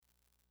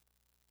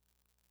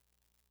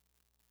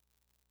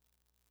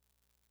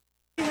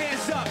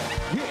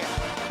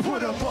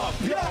Put 'em up,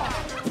 yeah.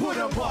 Put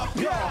 'em up,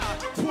 yeah.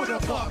 Put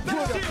 'em up,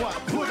 put 'em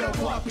up, put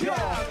 'em up,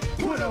 yeah.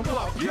 Put 'em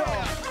up,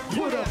 yeah.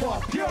 Put 'em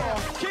up, yeah.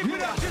 Keep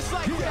it up, just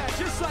like that,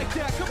 just like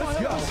that. Come on,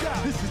 help us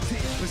out. This is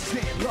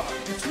 10% luck,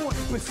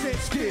 20%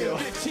 skill,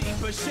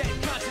 15%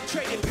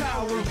 concentrated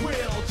power of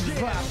will,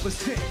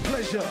 5%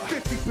 pleasure,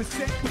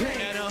 50%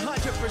 pain, and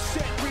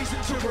 100%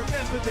 reason to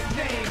remember the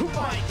name.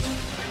 Mike.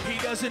 He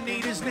doesn't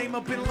need his name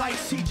up in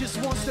lights, he just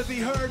wants to be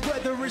heard,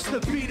 whether it's the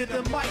beat of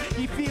the mic.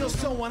 He feels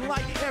so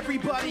unlike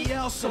everybody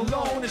else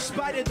alone, in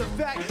spite of the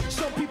fact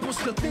some people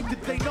still think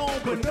that they know,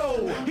 but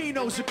no, he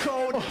knows the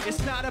code.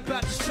 It's not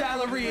about the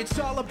salary, it's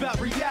all about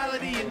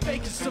reality and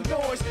making some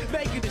noise,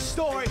 making a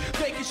story,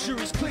 making sure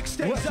his click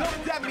stays up.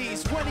 That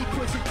means when he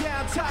puts it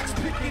down, Tox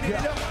picking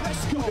it up.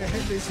 Let's go. Who the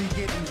hell is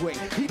he anyway?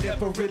 He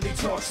never really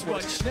talks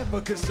much,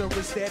 never concerned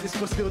with status,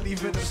 but still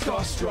even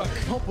starstruck.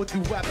 Humble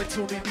through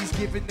opportunities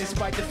given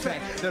despite the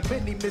fact that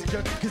many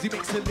misjudge him cause he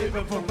makes a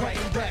living from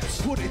writing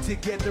raps. Put it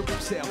together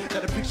himself,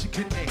 not a picture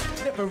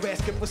connects. Never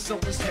asking for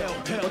someone's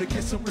help or to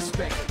get some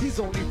respect. He's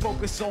only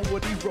focused on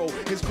what he wrote.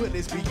 His good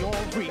is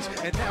beyond reach,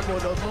 and that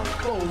what the lung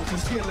flows. The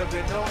skill of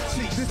it all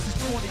teach. This is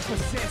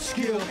 20%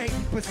 skill,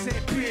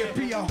 80% beer,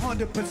 be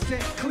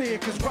 100% clear.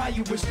 Cause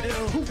Ryu was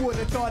ill. Who would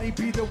have thought he'd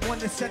be the one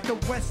that set the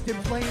West in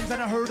flames?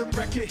 And I heard him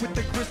wreck it with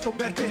the crystal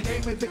method,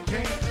 name of the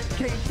game.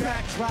 Came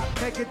back,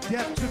 dropped mega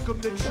death, took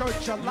him to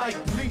church. I like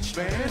Bleach,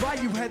 man.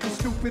 Ryu had the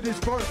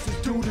stupidest verses,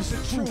 dude, is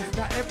the truth.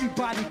 Not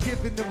everybody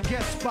giving them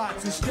guest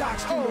spots and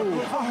stocks.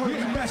 Oh, I heard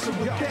you messing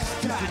with that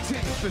stock.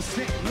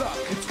 10% luck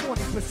and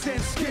 20%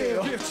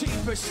 skill,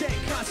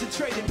 15%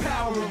 concentrated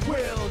power of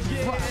will,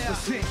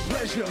 5%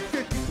 pleasure,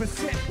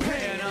 50%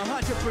 pain, and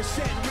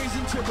 100%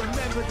 reason to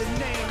remember the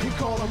name. He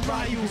call him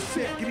Ryu,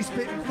 sick, and he's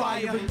spitting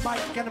fire. And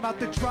Mike got him out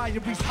the dryer,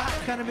 he's hot,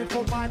 got him in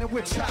for minor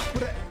with chop.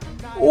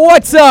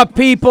 What's up,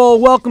 people?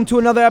 Welcome to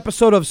another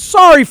episode of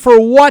Sorry for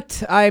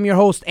What. I am your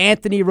host,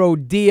 Anthony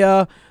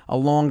Rodia,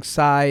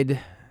 alongside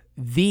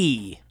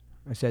the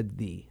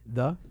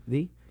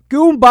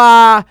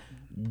Goumba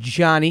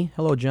Johnny.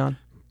 Hello, John.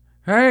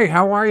 Hey,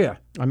 how are you?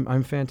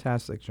 I'm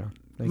fantastic, John.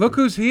 Look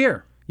who's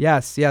here.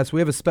 Yes, we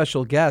have a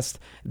special guest,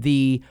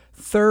 the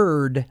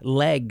third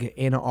leg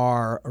in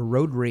our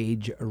road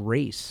rage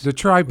race. The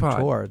tripod.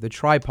 Tour, the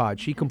tripod.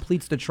 She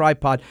completes the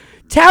tripod.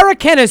 Tara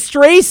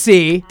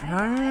Kennis-Tracy.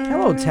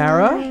 Hello,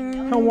 Tara.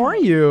 How are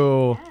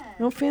you?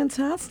 Oh,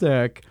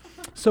 fantastic.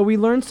 So we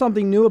learned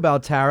something new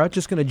about Tara.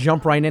 Just going to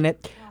jump right in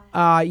it.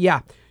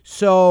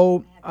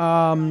 So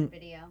I'm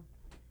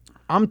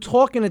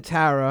talking to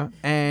Tara,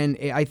 and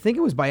I think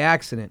it was by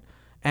accident.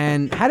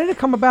 And how did it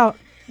come about?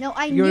 No,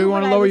 I You knew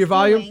want what to lower I was your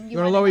volume? doing. You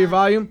want to lower your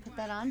volume? Put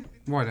that on.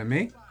 More than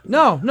me?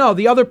 No,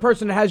 the other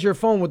person that has your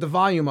phone with the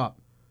volume up.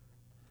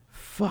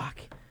 Fuck.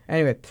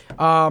 Anyway,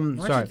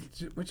 sorry.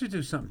 Would you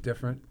do something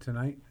different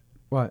tonight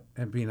What?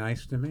 and be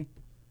nice to me?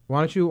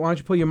 Why don't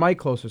you pull your mic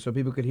closer so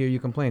people could hear you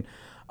complain?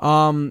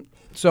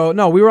 So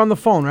no, we were on the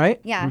phone, right?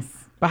 Yes.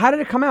 But how did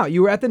it come out?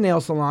 You were at the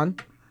nail salon.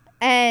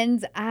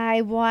 And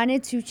I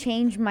wanted to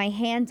change my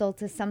handle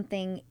to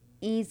something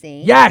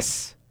easy.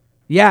 Yes.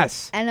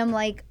 And I'm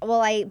like,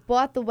 well, I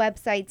bought the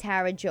website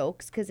Tara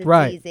Jokes because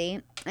it's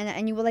easy.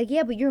 And you were like,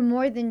 yeah, but you're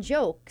more than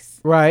jokes.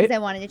 Right. Because I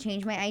wanted to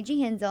change my IG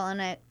handle.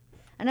 And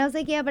I was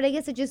like, yeah, but I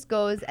guess it just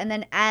goes. And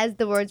then as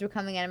the words were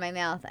coming out of my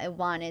mouth, I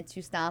wanted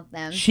to stop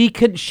them. So she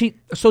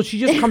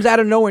just comes out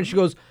of nowhere and she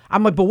goes,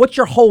 I'm like, but what's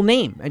your whole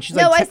name? And she's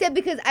like, no, I said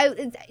because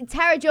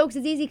Tara Jokes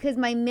is easy because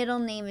my middle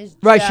name is Joe.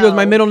 Right. She goes,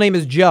 my middle name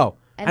is Joe.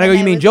 And I go,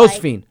 you mean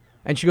Josephine?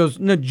 And she goes,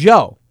 no,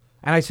 Joe.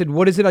 And I said,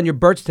 what is it on your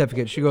birth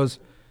certificate? She goes,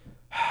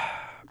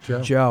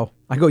 Joe.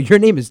 I go, your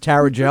name is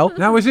Tara Joe?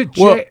 Now, is it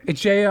Well,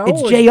 J-O?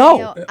 It's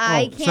J-O.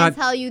 I can't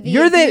tell you the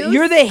You're the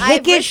abuse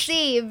I've hickish.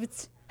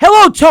 received.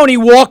 Hello, Tony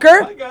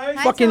Walker. Hi, guys.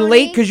 Hi, Fucking Tony.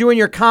 late because you were in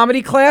your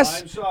comedy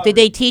class. I'm sorry. Did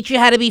they teach you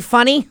how to be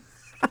funny?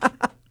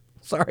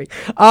 Sorry.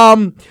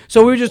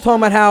 So we were just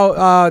talking about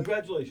how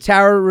Congratulations.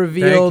 Tara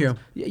revealed. Thank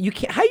You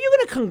can't. How are you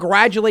going to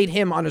congratulate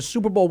him on a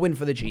Super Bowl win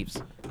for the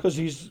Chiefs? Because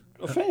he's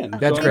a fan.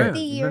 That's So great.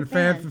 Been a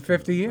fan for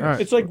 50 years. All right.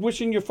 It's like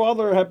wishing your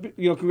father happy,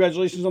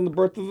 congratulations on the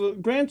birth of the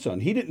grandson.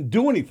 He didn't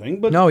do anything,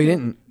 but No, he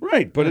didn't.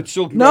 Right, but it's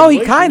still No, he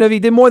congratulations. kind of. He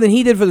did more than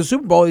he did for the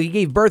Super Bowl. He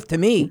gave birth to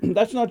me.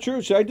 That's not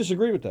true. See, I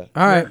disagree with that.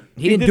 All right.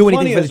 He didn't did do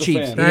anything plenty for the as a Chiefs.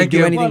 fan. He didn't Thank do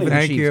you. anything for the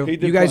Thank Chiefs. you. He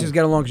did You guys plenty. just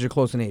get along because you're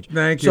close in age.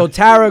 Thank So you.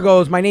 Tara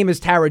goes, my name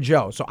is Tara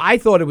Joe. So I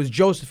thought it was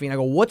Josephine. I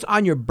go, what's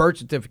on your birth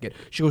certificate?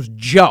 She goes,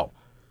 Joe.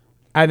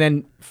 And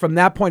then from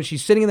that point,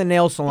 she's sitting in the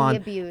nail salon,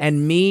 abuse.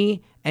 and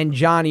me and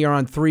Johnny are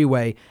on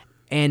three-way,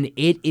 and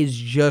it is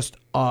just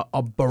a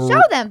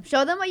Show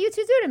them what you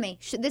two do to me.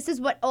 This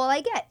is what all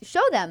I get.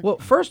 Show them. Well,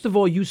 first of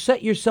all, you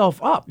set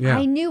yourself up. Yeah.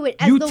 I knew it.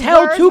 As You the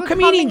tell words two were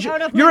comedians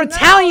coming out of you're my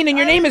Italian mouth, and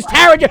your I name was is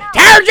Tara Joe. like,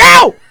 Tara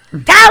Joe!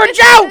 Tara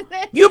Joe!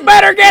 You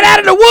better get out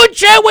of the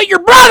woodshed with your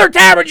brother,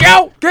 Tara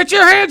Joe! Get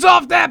your hands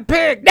off that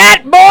pig!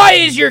 That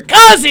boy is your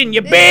cousin,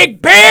 you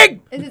big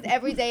pig! This is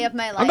every day of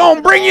my life. I'm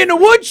gonna bring you in the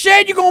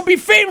woodshed. You're gonna be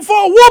fitting for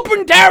a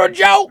whooping, Tara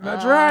Joe.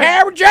 That's right.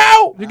 Tara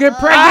Joe. You get I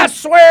pregnant.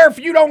 swear, if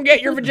you don't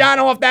get your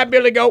vagina off that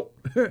billy goat.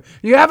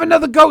 You have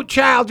another goat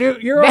child.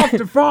 You're off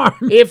the farm.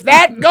 If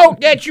that goat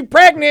gets you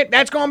pregnant,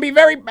 that's going to be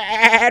very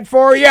bad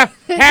for you.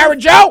 Tara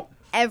Joe.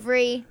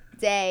 Every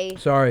day.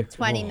 Sorry.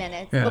 20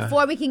 minutes Yeah.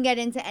 before we can get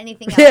into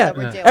anything else Yeah. that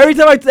we're doing. Every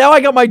time I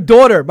got my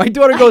daughter. My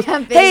daughter goes,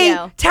 got "Hey,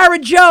 video. Tara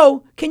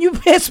Joe, can you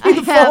pass me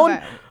the I have phone?"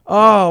 her.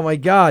 Oh my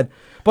God.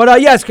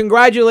 But yes,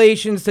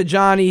 congratulations to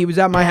Johnny. He was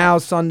at my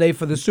house Sunday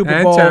for the Super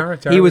And Bowl. Tara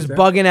He was was there.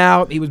 bugging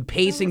out. He was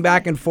pacing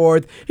back and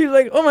forth. He was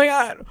like, "Oh my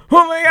God,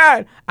 oh my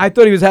God." I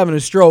thought he was having a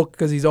stroke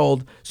because he's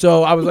old.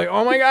 So I was like,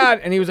 "Oh my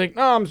God." And he was like,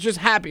 "No, I'm just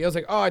happy." I was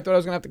like, "Oh, I thought I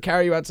was going to have to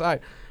carry you outside."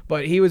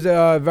 But he was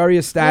very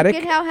ecstatic.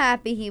 Look at how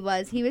happy he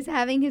was. He was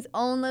having his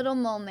own little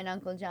moment,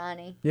 Uncle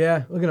Johnny.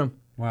 Yeah, look at him.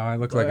 Wow, I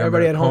look like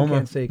Everybody I'm at in a home coma.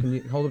 can't see. Can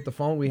you hold up the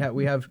phone? We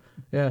have,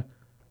 yeah.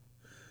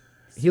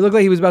 He looked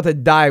like he was about to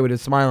die with a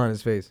smile on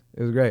his face.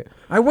 It was great.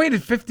 I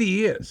waited 50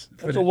 years.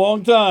 That's a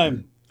long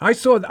time. I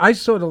saw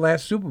the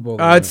last Super Bowl.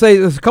 I'd say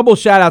there's a couple of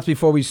shout outs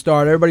before we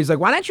start. Everybody's like,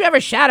 why don't you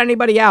ever shout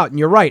anybody out? And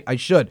you're right, I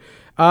should.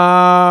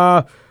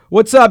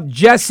 What's up,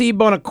 Jesse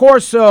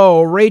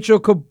Bonacorso, Rachel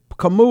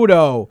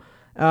Camuto?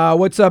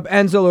 What's up,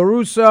 Enzo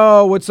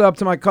LaRusso? What's up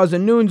to my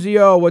cousin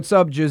Nunzio? What's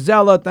up,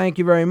 Gisela? Thank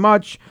you very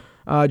much.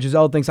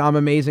 Gisela thinks I'm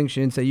amazing.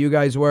 She didn't say you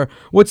guys were.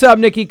 What's up,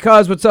 Nikki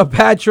Cuz? What's up,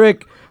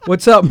 Patrick?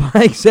 What's up,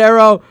 Mike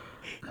Zero?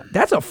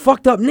 That's a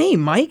fucked up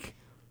name, Mike.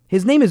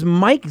 His name is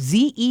Mike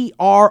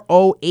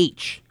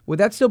Zeroh. Would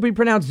that still be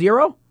pronounced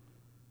Zero?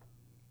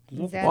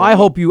 Well, I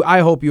hope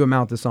you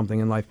amount to something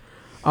in life.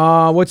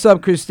 What's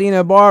up,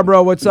 Christina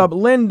Barbara? What's up,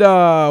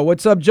 Linda?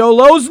 What's up, Joe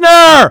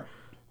Losner?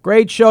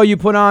 Great show you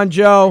put on,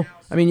 Joe.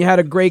 I mean, you had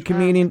a great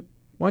comedian.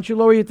 Why don't you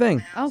lower your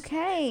thing?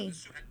 Okay.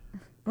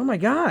 Oh my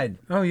God!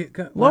 Oh,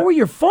 Lower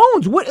your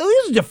phones. What?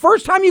 This is the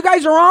first time you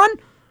guys are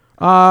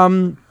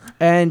on.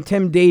 And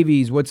Tim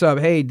Davies, what's up?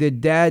 Hey,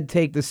 did Dad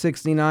take the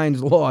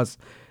 69's loss?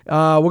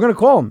 We're gonna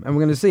call him and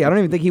we're gonna see. I don't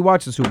even think he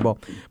watched the Super Bowl.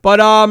 But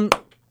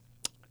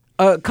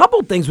a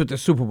couple things with the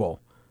Super Bowl.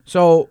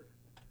 So,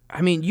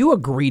 I mean, you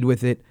agreed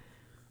with it.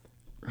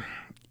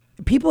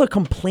 People are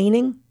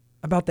complaining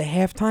about the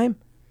halftime.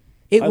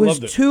 It was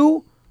loved it.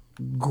 two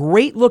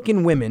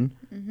great-looking women.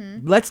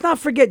 Mm-hmm. Let's not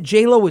forget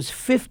J-Lo was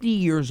 50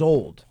 years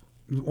old.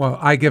 Well,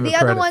 I give her The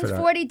credit other one's for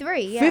that.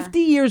 43. Yeah. 50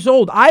 years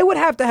old. I would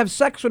have to have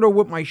sex with her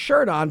with my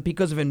shirt on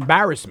because of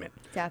embarrassment.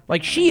 Definitely.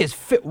 Like, she is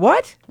fit.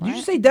 What? Did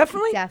you say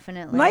definitely?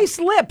 Definitely. Nice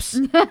lips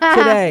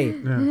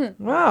today.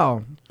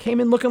 Wow. Came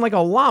in looking like a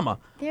llama.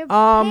 They're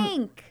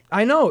pink.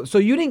 I know. So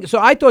you didn't. So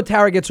I thought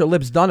Tara gets her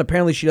lips done.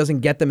 Apparently she doesn't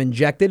get them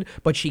injected,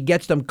 but she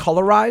gets them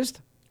colorized.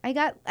 I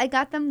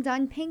got them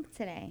done pink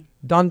today.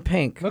 Done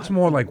pink. Looks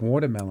more like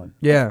watermelon.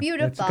 Yeah.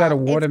 Beautiful. It's got a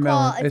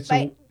watermelon.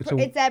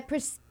 It's at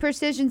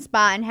Precision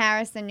Spa in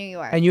Harrison, New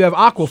York. And you have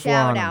Aquaphor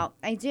Shout on 'em. out.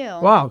 I do.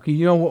 Wow.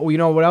 You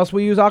know what else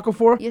we use Aqua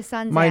for? Your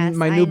son's my ass,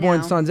 My I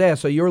newborn know. son's ass.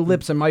 So your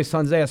lips and my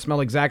son's ass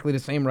smell exactly the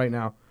same right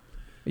now.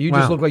 You Wow.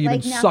 just look like you've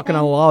Like been sucking on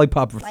a nothing?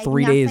 lollipop for Like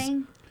 3 days.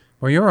 nothing?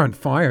 Well, you're on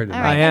fire today.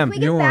 All right. I am.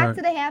 Can we get You back are.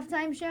 to the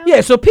halftime show?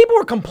 Yeah, so people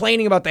were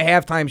complaining about the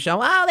halftime show.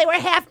 Oh, they were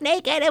half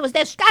naked. It was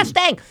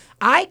disgusting.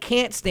 I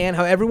can't stand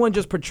how everyone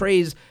just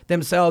portrays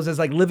themselves as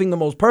like living the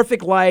most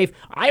perfect life.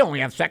 I only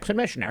have sex in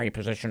missionary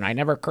position. I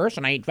never curse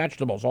and I eat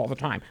vegetables all the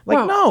time. Like,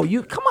 Well- no,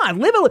 you come on,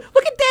 live a look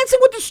at Dancing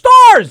with the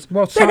Stars.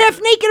 Well, They're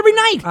half naked every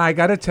night. I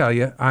got to tell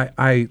you,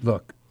 I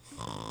look,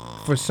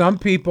 for some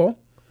people,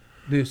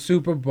 the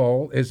Super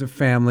Bowl is a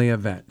family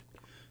event.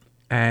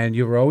 And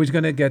you're always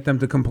going to get them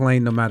to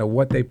complain no matter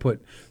what they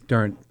put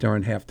during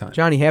halftime.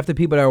 Johnny, half the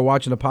people that are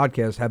watching the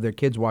podcast have their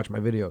kids watch my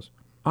videos.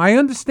 I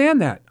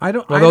understand that. I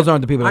don't. Well, I those don't-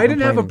 aren't the people that I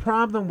didn't have a complain.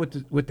 problem with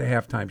the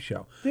halftime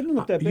show. Didn't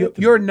look that bad.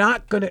 You're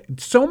not gonna.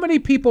 So many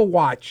people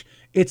watch.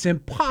 It's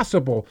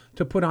impossible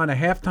to put on a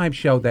halftime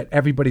show that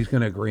everybody's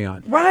gonna agree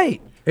on.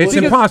 Right. It's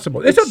Well,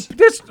 impossible.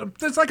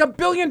 There's like a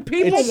billion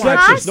people It's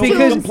watching. sexist. No one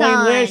Because- complained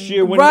last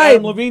year when Right.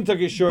 Adam Levine took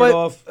his shirt But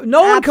off.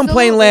 no one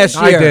complained last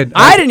I year. did.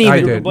 I didn't even.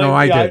 I did. No,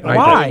 I did. I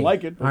Why? didn't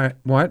like it.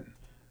 What?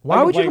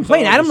 Why would you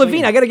complain? complained Adam because I was Levine,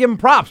 singing. I got to give him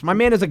props. My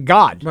man is a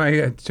god. Well, he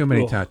had too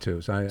many Ugh.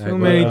 tattoos.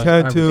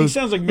 He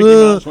sounds like Mickey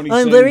Mouse when he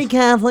sings.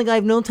 Catholic. I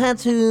have no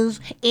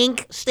tattoos.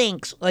 Ink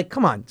stinks. Like,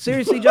 come on.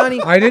 Seriously,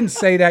 Johnny? I didn't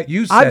say that.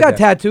 You said I've got that.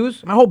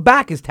 tattoos. My whole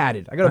back is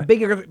tatted. I got a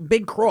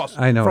big cross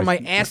I know from my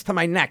it's- ass to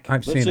my neck.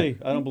 I've Let's seen it.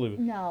 see. I don't believe it.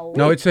 No.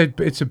 No, it's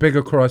a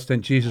bigger cross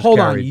than Jesus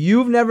Hold on. carried.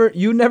 You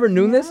never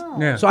knew this?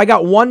 Yeah. So I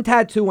got one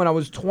tattoo when I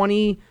was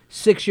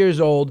 26 years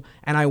old,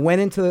 and I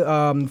went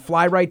into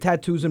Fly Right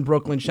Tattoos in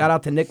Brooklyn. Shout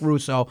out to Nick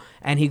Russo.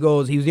 And he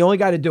was the only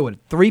guy to do it.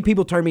 3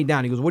 people turned me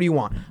down. He goes, what do you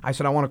want? I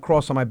said, I want a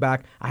cross on my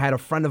back. I had a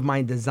friend of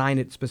mine design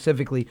it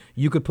specifically.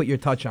 You could put your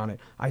touch on it.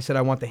 I said,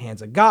 I want the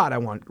hands of God. I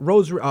want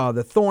rosary,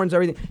 the thorns,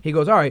 everything. He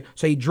goes, all right.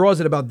 So he draws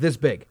it about this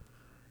big.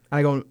 And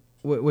I go,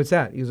 what's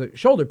that? He goes, a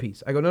shoulder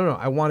piece. I go, no.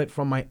 I want it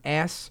from my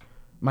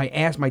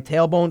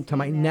tailbone to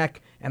my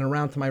neck and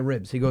around to my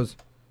ribs. He goes,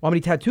 well, how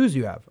many tattoos do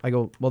you have? I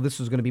go, well, this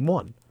is going to be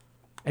one.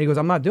 And he goes,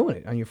 I'm not doing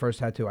it on your first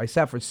tattoo. I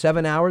sat for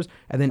 7 hours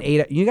and then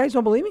 8. You guys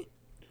don't believe me?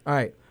 All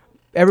right.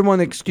 Everyone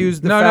excuse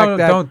the fact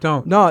that...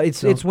 don't. No,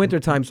 it's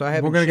wintertime, so I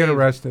haven't We're gonna get shaved.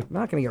 arrested. I'm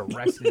not going to get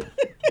arrested.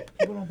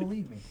 People don't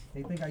believe me.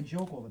 They think I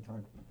joke all the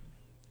time.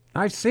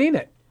 I've seen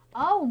it.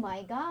 Oh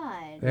my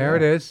God. There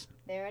it is.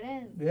 There it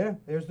is. Yeah,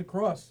 there's the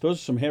cross. Those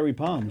are some hairy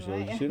palms, though.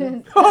 You see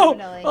that?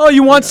 Oh,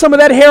 you want some of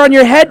that hair on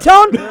your head,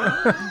 Tone?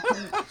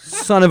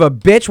 Son of a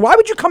bitch. Why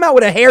would you come out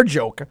with a hair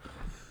joke?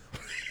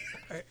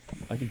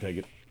 I can take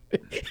it.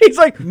 He's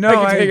like,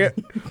 No, I can take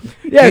it.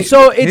 Yeah,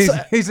 so it's...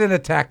 He's in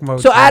attack mode.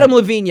 So Adam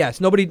Levine,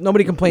 yes. Nobody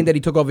complained that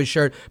he took off his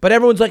shirt, but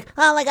everyone's like,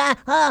 "Oh my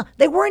God,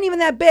 they weren't even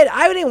that bad."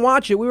 I didn't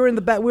watch it. We were in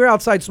the back. We were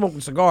outside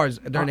smoking cigars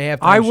during the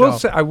halftime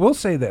show. I will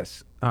say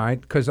this, all right,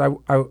 because I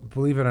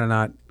believe it or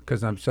not,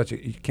 because I'm such a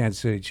Kansas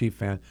City Chief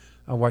fan,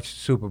 I watched the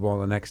Super Bowl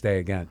the next day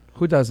again.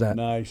 Who does that?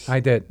 Nice. I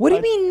did. What do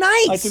you mean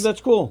nice? I think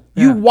that's cool.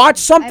 You watch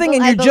something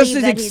and I you're just believe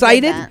as that he did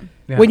excited that.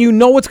 Yeah. when you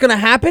know what's going to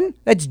happen?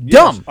 That's Yes.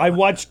 dumb. I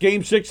watched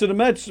Game 6 of the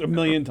Mets a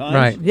million times.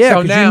 Right. Yeah,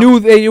 So because now- you knew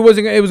that it was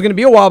going to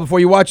be a while before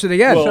you watched it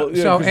again. Well,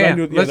 yeah, So, 'cause Ant, I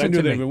knew listen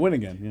to they me. would win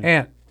again. Yeah.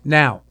 And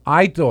now,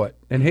 I thought,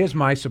 and here's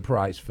my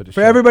surprise for the For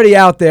show. everybody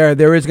out there,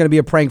 there is going to be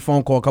a prank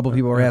phone call. A couple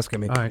people were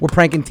asking me. All right. We're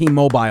pranking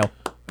T-Mobile.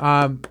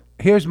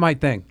 Here's my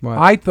thing. What?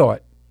 I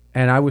thought,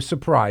 and I was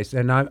surprised,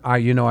 and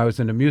I was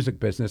in the music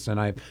business, and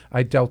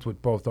I dealt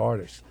with both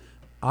artists.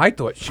 I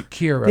thought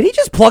Shakira. Did he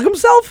just plug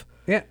himself?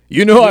 Yeah.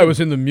 You know I was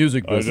in the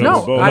music business.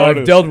 know both I've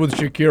artists. dealt with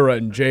Shakira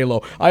and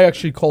J-Lo. I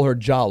actually call her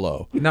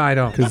Jalo. No, I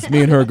don't. Because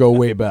me and her go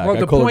way back. Well,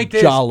 I the call point her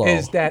Jalo.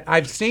 is that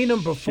I've seen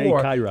them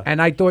before, Kyra.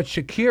 and I thought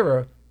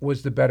Shakira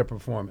was the better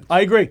performance.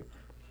 I agree.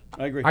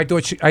 I I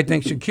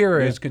think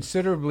Shakira is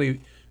considerably.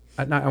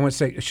 I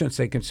shouldn't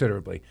say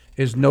considerably.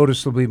 Is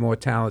noticeably more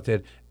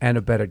talented and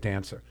a better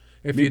dancer.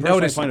 If Me you personally, I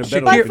notice, find it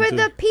better But looking for too.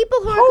 the people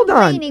who are Hold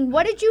on. complaining,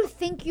 what did you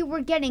think you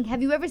were getting?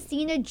 Have you ever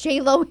seen a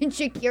J-Lo and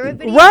Shakira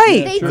video?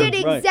 Right. They True,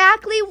 did right.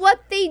 exactly what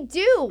they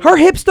do. Her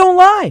hips don't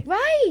lie.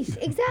 Right,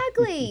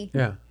 exactly.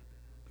 yeah.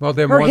 Well,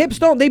 they're Her more, hips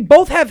don't. They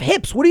both have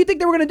hips. What do you think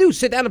they were going to do?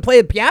 Sit down and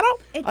play the piano?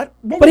 But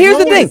It's here's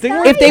the their thing: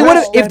 style. if they would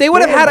have, if they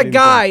would have That's had a their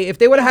guy, if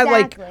they would have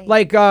had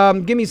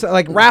Exactly. give me some,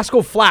 like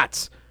Rascal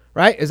Flats,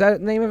 right? Is that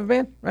the name of a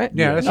band? Right?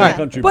 Yeah, that's It's a right.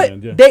 country But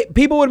band, yeah.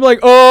 people would be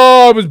like,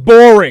 "Oh, it was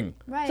boring."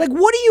 Right. It's like,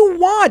 what do you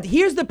want?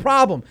 Here's the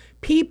problem: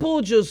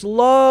 people just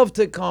love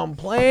to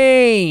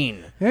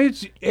complain.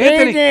 It's,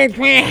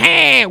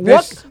 Anthony,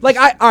 What? This- Like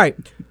all right.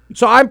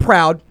 So I'm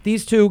proud.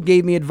 These two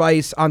gave me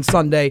advice on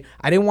Sunday.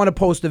 I didn't want to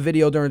post a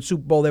video during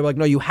Super Bowl. They were like,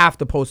 "No, you have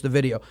to post a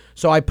video."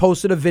 So I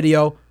posted a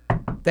video.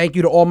 Thank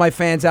you to all my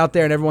fans out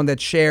there and everyone that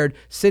shared.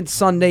 Since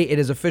Sunday, it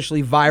is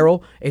officially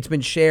viral. It's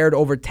been shared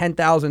over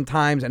 10,000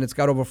 times, and it's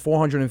got over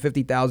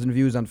 450,000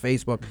 views on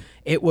Facebook.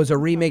 It was a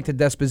remake to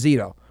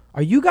Despacito.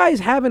 Are you guys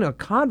having a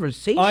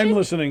conversation? I'm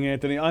listening,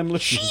 Anthony. I'm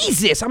listening.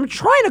 Jesus, I'm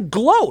trying to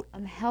gloat.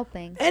 I'm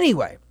helping.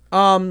 Anyway,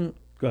 Go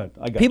ahead.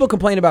 I got people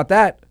complain about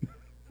that.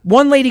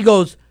 One lady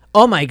goes,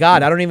 "Oh my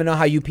God, I don't even know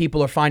how you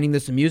people are finding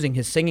this amusing.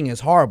 His singing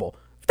is horrible."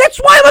 That's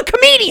why I'm a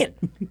comedian.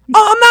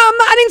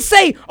 I didn't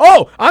say,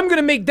 "Oh, I'm going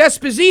to make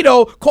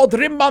Despacito called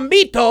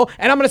Rimbambito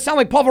and I'm going to sound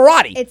like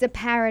Pavarotti." It's a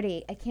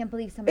parody. I can't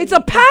believe somebody. It's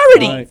a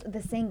parody. insults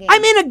the singing.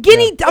 I'm in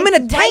a I'm in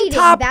a It's tank writing,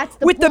 top that's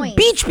the with point. the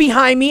beach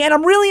behind me and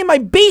I'm really in my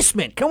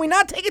basement. Can we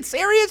not take it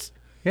serious?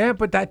 Yeah,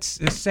 but that's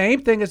the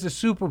same thing as the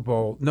Super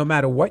Bowl. No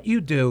matter what you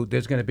do,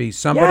 there's going to be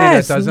somebody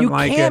that doesn't you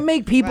like can't it.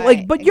 make people Right,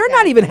 like. But you're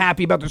not even exactly.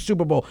 happy about the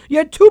Super Bowl. You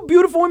had two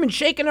beautiful women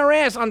shaking their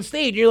ass on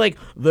stage. You're like,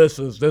 this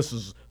is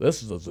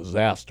a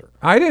disaster.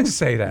 I didn't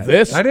say that.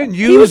 This I didn't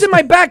use. He was in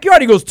my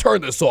backyard. He goes,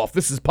 "Turn this off.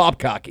 This is pop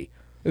cocky.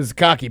 This is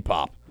cocky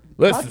pop.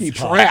 This Cocky is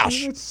pop.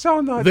 trash. It's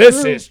so not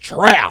This true. is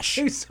trash."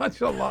 He's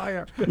such a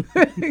liar.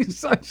 He's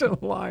such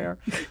a liar.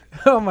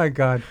 Oh my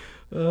God.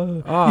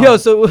 Yo,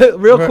 so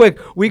real quick,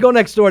 we go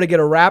next door to get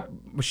a wrap.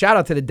 Shout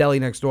out to the deli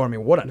next door. I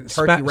mean, what a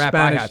turkey wrap I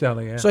Spanish had.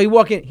 deli, yeah. So he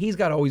walk in. He's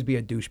got to always be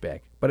a douchebag,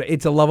 but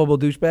it's a lovable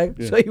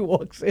douchebag. So he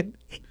walks in,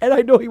 and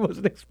I know he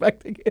wasn't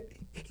expecting it.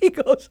 He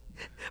goes,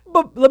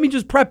 "But let me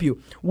just prep you.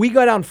 We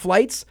got on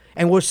flights,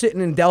 and we're sitting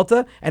in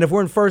Delta, and if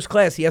we're in first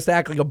class, he has to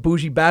act like a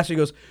bougie bastard." He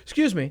goes,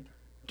 "Excuse me,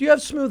 do you have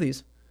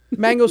smoothies?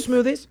 Mango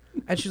smoothies?"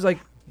 And she's like,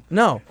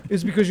 "No,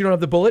 it's because you don't have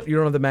the bullet, you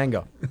don't have the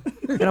mango."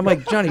 And I'm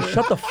like, "Johnny,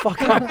 shut the fuck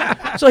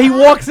up." So he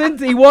walks in,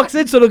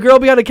 so the girl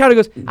behind the counter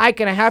goes, "Hi,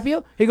 can I help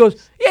you?" He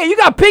goes, "Yeah, you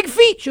got pig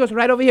feet." She goes,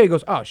 "Right over here." He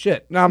goes, "Oh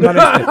shit, no, I'm not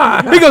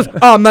interested." He goes,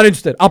 "Oh, I'm not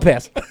interested. I'll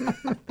pass."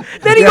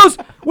 Then he goes,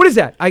 "What is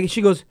that?"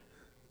 She goes,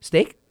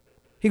 "Steak?"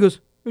 He goes,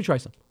 "Let me try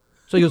some."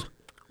 So he goes,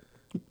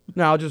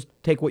 "No, I'll just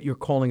take what you're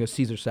calling a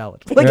Caesar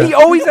salad." Like he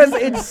always has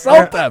to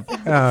insult them. Oh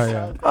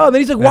yeah. Oh, then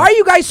he's like, "Why are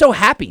you guys so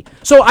happy?"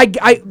 So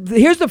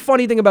here's the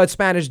funny thing about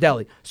Spanish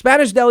deli.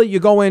 Spanish deli, you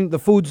go in, the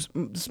food's,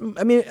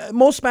 I mean,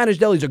 most Spanish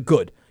delis are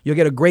good. You'll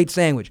get a great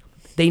sandwich.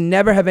 They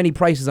never have any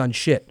prices on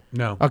shit.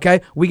 No. Okay?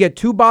 We get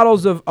 2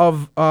 bottles of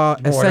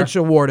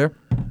essential water.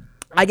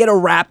 I get a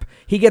wrap.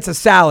 He gets a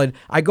salad.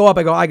 I go up,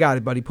 I got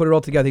it, buddy. Put it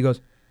all together. He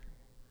goes,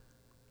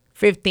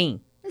 15.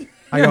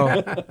 I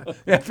go,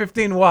 Yeah,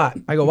 15 watt.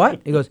 I go,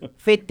 what? He goes,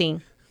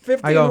 15.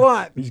 15 I go,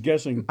 watt. He's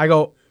guessing. I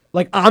go,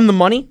 like on the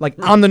money, like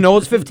on the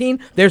nose, 15.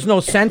 There's no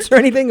cents or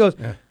anything. He goes,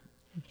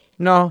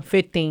 no,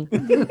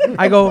 15.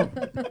 I go,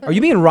 are you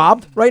being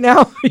robbed right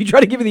now? You try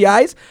to give me the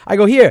eyes? I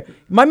go, here.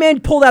 My man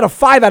pulled out a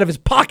 5 out of his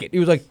pocket. He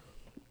was like,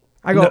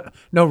 I go,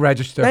 no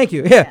register. thank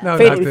you. Yeah, No,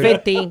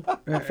 15.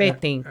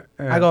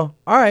 I go,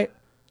 all right.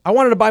 I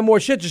wanted to buy more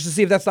shit just to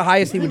see if that's the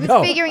highest he He would was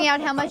go. figuring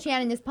out how much he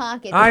had in his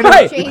pocket. I So know.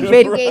 he changed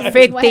it and gave him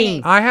 15.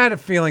 20. I had a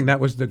feeling that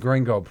was the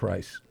gringo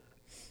price.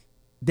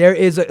 There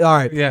is a, all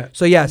right. Yeah.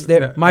 So yes,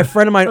 Yeah. my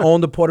friend of mine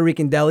owned a Puerto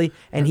Rican deli,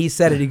 and he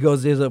said it. He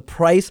goes, "There's a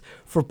price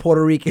for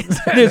Puerto Ricans.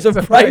 There's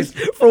a price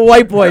for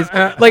white boys."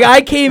 Like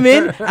I came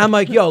in, I'm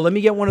like, "Yo, let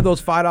me get one of those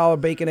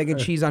 $5 bacon, egg, and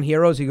cheese on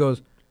Heroes." He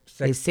goes,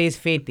 "It says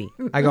 50."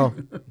 I go,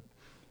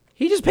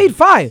 "He just paid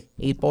 $5.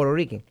 He's Puerto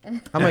Rican."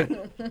 I'm like,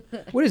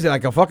 "What is it?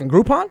 Like a fucking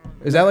Groupon?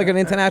 Is that like an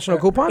international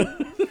coupon?"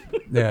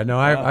 Yeah, no,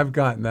 I've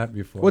gotten that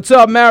before. What's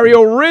up,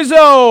 Mario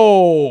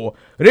Rizzo?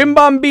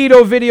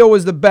 Rimbambito video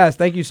was the best.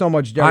 Thank you so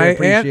much, Jerry. I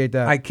appreciate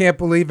that. I can't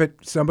believe it.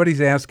 Somebody's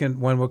asking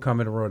when we're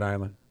coming to Rhode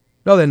Island.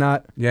 No, they're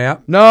not. Yeah.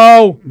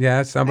 No. Yeah,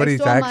 I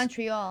somebody's saw asking.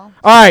 Montreal.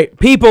 All right,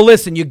 people,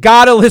 listen. You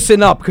got to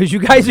listen up because you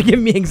guys are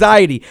giving me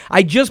anxiety.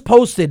 I just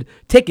posted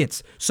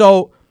tickets.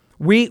 So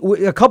we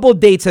a couple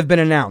of dates have been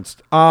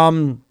announced.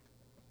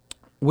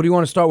 What do you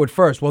want to start with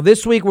first? Well,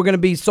 this week we're going to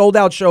be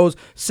sold-out shows,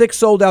 6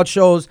 sold-out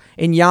shows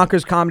in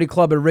Yonkers Comedy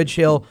Club at Ridge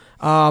Hill.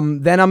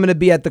 Then I'm going to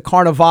be at the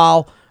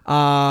Carnival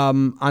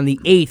on the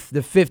 8th,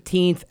 the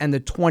 15th, and the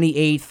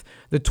 28th.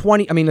 The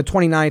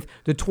 29th.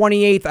 The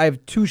 28th, I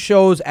have 2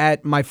 shows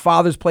at my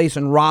father's place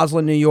in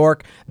Roslyn, New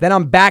York. Then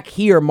I'm back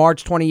here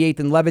March 28th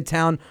in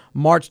Levittown,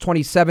 March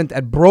 27th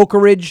at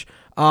Brokerage.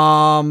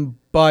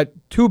 But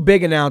 2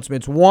 big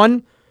announcements.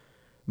 One,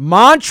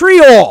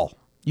 Montreal.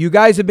 You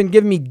guys have been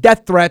giving me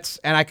death threats,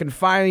 and I can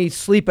finally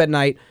sleep at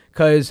night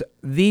because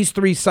these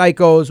 3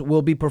 psychos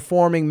will be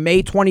performing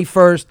May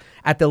 21st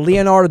at the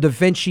Leonardo da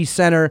Vinci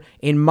Center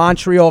in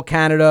Montreal,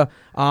 Canada.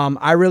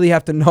 I really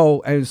have to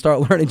know and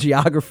start learning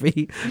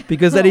geography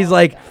because then he's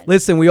like,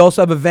 listen, we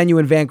also have a venue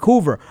in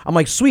Vancouver. I'm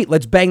like, sweet,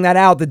 let's bang that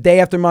out the day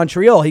after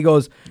Montreal. He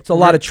goes, it's a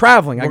lot of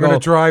traveling. We're going to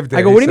drive there.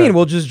 I go, what do you mean?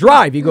 We'll just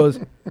drive. He goes,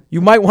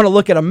 you might want to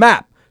look at a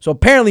map. So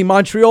apparently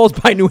Montreal's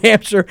by New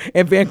Hampshire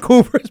and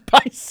Vancouver's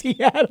by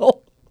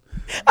Seattle.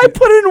 I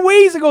put it in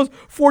Waze. It goes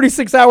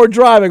 46-hour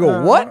drive. I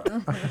go, what?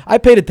 I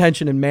paid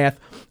attention in math.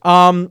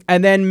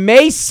 And then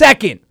May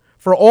 2nd,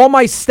 for all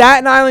my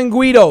Staten Island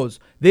Guidos,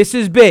 this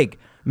is big.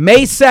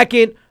 May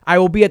 2nd, I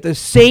will be at the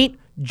St.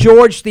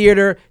 George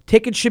Theater.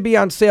 Tickets should be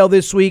on sale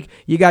this week.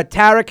 You got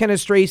Tara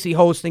Kennis-Tracy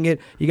hosting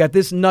it. You got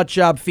this nut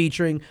job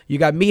featuring. You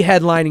got me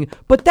headlining.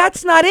 But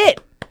that's not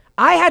it.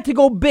 I had to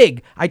go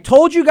big. I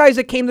told you guys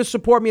that came to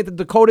support me at the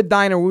Dakota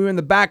Diner. We were in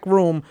the back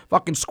room,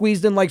 fucking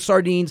squeezed in like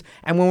sardines.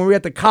 And when we were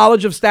at the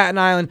College of Staten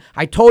Island,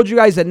 I told you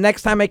guys that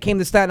next time I came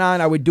to Staten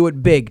Island, I would do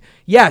it big.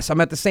 Yes,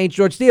 I'm at the St.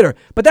 George Theater.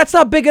 But that's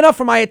not big enough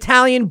for my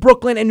Italian,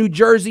 Brooklyn, and New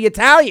Jersey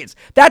Italians.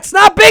 That's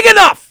not big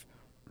enough.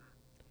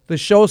 The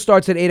show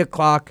starts at 8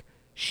 o'clock.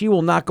 She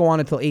will not go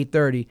on until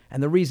 8:30.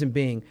 And the reason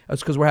being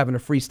is because we're having a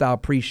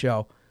freestyle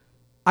pre-show.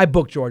 I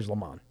booked George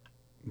Lamont.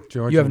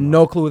 You have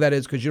no clue who that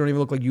is because you don't even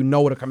look like you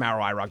know what a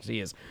Camaro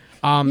IROC is.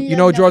 You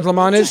know who George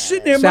Lamont is? Just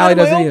sitting there Sally minding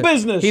my doesn't own either.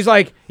 business. He's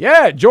like,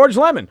 yeah, George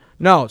Lemon.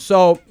 No,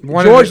 so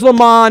George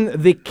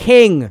Lamont, the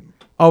king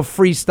of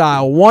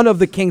freestyle, one of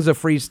the kings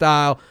of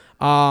freestyle.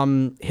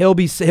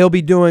 He'll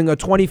be doing a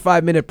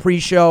 25-minute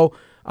pre-show.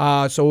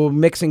 So we're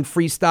mixing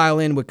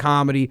freestyle in with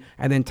comedy,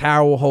 and then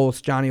Tara will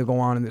host. Johnny will go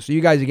on in this. So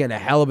you guys are getting a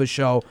hell of a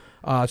show.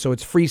 So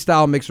it's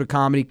freestyle mixed with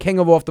comedy. King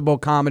of Off the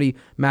Boat comedy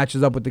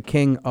matches up with the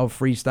king of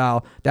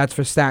freestyle. That's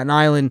for Staten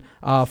Island.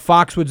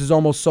 Foxwoods is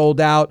almost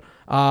sold out.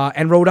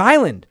 And Rhode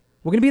Island,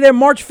 we're going to be there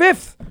March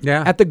 5th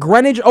at the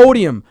Greenwich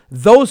Odeum.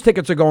 Those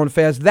tickets are going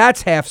fast.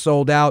 That's half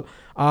sold out.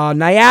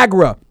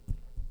 Niagara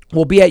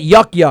will be at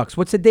Yuck Yucks.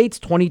 What's the dates?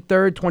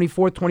 23rd,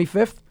 24th,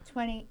 25th?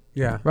 20.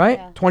 Yeah. Right?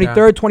 Yeah.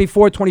 23rd,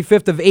 24th,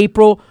 25th of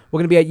April. We're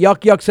going to be at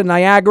Yuck Yucks in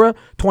Niagara.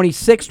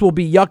 26th will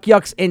be Yuck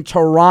Yucks in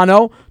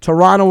Toronto.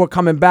 Toronto, we're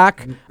coming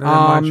back. And then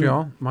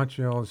Montreal.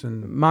 Montreal's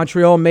in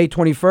Montreal, May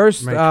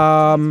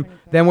 21st.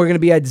 Then we're going to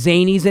be at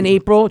Zany's in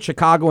April.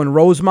 Chicago and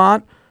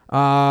Rosemont.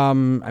 I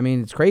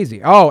mean, it's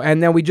crazy. Oh,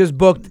 and then we just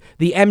booked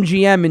the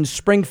MGM in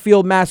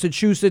Springfield,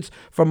 Massachusetts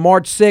for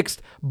March 6th.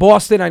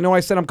 Boston, I know I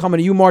said I'm coming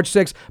to you March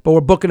 6th, but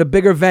we're booking a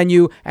bigger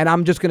venue, and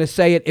I'm just going to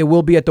say it. It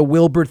will be at the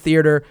Wilbur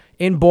Theater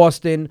in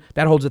Boston.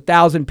 That holds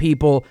 1,000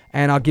 people,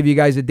 and I'll give you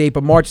guys a date.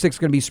 But March 6th is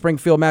going to be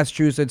Springfield,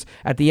 Massachusetts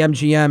at the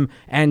MGM,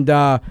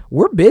 and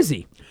we're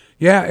busy.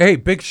 Yeah, hey,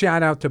 big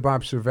shout out to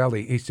Bob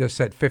Cervelli. He's just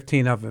said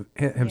 15 of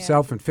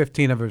himself and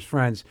 15 of his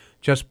friends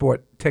just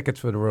bought tickets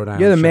for the Rhode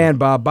Island You're the show. man,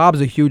 Bob.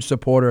 Bob's a huge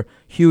supporter.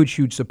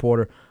 Huge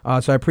supporter.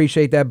 So I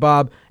appreciate that,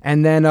 Bob.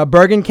 And then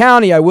Bergen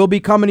County, I will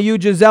be coming to you,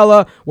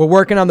 Gisela. We're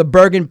working on the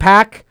Bergen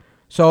Pack.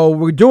 So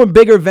we're doing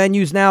bigger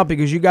venues now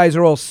because you guys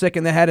are all sick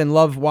in the head and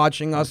love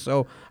watching us.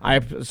 So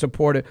I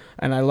support it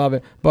and I love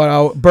it.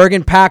 But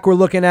Bergen Pack we're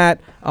looking at.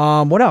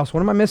 What else? What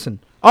am I missing?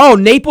 Oh,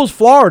 Naples,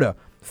 Florida.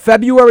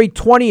 February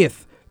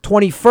 20th.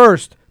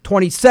 21st,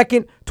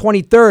 22nd,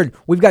 23rd.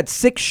 We've got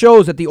 6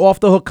 shows at the Off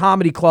the Hook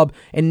Comedy Club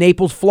in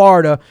Naples,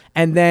 Florida.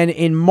 And then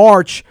in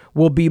March,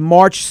 will be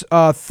March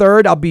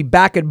 3rd. I'll be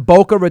back at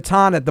Boca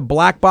Raton at the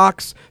Black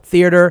Box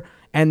Theater.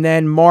 And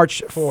then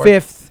March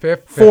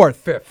 5th.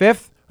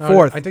 4th.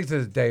 4th. I think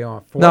there's a day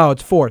off. 4th? No,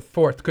 it's 4th.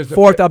 4th. Because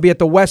 4th, I'll be at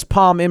the West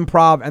Palm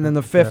Improv, and then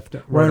the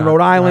 5th, we're in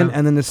Rhode Island,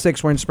 and then the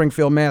 6th, we're in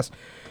Springfield, Mass.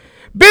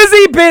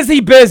 Busy, busy,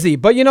 busy.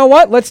 But you know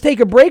what? Let's take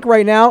a break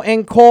right now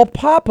and call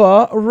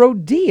Papa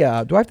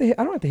Rodia. Do I have to hit?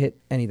 I don't have to hit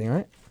anything,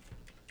 right?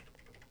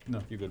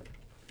 No, you're good.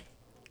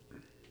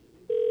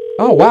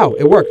 Oh, wow.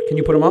 It worked. Can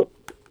you put him up?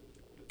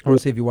 I want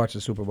to see if you watch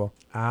the Super Bowl.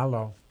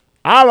 Hello.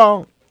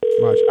 Hello.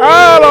 Watch.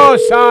 Hello,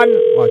 son.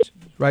 Watch.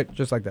 Right,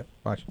 just like that.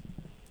 Watch.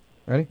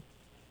 Ready?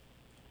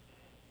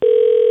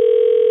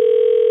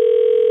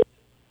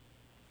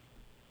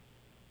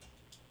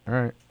 All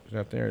right. It's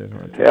up there. It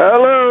is.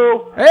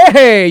 Hello.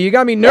 Hey, you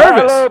got me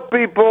nervous. Hello,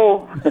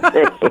 people.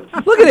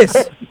 Look at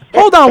this.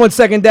 Hold on 1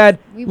 second, Dad.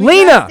 We were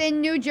Lena. just in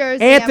New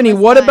Jersey. Anthony,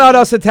 what about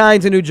us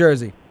Italians in New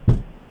Jersey?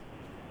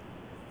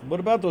 What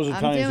about those I'm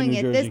Italians doing in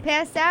it New this Jersey?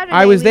 past Saturday.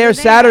 I was we there were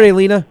Saturday,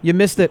 Lena. You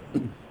missed it.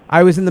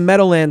 I was in the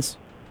Meadowlands.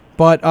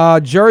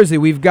 But Jersey,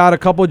 we've got a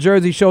couple of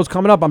Jersey shows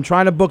coming up. I'm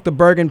trying to book the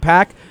Bergen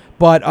Pack.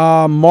 But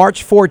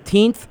March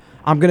 14th,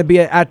 I'm going to be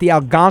at the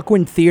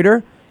Algonquin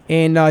Theater.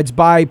 And it's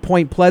by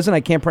Point Pleasant.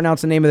 I can't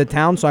pronounce the name of the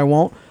town, so I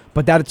won't.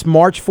 But it's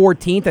March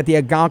 14th at the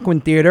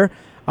Algonquin Theater.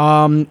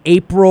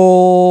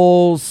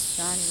 April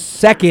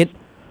 2nd,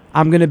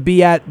 I'm going to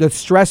be at the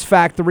Stress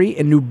Factory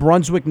in New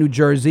Brunswick, New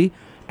Jersey.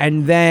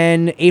 And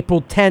then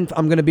April 10th,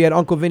 I'm going to be at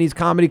Uncle Vinny's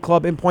Comedy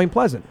Club in Point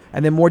Pleasant.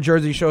 And then more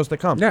Jersey shows to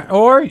come. Yeah,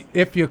 or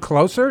if you're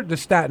closer, the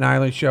Staten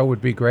Island show would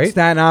be great.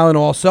 Staten Island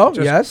also,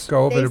 Just yes.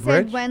 go over They the said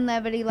bridge. when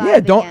Levity Live Yeah,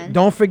 again.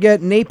 don't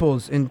forget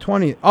Naples in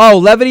 20. Oh,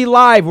 Levity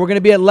Live. We're going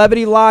to be at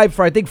Levity Live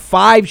for, I think,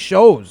 5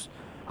 shows.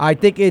 I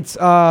think it's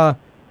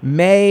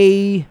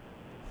May.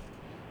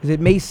 Is it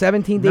May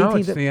 17th, 18th? No,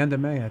 it's the end of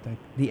May, I think.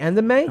 The end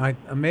of May?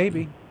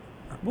 Maybe.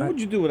 What would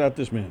you do without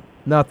this man?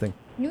 Nothing.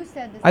 You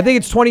said this. I think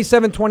it's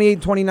 27, 28,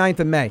 29th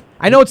of May.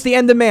 I know it's the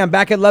end of May. I'm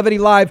back at Levity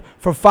Live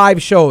for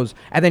 5 shows.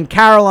 And then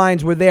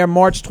Caroline's were there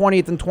March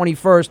 20th and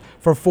 21st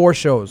for 4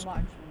 shows.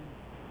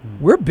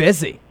 We're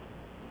busy.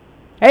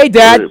 Hey,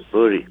 Dad.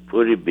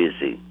 Pretty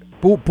busy.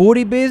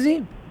 Booty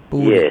busy?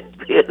 Booty.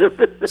 Yeah.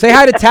 Say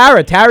hi to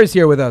Tara. Tara's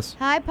here with us.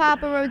 Hi,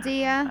 Papa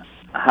Rodia.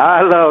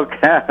 Hello,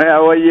 Karen.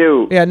 How are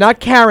you? Yeah, not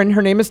Karen.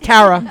 Her name is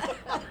Tara.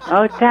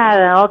 Oh,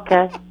 Karen.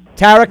 Okay.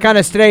 Tara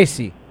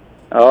Canestresi.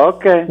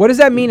 Okay. What does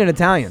that mean in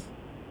Italian?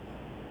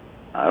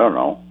 I don't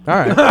know. All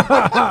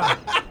right.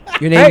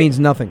 Your name means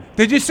nothing.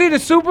 Did you see the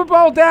Super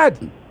Bowl, Dad?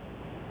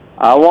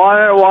 I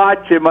wanted to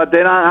watch it, but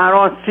I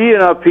don't see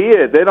it up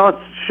here. They don't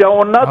show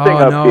nothing Oh,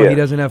 up no, here. he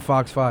doesn't have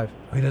Fox 5.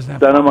 He doesn't have.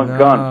 Son of a No.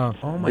 gun.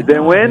 Oh my Did they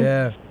God. win?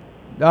 Yeah.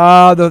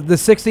 The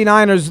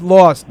 69ers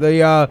lost.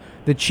 The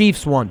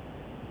Chiefs won.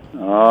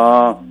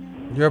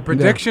 Your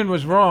prediction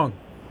was wrong.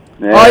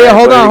 Oh, yeah,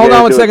 hold what are on you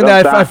gonna 1 do? second.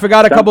 I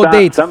forgot a couple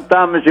sometimes- dates.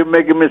 Sometimes you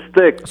make a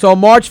mistake. So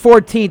March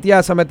 14th,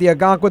 yes, I'm at the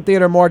Algonquin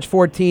Theater March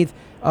 14th.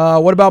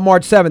 What about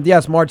March 7th?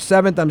 Yes, March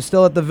 7th, I'm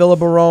still at the Villa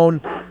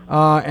Barone.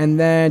 And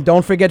then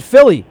don't forget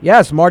Philly.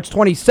 Yes, March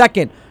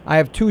 22nd. I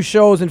have 2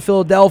 shows in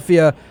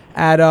Philadelphia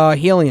at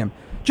Helium.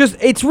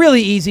 It's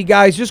really easy,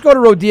 guys. Just go to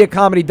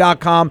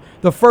RodiaComedy.com.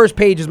 The first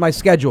page is my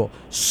schedule.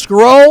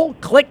 Scroll,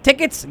 click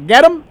tickets,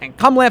 get them, and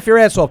come laugh your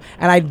ass off.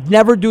 And I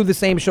never do the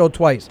same show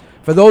twice.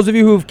 For those of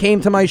you who've came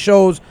to my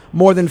shows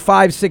more than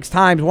 5, 6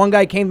 times, one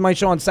guy came to my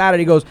show on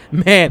Saturday. He goes,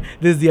 "Man,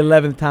 this is the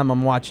 11th time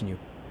I'm watching you."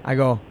 I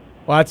go,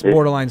 "Well, that's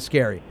borderline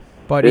scary."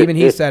 But even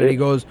he said it. He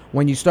goes,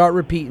 "When you start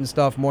repeating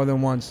stuff more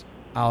than once,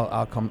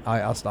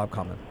 I'll stop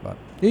coming." But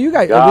you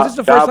guys, was this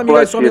the first time you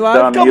guys saw me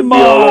live? Come You'll be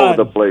all over on.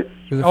 the place.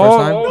 It was the first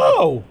time.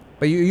 No.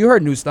 But you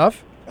heard new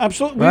stuff.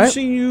 Absolutely. Right? We've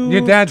seen you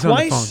Your dad's twice.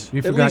 on the phone. You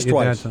at forgot least your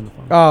twice. dad's on the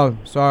phone. Oh,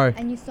 sorry.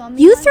 And you saw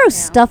me. You once throw now.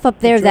 stuff up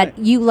there That's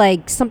that you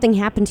like something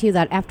happened to you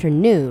that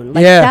afternoon.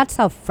 Like Yeah. that's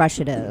how fresh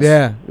it is.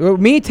 Yeah. Well,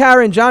 me,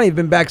 Tara, and Johnny have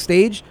been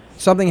backstage.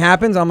 Something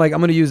happens, I'm like, I'm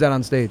going to use that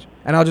on stage.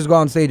 And I'll just go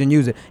on stage and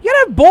use it. You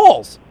got to have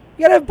balls.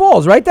 You got to have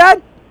balls, right,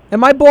 Dad?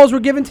 And my balls were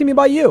given to me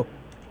by you.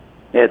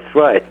 That's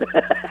right.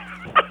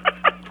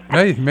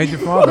 Hey, you made your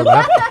father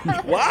laugh.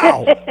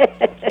 Wow.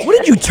 What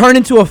did you turn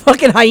into, a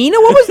fucking hyena?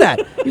 What was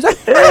that? He's like,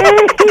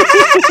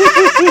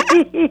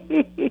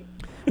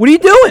 what are you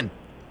doing?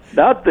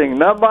 Nothing,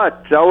 not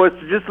much. I was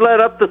just let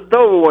up the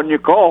stove when you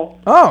call.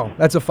 Oh,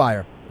 that's a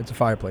fire. It's a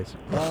fireplace.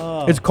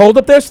 It's cold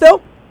up there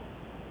still?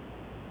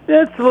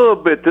 It's a little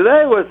bit.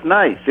 Today was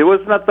nice. It was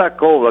not that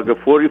cold, like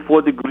a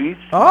 44 degrees.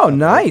 Oh,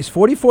 nice.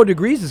 44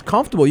 degrees is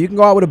comfortable. You can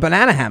go out with a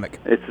banana hammock.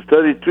 It's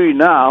 33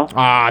 now.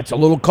 Ah, it's a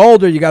little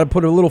colder. You got to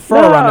put a little fur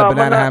around that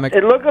banana hammock.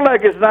 It looks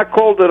like it's not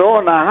cold at all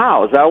in the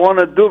house. I want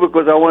to do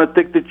because I want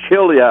to take the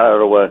chili out of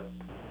the way.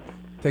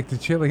 Take the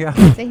chili out.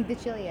 Take the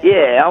chili out.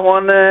 Yeah, I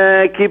want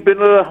to keep it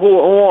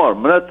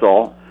warm. That's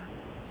all.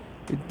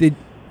 Did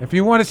If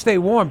you want to stay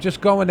warm,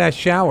 just go in that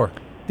shower.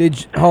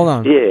 hold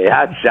on? Yeah,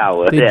 hot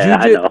shower. Did yeah,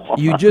 I you know.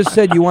 you just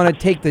said you want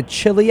to take the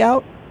chili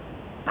out?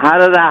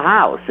 Out of the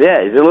house.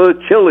 Yeah, it's a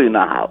little chilly in the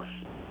house.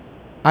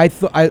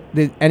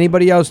 Did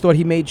anybody else thought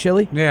he made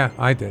chili? Yeah,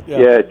 I did.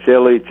 Yeah,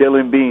 chili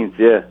and beans.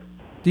 Yeah,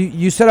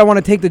 You said I want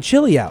to take the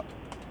chili out.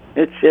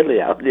 it's chilly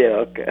out.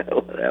 Yeah, okay,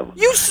 whatever.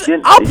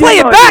 I'll play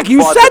it back.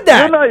 You father, said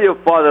that. You know your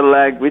father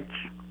language.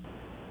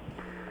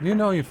 You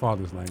know your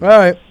father's language. All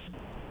right.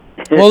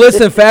 Well,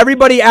 listen, for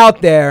everybody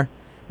out there,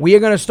 we are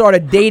going to start a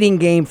dating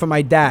game for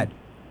my dad.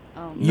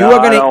 You No, are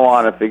I gonna. don't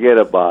want to forget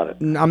about it.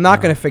 I'm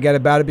not going to forget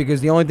about it because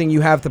the only thing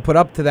you have to put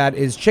up to that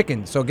is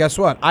chicken. So guess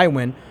what? I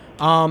win.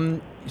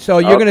 So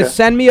you're going to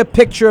send me a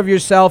picture of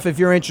yourself if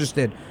you're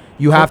interested.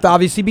 You have to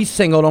obviously be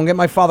single. Don't get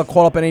my father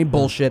caught up in any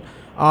bullshit.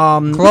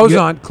 Clothes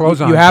on.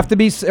 You have to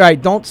be all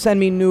right. Don't send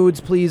me nudes,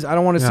 please. I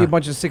don't want to see a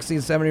bunch of 60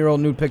 and 70-year-old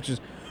nude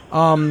pictures.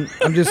 I'm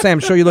just saying. I'm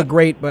sure you look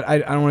great, but I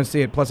don't want to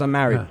see it. Plus, I'm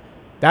married.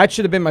 That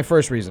should have been my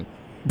first reason.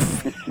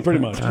 Pretty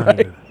much.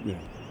 Right.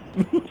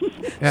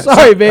 Yeah.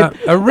 Sorry, babe.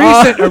 A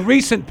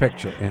recent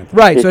picture, Anthony.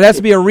 Right. So it has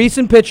to be a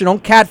recent picture.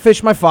 Don't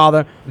catfish my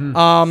father.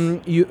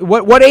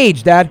 What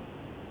age, Dad?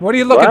 What are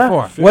you looking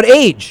for? What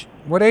age?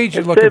 What age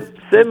you looking for?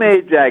 Same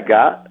age I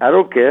got. I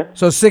don't care.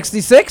 So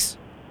 66?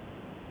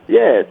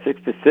 Yeah,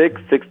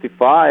 66,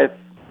 65.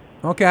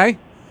 Okay.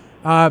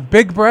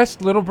 Big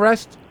breast, little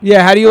breast?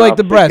 Yeah. How do you like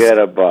the breast? Forget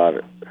about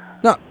it.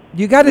 No,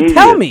 you got to Medium.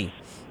 tell me.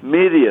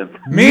 Medium.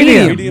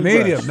 Medium.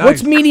 breast. Nice.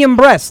 What's medium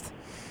breast?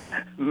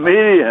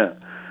 Medium.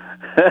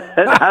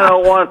 I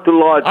don't want too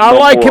large. I no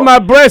like more. my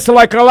breast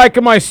like I like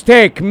my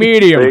steak,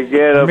 medium.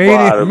 Forget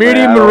about it, medium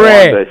man. I don't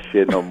rare. want that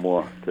shit no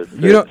more. That's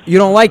You it.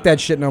 don't like that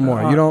shit no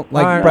more. You don't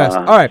like all right. breast.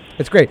 All right,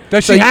 it's great.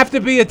 Does So she you- have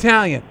to be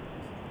Italian?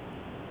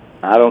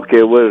 I don't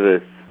care what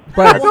it is.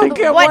 But What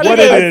What it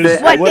it is.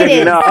 is. What What it it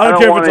is. No, I I don't don't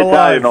care if want it's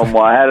Italian alive. no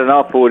more. I had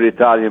enough with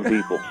Italian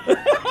people.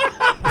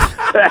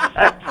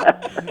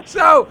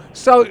 So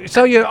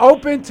you're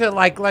open to,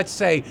 like, let's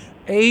say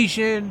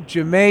Asian,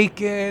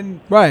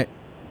 Jamaican, right,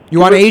 you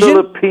want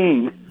Asian?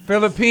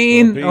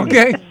 Philippine,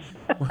 okay?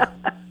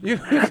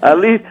 At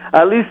least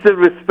they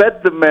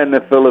respect the men in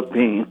the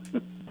Philippines.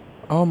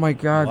 Oh my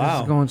God, this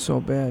Wow. is going so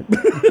bad.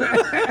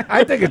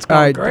 I think it's All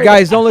going right, great.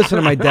 guys, don't listen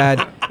to my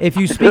dad. If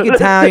you speak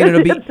Italian,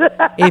 it'll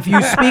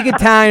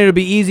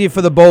be easier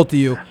for the both of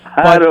you.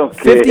 I But don't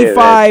care,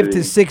 55 actually.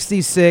 to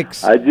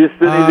 66. I just need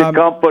the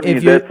company,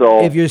 if you're, that's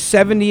all. If you're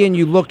 70 and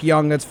you look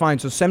young, that's fine.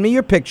 So send me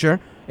your picture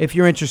if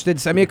you're interested.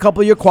 Send me a couple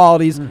of your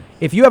qualities.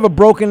 If you have a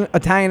broken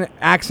Italian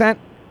accent,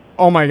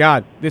 oh my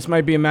God, this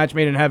might be a match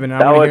made in heaven.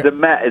 That was a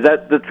match.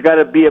 That's got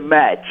to be a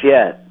match,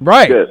 yeah.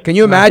 Right. Good. Can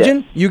you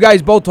imagine? You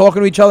guys both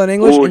talking to each other in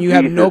English Oh, and you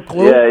have no Jesus.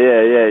 clue?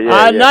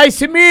 Yeah. Nice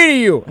to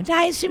meet you.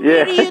 Nice to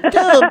meet you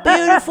too.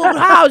 Beautiful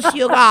house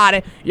you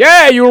got.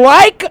 Yeah, you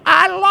like?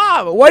 I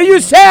love it. What do you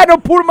say? I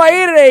don't put my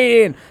internet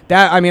in.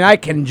 I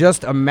can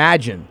just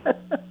imagine.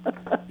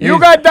 You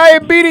got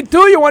diabetes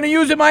too? You want to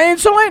use my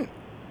insulin?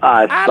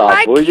 I Stop,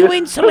 like will you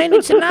insulin.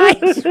 It's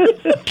nice.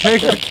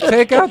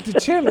 Take out the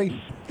chili.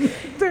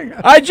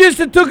 I just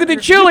took the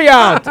chili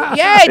out.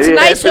 Yeah, it's Yeah,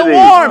 nice and Anthony.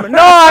 warm. No,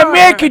 I'm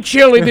making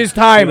chili this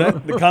time.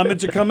 The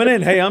comments are coming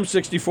in. Hey, I'm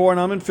 64 and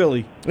I'm in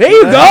Philly. There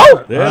you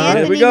go. There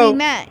Anthony, we go. we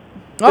met.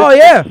 Oh,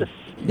 yeah.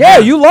 Yeah,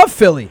 you love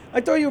Philly. I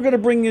thought you were going to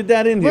bring your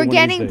dad in here. We're one of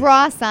getting these days.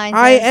 bra signs.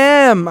 I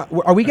am.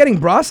 Are we getting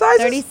bra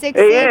sizes? 36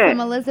 Hey, yeah. from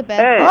Elizabeth.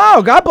 Hey.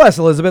 Oh, God bless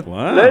Elizabeth.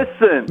 Wow.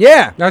 Listen.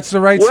 Yeah. That's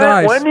the right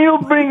size. When you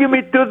bringing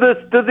me to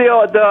the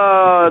studio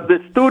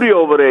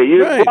over there,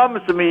 you Right.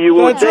 promised me you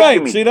will That's take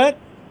right. me. See that?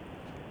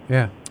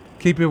 Yeah.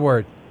 Keep your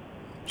word.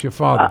 It's your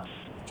father.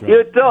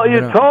 You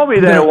told me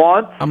that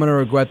once. I'm going to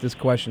regret this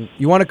question.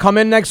 You want to come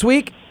in next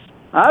week?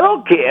 I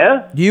don't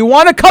care. Do you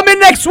want to come in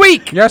next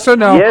week? Yes or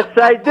no? Yes,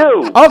 I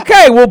do.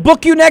 Okay, we'll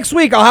book you next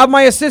week. I'll have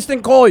my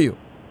assistant call you.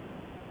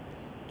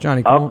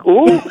 Johnny, come on.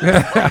 Ooh.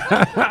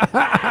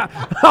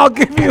 I'll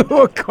give you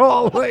a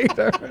call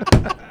later.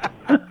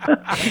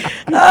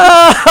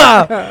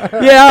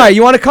 Yeah, all right.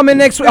 You want to come in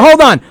next week?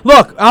 Hold on.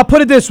 Look, I'll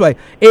put it this way.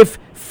 If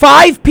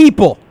 5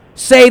 people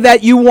say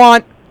that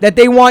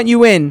they want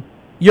you in,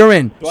 you're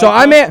in. So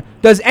I'm in.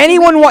 Does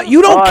anyone want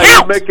you? Don't All right,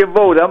 count. make a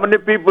vote. How many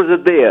people are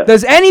there?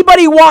 Does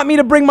anybody want me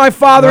to bring my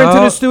father into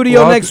the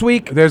studio Well, next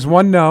week? There's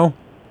one no.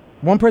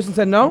 One person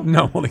said no.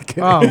 No, only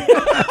kidding. Oh.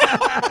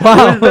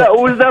 Wow.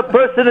 Who's that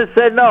person that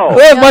said no?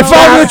 Look, my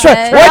No,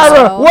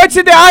 phone. no. What's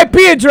in the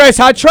IP address?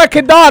 I track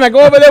it down. I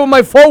go over there with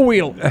my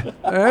 4-wheel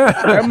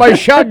and my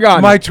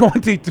shotgun. My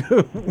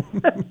 22.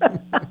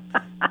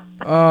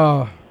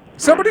 Oh,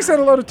 Somebody said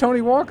hello to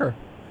Tony Walker.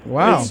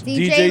 wow. It's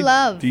DJ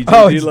Love. DJ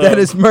Oh, it's Love.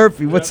 Dennis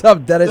Murphy. What's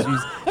up, Dennis? You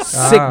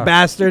sick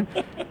bastard.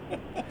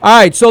 All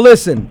right, so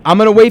listen. I'm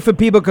going to wait for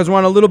people because we're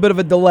on a little bit of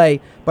a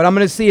delay, but I'm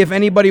going to see if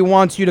anybody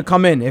wants you to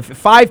come in. If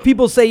 5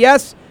 people say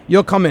yes,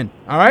 you'll come in.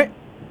 All right?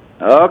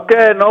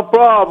 Okay, no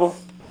problem.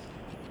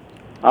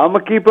 I'm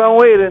going to keep on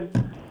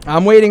waiting.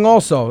 I'm waiting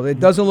also. It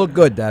doesn't look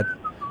good, Dad.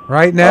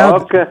 Right now,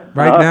 Okay.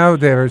 now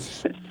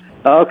there's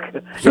Okay.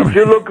 If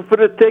you're looking for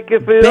the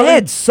ticket for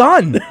Bad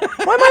son.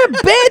 Why am I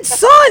a bad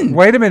son?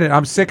 Wait a minute.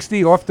 I'm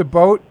 60 off the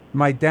boat.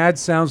 My dad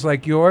sounds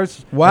like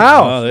yours.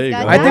 Wow. Oh, there you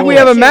Got go. I think daddy we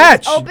have a issues.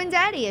 match. Open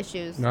daddy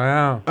issues.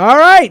 Wow. All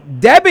right,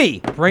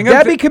 Debbie. Bring him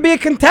Debbie to- could be a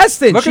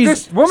contestant. Look She's at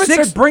this woman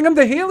six- said bring him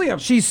to helium.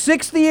 She's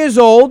 60 years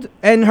old,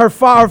 and her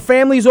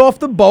family's off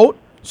the boat,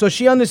 so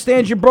she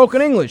understands your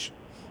broken English.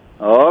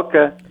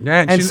 Okay.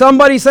 Yeah, And she-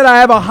 somebody said I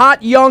have a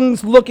hot,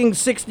 young-looking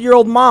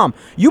 60-year-old mom.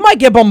 You might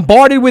get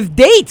bombarded with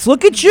dates.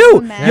 Look at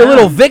you, Yeah. you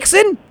little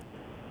vixen.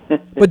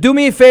 But do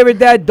me a favor,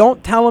 Dad.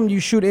 Don't tell him you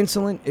shoot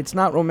insulin. It's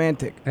not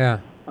romantic. Yeah.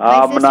 My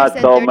I'm sister not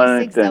said so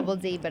 36 many double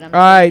D, but I'm All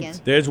right.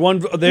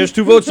 mistaken. There's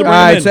 2 votes to All bring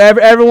him right, in. so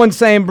everyone's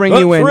saying bring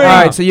you in. All 3.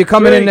 right, so you're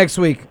coming in 3. next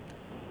week.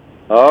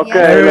 Okay. Yeah.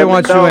 Everybody let me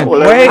wants you know. in.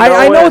 Let me I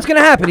know when. what's gonna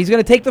happen. He's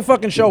gonna take the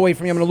fucking show away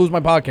from me. I'm gonna lose my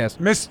podcast.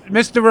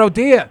 Mr.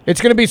 Rodia.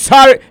 It's gonna be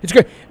sorry. It's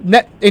good.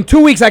 In 2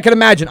 weeks, I can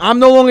imagine. I'm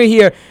no longer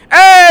here.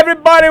 Hey,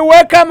 everybody,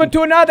 welcome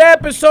to another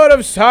episode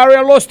of Sorry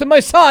I Lost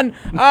My Son.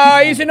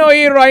 He's not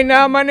here right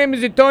now. My name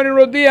is Anthony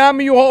Rodia. I'm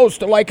your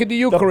host, like the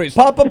Eucharist.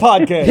 Papa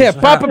Podcast. Yeah,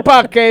 Papa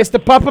Podcast, the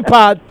Papa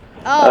Pod.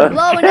 Oh,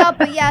 blowing up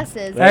with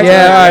yeses. Yeah, all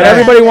right.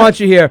 Everybody wants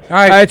you here. All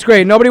right. It's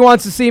great. Nobody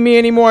wants to see me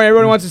anymore.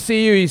 Everybody wants to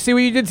see you. You see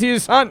what you did to your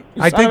son?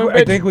 You I son of a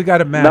bitch. think we got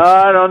a match. No,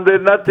 I don't do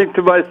nothing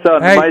to my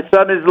son. Hey. My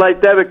son is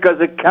like that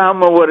because it come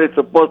what it's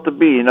supposed to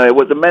be. You know, it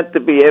was meant to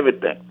be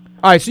everything.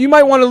 All right, so you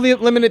might want to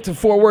limit it to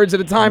 4 words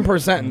at a time per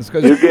sentence,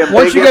 because You get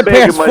once you bigger,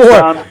 get past bigger, my 4,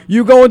 son.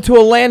 you go into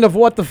a land of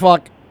what the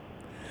fuck.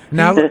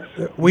 Now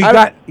we I-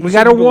 got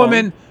said a you belong.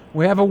 woman.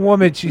 We have a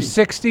woman. She's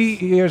 60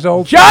 years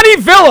old. Johnny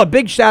Villa,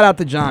 big shout out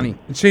to Johnny.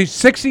 She's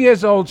 60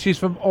 years old. She's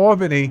from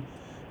Albany,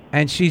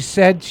 and she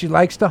said she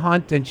likes to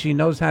hunt and she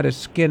knows how to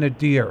skin a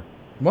deer.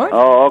 What?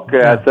 Oh,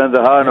 okay. I send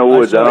her in the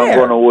woods. I don't Where?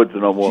 go in the woods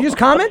no more. She just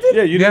commented?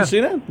 Yeah, you Yeah. didn't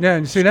see that? Yeah,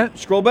 you see that?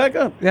 Scroll back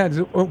up. Yeah.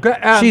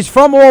 Okay. She's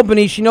from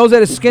Albany. She knows how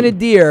to skin a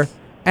deer,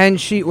 and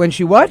she's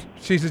what?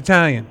 she's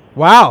Italian.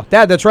 Wow,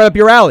 Dad, that's right up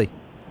your alley.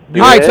 All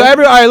right, so all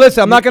right,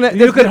 listen, I'm not gonna.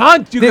 You could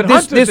hunt. You could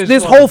hunt with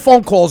This woman. whole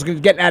phone call is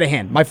getting out of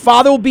hand. My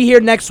father will be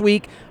here next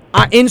week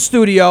in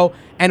studio,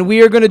 and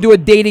we are gonna do a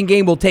dating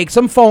game. We'll take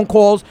some phone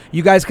calls.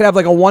 You guys could have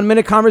like a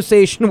 1-minute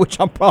conversation, which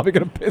I'm probably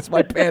gonna piss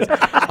my pants.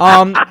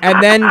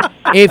 And then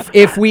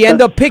if we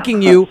end up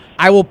picking you,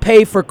 I will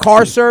pay for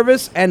car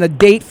service and a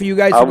date for you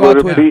guys I to go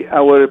out would to.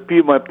 have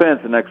peed my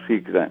pants next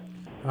week then.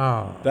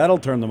 Oh, That'll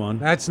turn them on.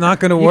 that's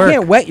not going to You work.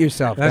 can't wet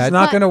yourself. That's Dad.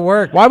 not going to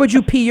work. Why would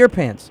you pee your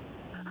pants?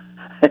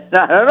 I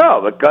don't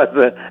know, because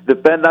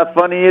depend how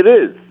funny it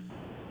is.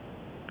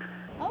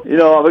 You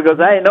know, because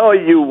I know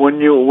you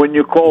when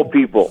you call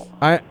people.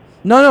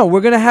 No,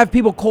 we're gonna have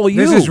people call you.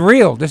 This is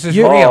real. This is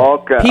You- real. Oh,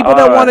 okay. People All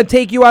that right. want to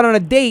take you out on a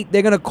date,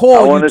 they're gonna I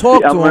call want you, to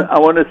talk see. to them. I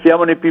want to see how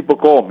many people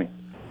call me.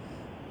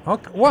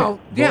 Okay. Well,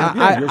 yeah.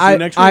 Yeah, you'll see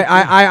next week.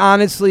 I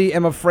honestly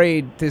am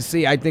afraid to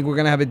see. I think we're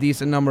gonna have a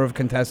decent number of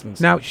contestants.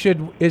 Now,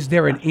 is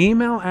there an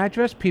email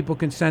address people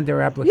can send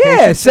their application?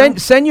 Yeah, to?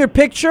 send your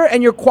picture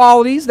and your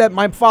qualities that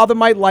my father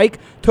might like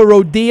to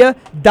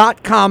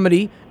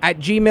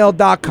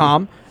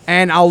rodia.comedy@gmail.com,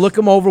 and I'll look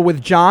them over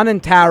with John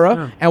and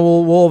Tara, and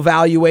we'll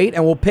evaluate,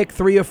 and we'll pick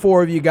 3 or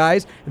 4 of you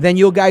guys. Then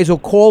you guys will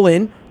call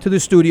in to the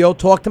studio,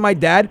 talk to my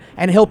dad,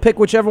 and he'll pick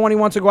whichever one he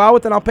wants to go out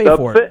with, and I'll pay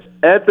for it.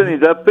 Anthony,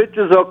 that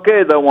picture's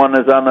okay. The one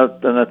is on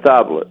a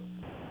tablet.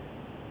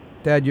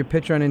 Dad, your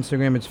picture on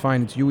Instagram, it's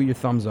fine. It's you with your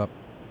thumbs up.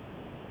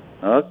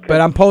 Okay. But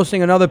I'm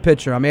posting another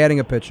picture. I'm adding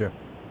a picture.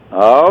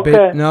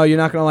 Okay. No, you're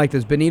not going to like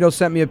this. Benito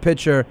sent me a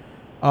picture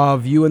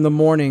of you in the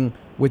morning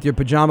with your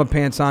pajama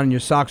pants on and your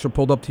socks were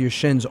pulled up to your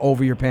shins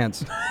over your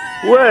pants.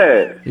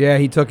 Where? Yeah,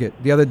 he took it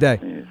the other day.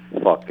 You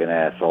fucking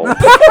asshole.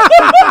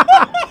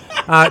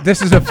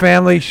 This is a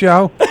family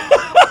show.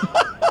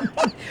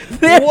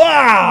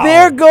 Wow.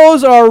 There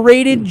goes our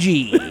rated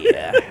G.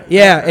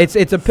 Yeah, it's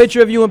a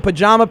picture of you in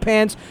pajama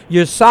pants.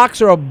 Your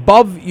socks are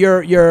above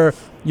your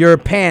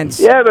pants.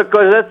 Yeah,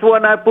 because that's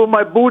when I put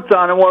my boots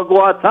on and want to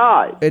go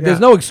outside. There's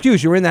no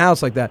excuse. You're in the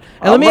house like that.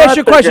 And let I'm me ask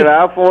you a question.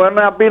 Out for when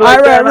I be All like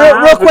right, that in the real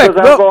house quick.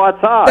 because I go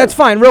outside. That's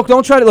fine. Real,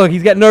 don't try to look.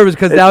 He's getting nervous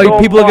because now so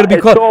people are going to be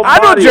it's close. so I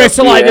don't muddy dress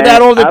up like here.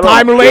 that all the I don't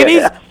time, care.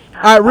 ladies.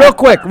 All right, real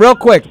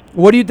quick.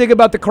 What do you think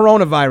about the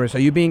coronavirus? Are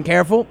you being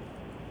careful?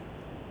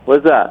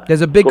 What's that?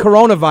 There's a big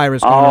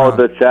coronavirus going Oh, on.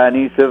 the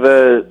Chinese have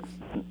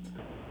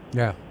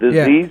Yeah.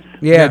 disease?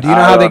 Yeah. Do you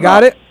know I how they don't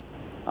got know. it?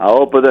 I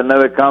hope they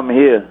never come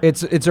here.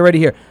 It's already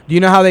here. Do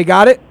you know how they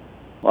got it?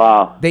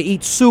 Wow. They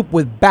eat soup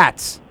with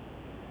bats.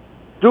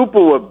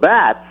 Super with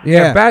bats?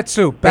 Yeah, bat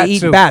soup. They Bat eat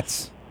soup.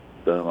 bats.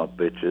 Son of a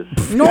bitches.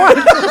 No, what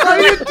are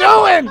you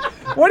doing?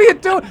 What are you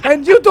doing?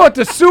 And you thought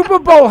the Super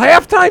Bowl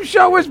halftime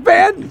show was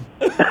bad?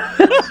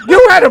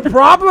 You had a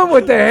problem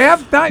with the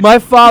halftime? My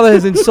father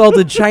has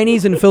insulted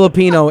Chinese and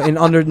Filipino in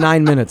under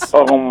 9 minutes.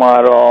 Oh,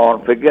 my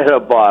God. Forget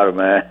about it,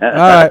 man.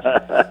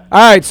 All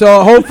right.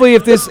 So hopefully,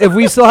 if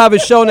we still have a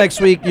show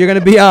next week, you're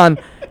gonna be on,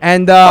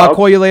 and I'll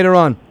call you later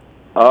on.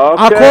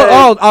 Okay.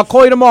 I'll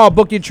call you tomorrow. I'll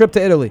book your trip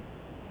to Italy.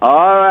 All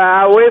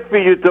right, I'll wait for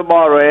you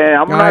tomorrow, eh?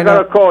 I'm I not know.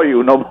 going to call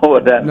you no more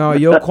then. No,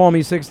 you'll call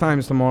me 6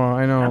 times tomorrow.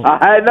 I know.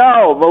 I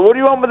know, but what do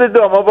you want me to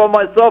do? I'm all by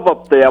myself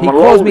up there. I'm He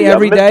alone. calls me I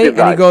every miss day, you and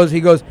guys.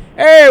 he goes,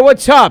 "Hey,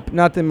 what's up?"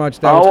 Nothing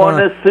much. I What's going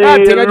wanna on? see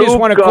Nothing. I just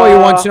want to call you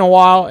Luca. once in a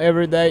while,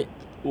 every day.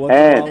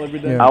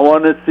 And I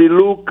want to see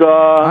Luca.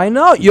 I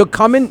know. You'll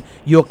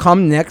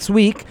come next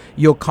week.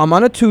 You'll come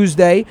on a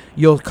Tuesday.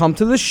 You'll come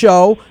to the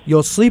show.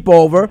 You'll sleep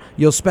over.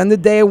 You'll spend the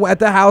day at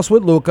the house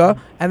with Luca,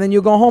 and then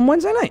you'll go home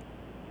Wednesday night.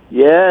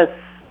 Yes,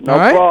 no All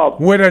right?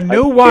 problem. With a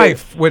new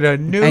wife. With a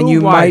new wife. And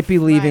you might be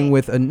leaving Right.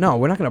 with a no.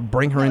 We're not going to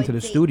bring her into the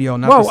studio.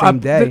 Not well, the same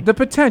day. The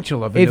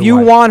potential of a If new you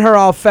wife. want her,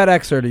 I'll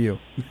FedEx her to you.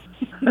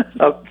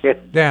 Okay.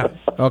 Yeah.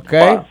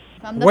 Okay.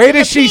 From the Wait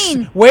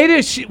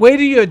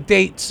till your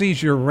date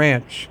sees your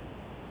ranch.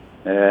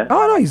 Yeah.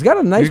 Oh no, he's got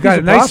a nice. He's got piece a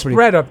of nice property.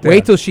 spread up there.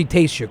 Wait till she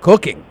tastes your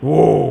cooking.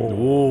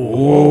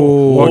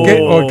 Or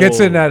gets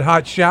in that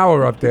hot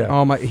shower up there.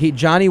 Oh my!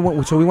 Johnny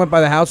went. So we went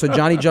by the house. So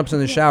Johnny jumps in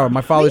the shower.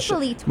 My father.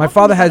 Creepily My talking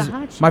father about has. a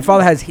hot My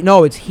father has.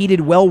 No, it's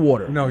heated well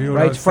water. No, you don't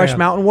right. It's fresh understand.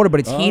 mountain water, but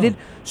it's heated.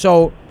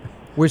 So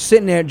we're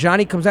sitting there.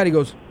 Johnny comes out. He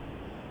goes.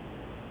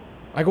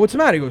 I go, what's the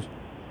matter? He goes,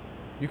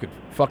 you could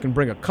fucking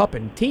bring a cup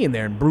and tea in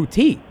there and brew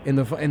tea in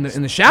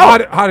the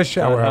shower. Hottest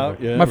shower ever.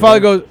 Yeah, My father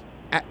goes.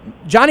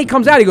 Johnny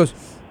comes out. He goes,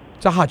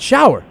 it's a hot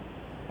shower,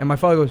 and my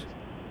father goes.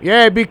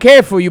 Yeah, be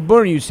careful, you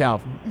burn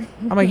yourself.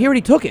 I'm like, he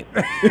already took it.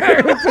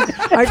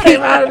 I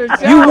came out of the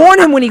shower. You warn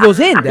him when he goes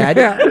in, Dad.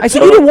 I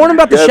said, you didn't warn him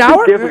about the Yeah, be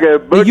shower? careful, you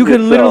burn That you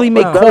can literally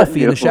make yourself.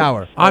 coffee in the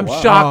shower. I'm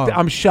shocked.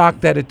 I'm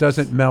shocked that it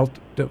doesn't melt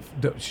the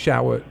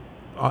shower,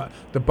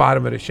 the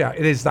bottom of the shower.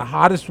 It is the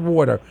hottest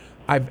water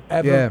I've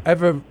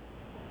ever.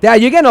 Dad,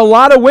 you're getting a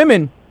lot of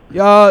women.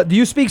 Do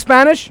you speak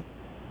Spanish?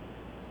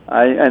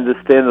 I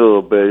understand a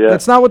little bit, yeah.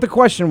 That's not what the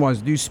question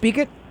was. Do you speak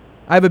it?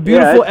 I have a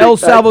beautiful I El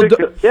speak-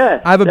 Salvador.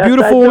 yeah, I have a yes,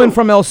 beautiful I woman do.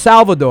 from El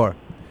Salvador.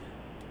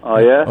 Oh,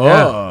 yeah?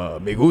 Oh,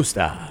 me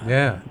gusta.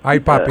 Yeah. Ay,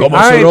 papi. Como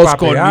Ay, arroz papi.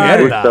 con Ay.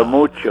 mierda. Gusta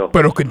mucho.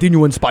 Pero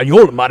continúo en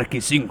español, marque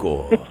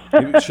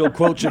 5. She'll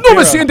quote Shakira.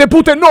 900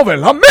 puta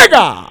novela,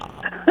 mega!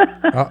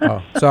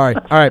 Uh-oh. Sorry.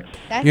 All right.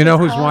 That's You know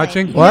his who's calling.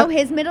 watching? You What? know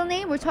his middle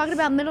name? We're talking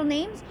about middle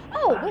names?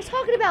 Oh, we're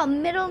talking about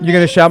middle names. You're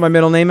going to shout my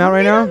middle name out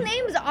right now? Middle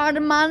names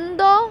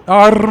Armando,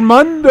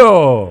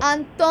 Armando.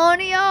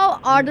 Antonio,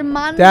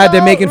 Armando. Dad,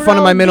 they're making fun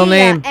of my middle Rodia,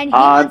 name. And he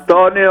was,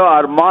 Antonio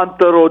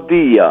Armando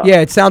Rodia.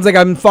 Yeah, it sounds like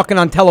I'm fucking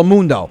on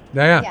Telemundo.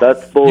 Yeah.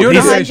 That's bullshit. You're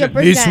This, not-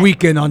 100%. this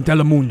weekend on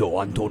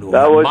Telemundo, Antonio.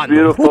 That was Armando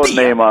beautiful Rodia.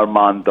 name,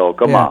 Armando.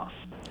 Come Yeah. on.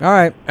 All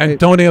right.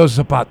 Antonio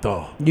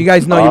Zapato. You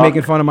guys know you're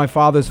making fun of my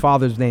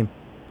father's name.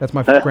 That's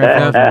my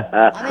grandfather's name.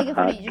 I'm making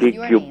fun of just Kick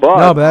your your name. butt.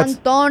 No, but that's.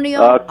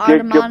 Antonio kick your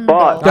Armando.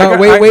 butt. No,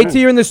 I- wait till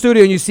you're in the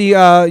studio and you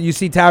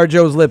see Tara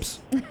Joe's lips.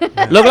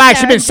 Look like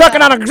she been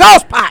sucking on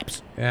exhaust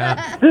pipes.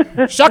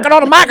 Yeah. Sucking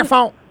on the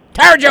microphone.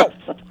 Tara Joe.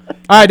 All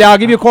right, Dad, I'll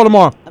give you a call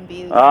tomorrow.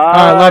 Abuse. All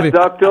right, love you.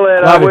 Talk to you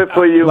later. Love I'll you. wait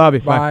for you. Love you.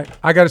 Bye. Bye.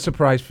 I got a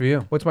surprise for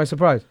you. What's my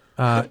surprise?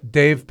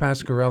 Dave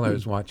Pascarella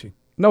is watching.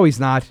 No,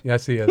 he's not.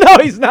 Yes, he is. No,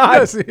 he's not.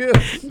 Yes, he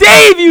is.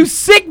 Dave, you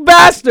sick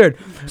bastard.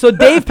 So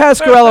Dave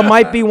Pascarella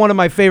might be one of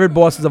my favorite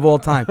bosses of all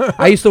time.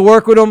 I used to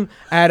work with him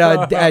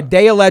at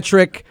Day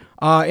Electric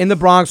in the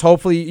Bronx.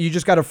 Hopefully, you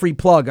just got a free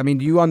plug. I mean,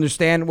 do you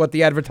understand what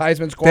the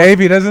advertisements cost? Dave,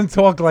 he doesn't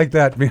talk like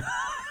that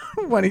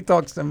when he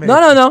talks to me.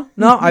 No.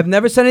 I've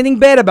never said anything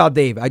bad about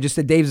Dave. I just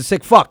said Dave's a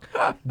sick fuck.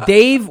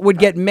 Dave would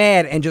get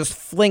mad and just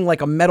fling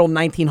like a metal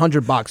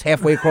 1900 box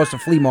halfway across the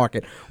flea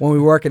market when we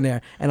were working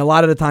there. And a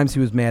lot of the times he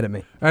was mad at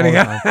me. And he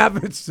all the time.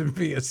 happens to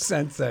be a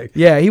sensei.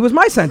 Yeah, he was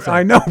my sensei.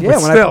 I know, Yeah,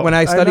 but when still, when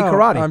I studied know.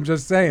 karate. I'm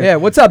just saying. Yeah,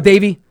 what's up,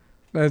 Davey?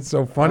 That's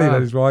so funny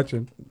that he's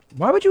watching.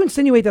 Why would you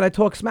insinuate that I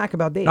talk smack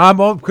about Dave?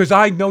 Because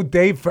I know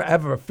Dave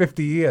forever,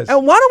 50 years.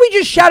 And why don't we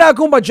just shout out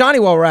Goumba Johnny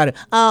while we're at it?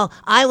 Oh,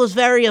 I was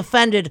very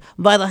offended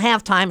by the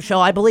halftime show.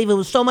 I believe it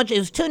was too much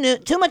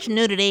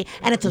nudity,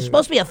 and it's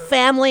supposed to be a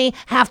family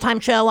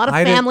halftime show. A lot of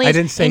I families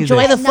didn't say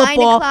enjoy this. the 9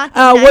 football. o'clock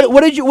at night.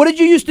 What did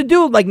you used to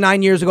do like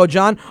 9 years ago,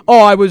 John? Oh,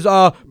 I was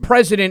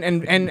president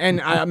and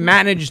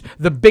managed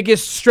the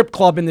biggest strip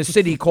club in the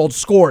city called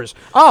Scores.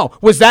 Oh,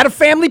 was that a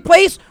family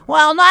place?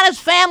 Well, not as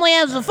family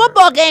as the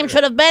football game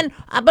should have been,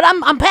 but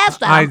I'm past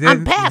that.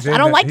 I'm past. I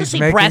don't like to he's see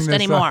making breast this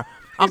anymore.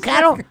 up. Okay,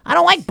 I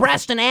don't like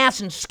breast and ass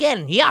and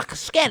skin. Yuck,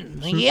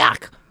 skin.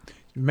 Yuck.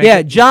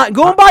 Yeah,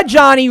 Goumba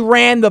Johnny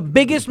ran the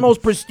biggest,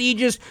 most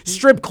prestigious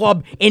strip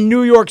club in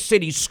New York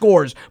City,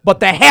 Scores, but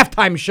the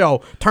halftime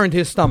show turned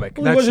his stomach.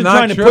 Well, he wasn't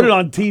trying to put it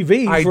on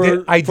TV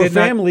for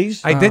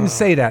families. I didn't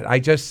say that. I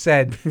just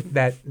said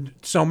that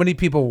so many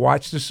people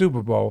watch the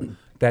Super Bowl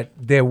that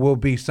there will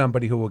be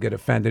somebody who will get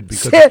offended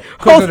because of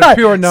the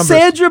pure numbers.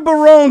 Sandra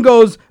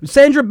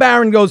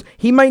Barron goes,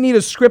 he might need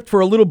a script for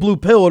a little blue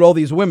pill with all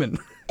these women.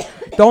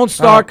 Don't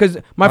start, because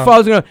my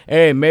father's going to,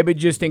 hey, maybe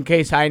just in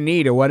case I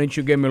need it, why don't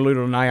you give me a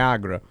little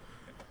Niagara?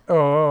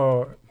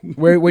 Oh.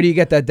 Where do you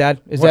get that, Dad?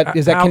 Is that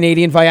how-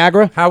 Canadian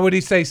Viagra? How would he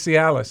say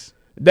Cialis?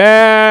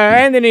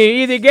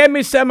 Anthony, either get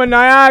me some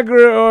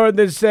Niagara or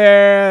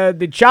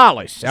the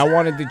chalice. I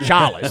wanted the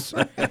chalice.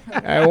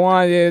 I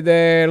wanted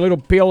a little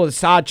pill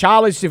of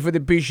chalice for the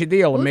piece of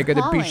deal. And make it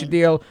the piece of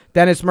deal.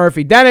 Dennis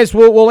Murphy. Dennis,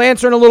 we'll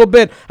answer in a little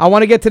bit. I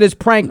want to get to this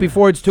prank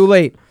before it's too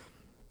late.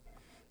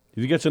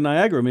 If he gets a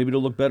Niagara, maybe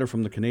it'll look better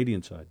from the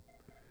Canadian side.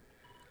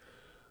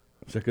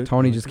 Is that good?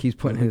 Tony just keeps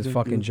putting his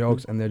fucking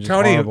jokes, and they're just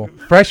Tony, horrible.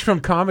 fresh from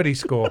comedy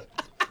school.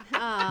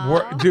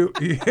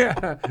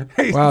 Yeah.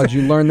 Wow, did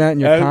you learn that in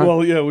your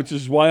Well, yeah, which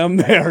is why I'm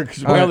there,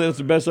 because apparently that's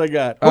the best I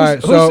got. All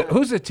right, so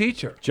Who's the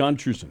teacher? John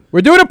Truson.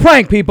 we're doing a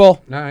prank,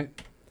 people. All right.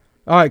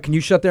 All right, can you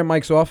shut their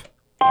mics off?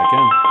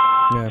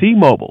 I can. Yeah.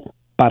 T-Mobile.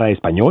 Para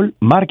español,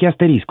 marque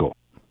asterisco.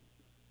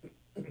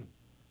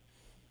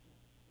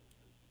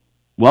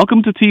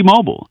 Welcome to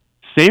T-Mobile.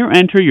 Say or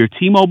enter your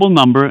T-Mobile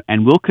number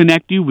and we'll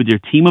connect you with your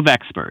team of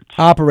experts.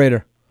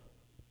 Operator.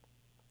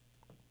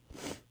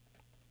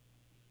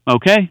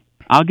 Okay,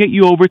 I'll get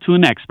you over to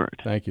an expert.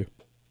 Thank you.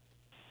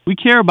 We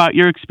care about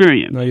your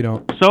experience. No, you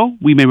don't. So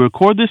we may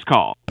record this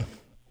call.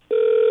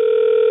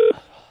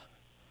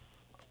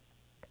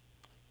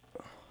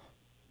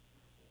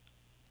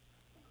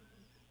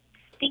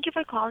 Thank you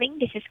for calling.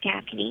 This is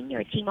Kathleen,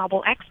 your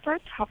T-Mobile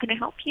expert. How can I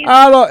help you?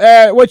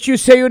 Hello, what you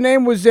say your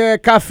name was,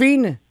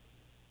 Caffeine?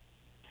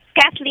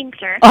 Kathleen,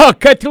 sir. Oh,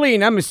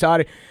 Kathleen, I'm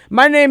sorry.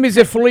 My name is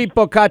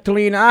Filippo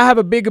Kathleen. I have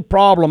a big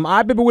problem.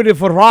 I've been with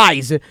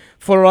Verizon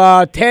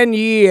for 10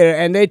 years,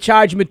 and they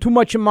charge me too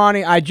much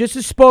money. I just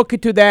spoke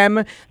to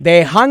them.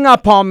 They hung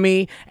up on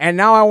me, and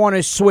now I want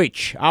to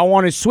switch. I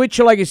want to switch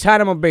like a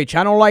son of a bitch.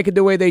 I don't like it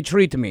the way they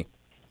treat me.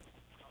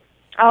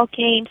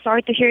 Okay, I'm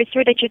sorry to hear,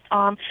 sir, that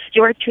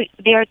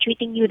they are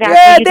treating you that way.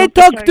 Yeah, You they don't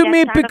talk deserve to that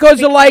me kind of because,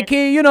 treatment. like,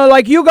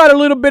 like you got a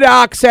little bit of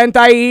accent.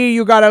 I hear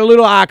you got a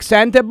little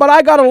accent, but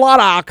I got a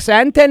lot of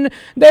accent, and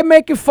they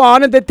make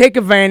fun and they take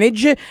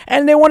advantage,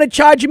 and they want to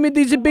charge me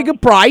this bigger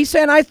price.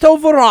 And I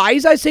told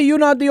Verizon, I say, you're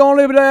not the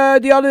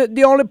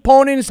only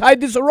pony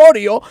inside this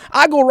rodeo.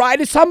 I go ride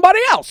to somebody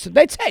else.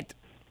 That's it.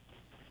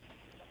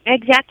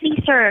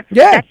 Exactly, sir.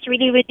 Yeah. That's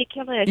really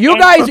ridiculous. You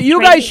and guys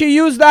frustrating. should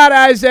use that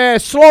as a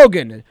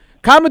slogan.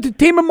 Come to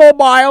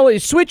T-Mobile,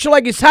 switch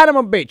like a son of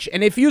a bitch.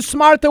 And if you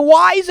smart and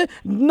wise,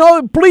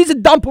 no, please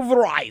dump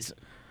Verizon.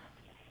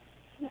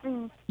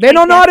 They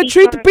don't know how to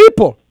treat the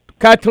people,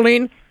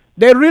 Kathleen.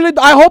 They really.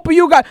 I hope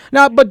you guys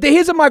now. But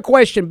here's my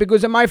question,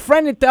 because my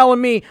friend is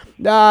telling me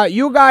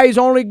you guys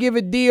only give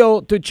a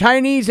deal to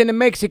Chinese and the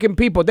Mexican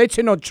people. That's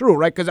not true,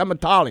 right? Because I'm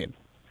Italian.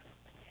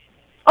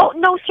 Oh,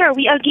 no, sir.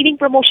 We are giving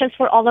promotions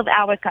for all of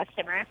our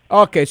customers.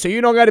 Okay, so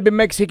you don't got to be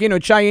Mexican or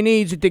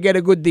Chinese to get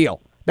a good deal.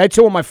 That's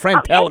what my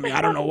friend telling me.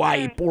 I don't know why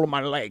he pulled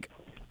my leg.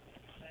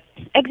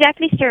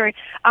 Exactly, sir.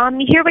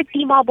 Here with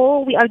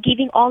T-Mobile, we are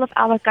giving all of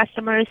our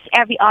customers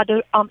every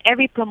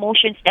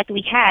promotions that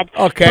we had,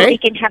 Okay. so they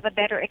can have a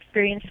better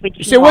experience with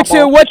So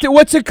T-Mobile.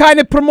 what's the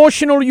kind of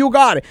promotional you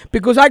got?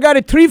 Because I got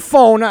a 3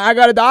 phone. I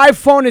got the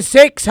iPhone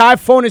 6,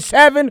 iPhone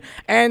 7,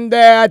 and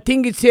I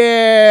think it's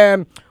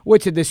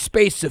what's it? The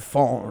space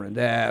phone,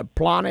 the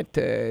planet,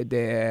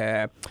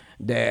 the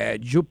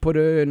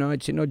Jupiter. No,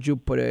 it's not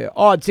Jupiter.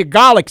 Oh, it's a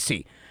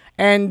Galaxy.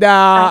 And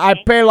I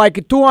pay like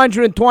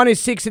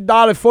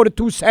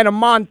 $226.42 a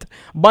month,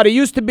 but it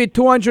used to be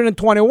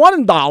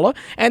 $221,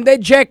 and they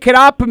jack it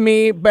up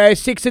me by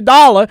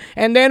 $60,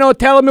 and they're not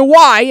telling me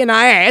why. And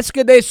I ask,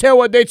 they say,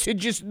 well, that's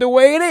just the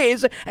way it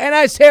is. And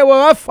I say,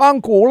 well, I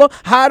found cool.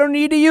 I don't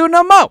need you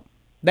no more.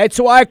 That's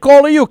why I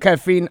call you,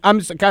 Kathleen.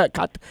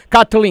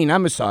 Kathleen.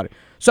 I'm sorry.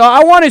 So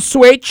I want to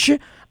switch.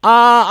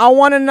 I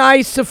want a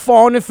nice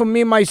phone for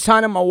me, my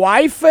son, and my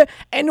wife.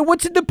 And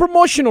what's the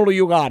promotional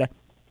you got?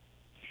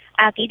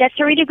 Okay, that's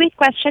a really great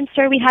question,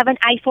 sir. We have an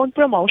iPhone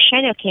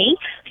promotion, okay?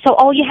 So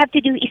all you have to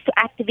do is to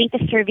activate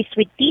the service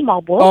with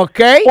T-Mobile.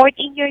 Okay. Port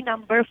in your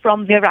number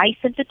from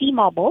Verizon to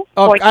T-Mobile.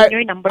 Port in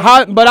your number.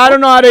 But I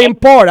don't know how to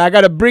import. I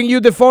got to bring you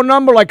the phone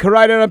number, like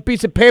write it on a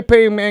piece of paper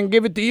and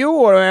give it to you,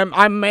 or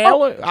I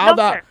mail it?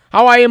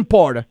 How I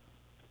import?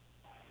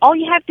 All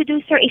you have to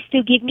do, sir, is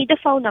to give me the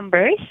phone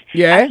numbers.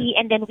 Yeah. Okay,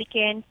 and then we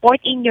can port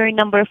in your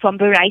number from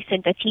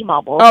Verizon to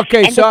T-Mobile.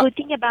 Okay, and the good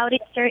thing about it,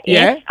 sir,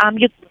 Yeah.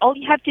 is all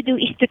you have to do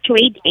is to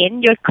trade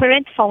in your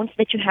current phones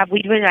that you have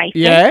with Verizon.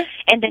 Yeah.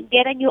 And then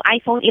get a new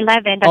iPhone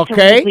 11. That's a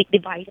Okay. really great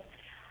device.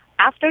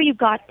 After you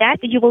got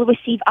that, you will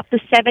receive up to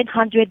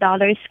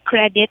 $700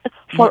 credit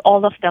for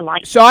all of the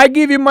lines. So I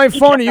give you my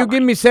phone, and you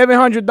give me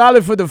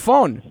 $700 for the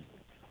phone.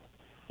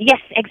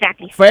 Yes,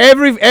 exactly. For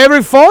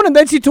every phone, and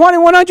that's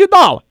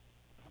 $2,100.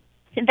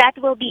 That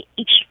will be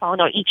each phone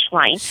or each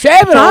line.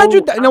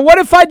 700. Now, what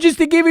if I just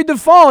to give you the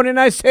phone and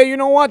I say, you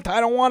know what?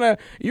 I don't want to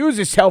use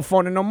a cell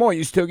phone no more.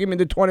 You still give me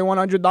the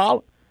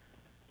 $2,100,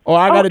 or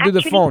I got to do the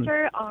actually, phone?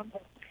 Sir,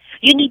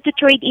 you need to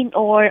trade in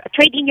your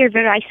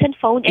Verizon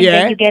phone, and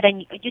Yeah.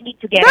 then you need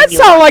to get. That a new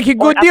sounds one like a or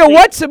good deal.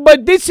 upgrade.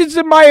 But this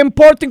is my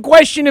important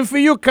question for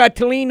you,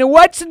 Kathleen.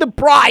 What's the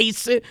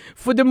price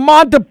for the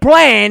month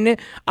plan?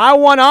 I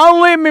want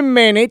unlimited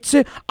minutes.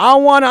 I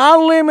want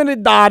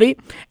unlimited data,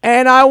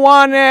 and I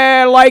want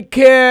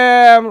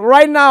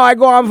right now I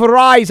go on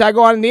Verizon. I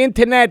go on the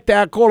internet.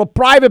 I call a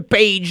private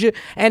page,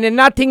 and then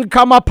nothing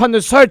come up on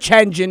the search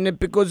engine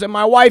because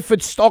my wife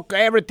would stalk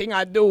everything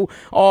I do.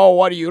 Oh,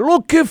 what are you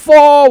looking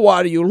for?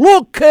 What do you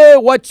look?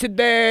 What's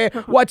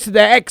the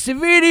X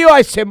video?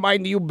 I said,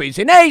 mind you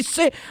business.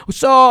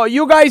 So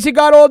you guys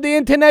got all the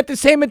internet, the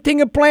same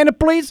thing plan,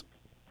 please?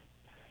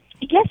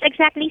 Yes,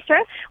 exactly,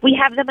 sir. We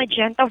have the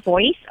Magenta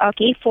Voice.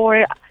 Okay,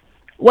 for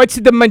what's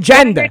the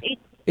Magenta?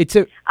 It's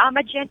a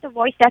Magenta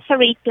Voice. That's a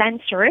rate plan,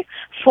 sir.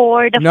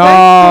 For the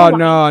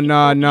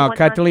no,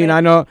 Kathleen.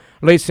 I know.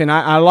 Listen,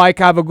 I like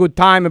have a good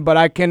time, but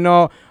I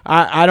cannot.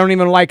 I don't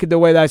even like it the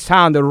way that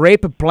sound. The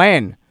rape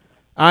plan.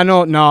 I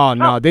know,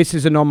 no, this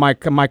is not my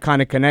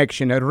kind of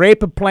connection. A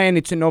rape plan,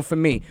 it's enough for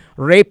me.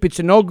 Rape, it's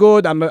no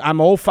good.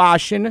 I'm old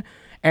fashioned,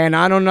 and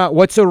I don't know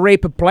what's a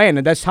rape plan.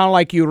 That sounds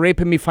like you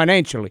raping me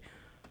financially.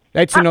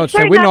 That's Sir,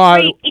 we know how.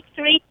 it's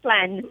rate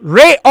plan.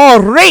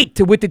 Rate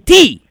with the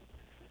T.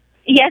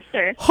 Yes,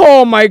 sir.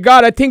 Oh my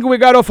God, I think we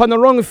got off on the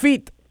wrong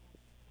feet.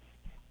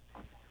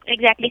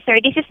 Exactly, sir.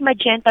 This is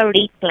magenta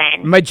rate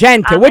plan.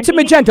 Magenta. What's a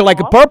unlimited magenta? Like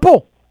a call.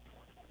 purple?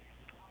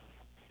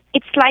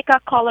 It's like a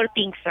color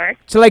pink, sir.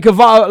 It's like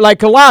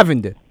a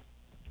lavender.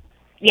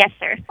 Yes,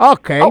 sir.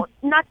 Okay. Oh,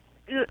 not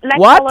like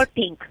What? color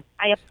pink.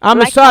 I'm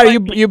like sorry, color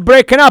pink. you're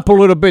breaking up a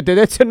little bit.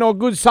 That's a no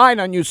good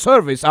sign on your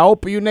service. I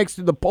hope you next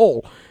to the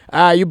pole.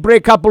 You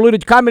break up a little,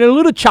 coming a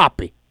little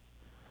choppy.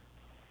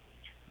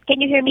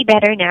 Can you hear me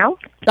better now?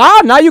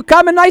 Now you're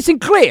coming nice and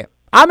clear.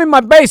 I'm in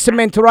my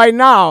basement right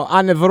now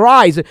on the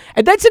Verizon.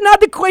 And that's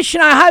another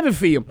question I have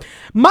for you.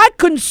 My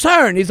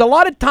concern is a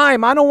lot of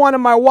time I don't want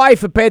my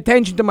wife to pay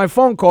attention to my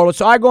phone call,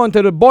 so I go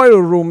into the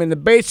boiler room in the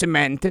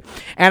basement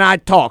and I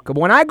talk.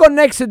 When I go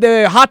next to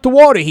the hot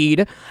water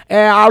heater,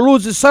 I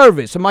lose the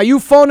service. My you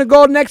phone to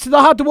go next to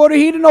the hot water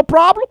heater, no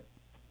problem?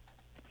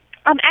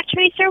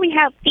 Actually, sir, we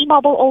have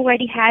T-Mobile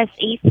already has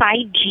a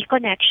 5G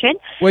connection.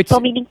 So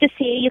meaning to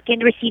say you can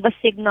receive a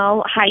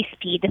signal high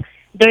speed.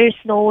 There's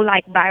no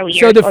like barrier.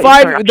 So the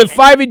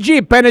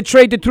 5G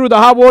penetrated through the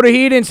hot water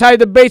heater inside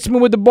the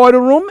basement with the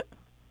boiler room?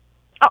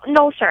 Oh,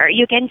 no, sir.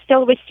 You can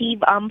still receive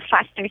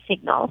faster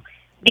signal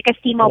because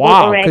T-Mobile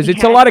Wow, already because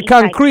it's a has lot of 5G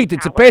concrete.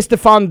 It's tower. past the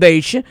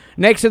foundation.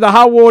 Next to the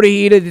hot water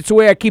heater, it's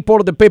where I keep all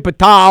of the paper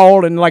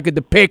towel and like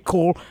the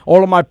pickle,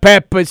 all of my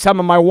peppers, some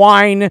of my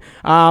wine,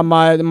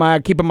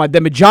 keeping my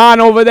Demijohn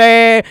over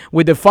there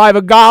with the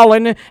 5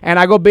 gallon, and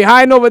I go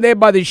behind over there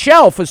by the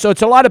shelf. So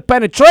it's a lot of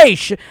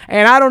penetration,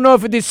 and I don't know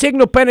if the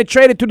signal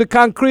penetrated to the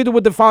concrete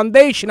with the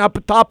foundation up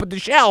at top of the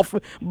shelf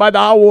by the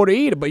hot water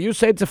heater. But you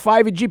say it's a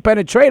 5G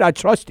penetrate. I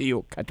trust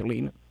you,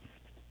 Catalina.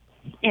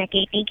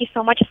 Okay, thank you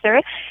so much,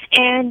 sir.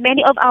 And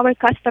many of our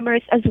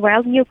customers as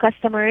well, new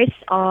customers,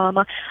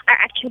 are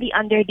actually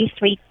under this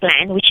rate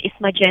plan, which is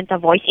Magenta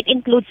Voice. It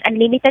includes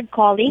unlimited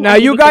calling. Now,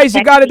 you guys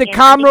got the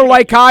camera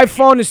like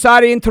iPhone.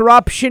 Sorry,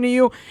 interruption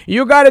you.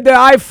 You got the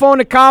iPhone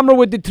the camera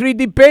with the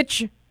 3D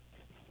pitch?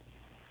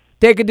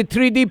 Take the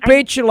 3D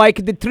pitch,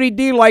 like the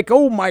 3D, like,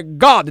 oh my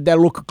God, that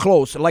look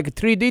close. Like a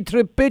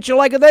 3D picture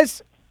like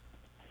this?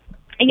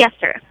 Yes,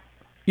 sir.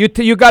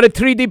 You got a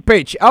 3D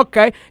pitch.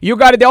 Okay. You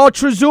got the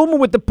ultra zoom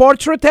with the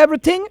portrait,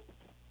 everything?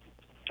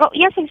 Oh,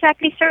 yes,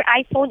 exactly, sir.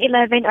 iPhone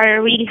 11 are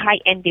a really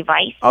high-end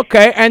device.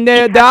 Okay, and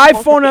the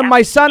iPhone and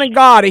my son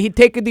got it. He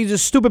taking these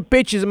stupid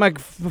pictures.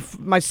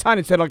 My son,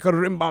 it's like a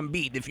rimbom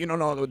beat. If you don't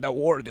know the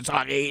word, it's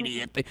like an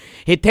idiot.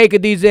 He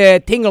taking these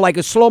thing like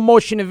a slow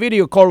motion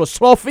video called a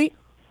sloffy.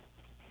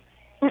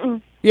 Yeah,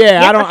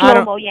 Yes, I don't.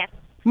 slow-mo, yes.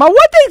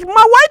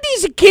 Why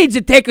these kids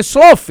that take a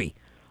sloffy?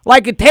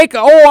 Like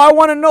I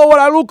want to know what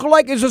I look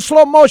like is a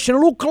slow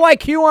motion. Look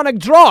like you on a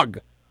drug.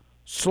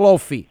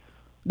 Sloffy.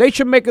 They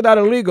should make it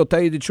illegal, tell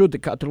you the truth,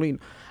 Catalina.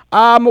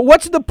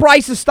 What's the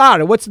price to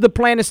start? What's the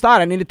plan to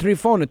start? I need a 3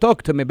 phone to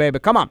talk to me, baby.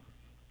 Come on.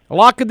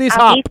 Lock this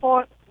up.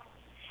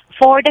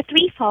 For the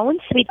 3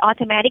 phones with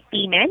automatic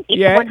payment,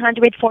 it's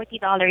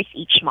 $140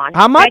 each month.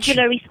 How much?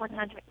 Regular is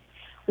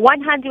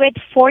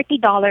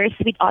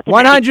 $140 with automatic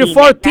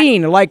 114,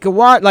 payment. like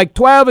what? Like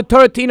 12, or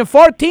 13, or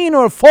 14,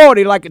 or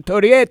 40, like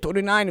 38,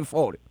 39, and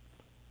 40.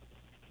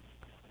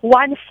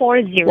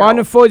 140.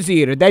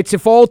 140. That's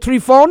for all 3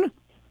 phone?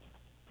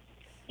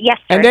 Yes,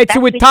 sir. And that's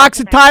with tax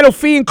and title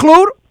fee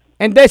include?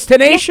 And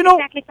destinational?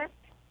 Yes, exactly, sir.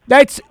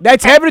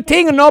 That's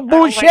everything and no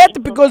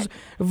bullshit because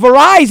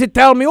Verizon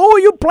tell me, oh,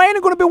 your plan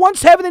is going to be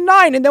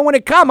 179, and then when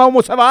it come, I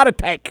almost have a heart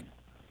attack.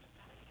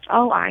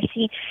 Oh, I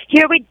see.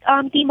 Here with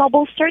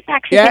T-Mobile, sir,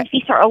 taxes and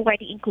fees are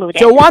already included.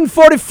 So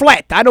 140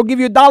 flat. I don't give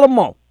you $1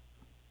 more.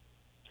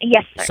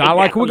 Yes, sir. Sound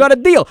like we got a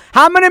deal.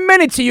 How many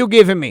minutes are you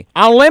giving me?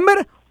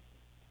 Unlimited?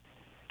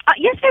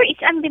 Yes, sir.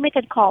 It's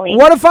unlimited calling.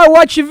 What if I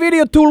watch a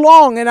video too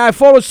long and I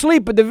fall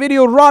asleep, but the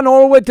video run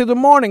all the way to the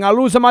morning? I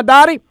lose my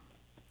daddy?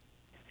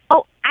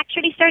 Oh,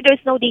 actually, sir,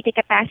 there's no data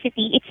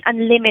capacity. It's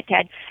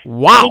unlimited.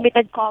 Wow.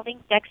 Unlimited calling,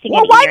 texting,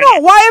 Well, and why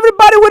internet. not? Why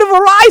everybody with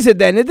Verizon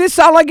then? This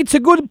sound like it's a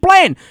good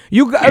plan.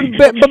 You got,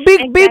 but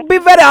be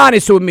very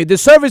honest with me. The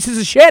service is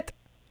a shit?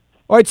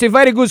 Or it's a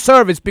very good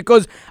service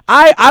because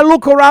I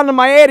look around in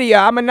my area.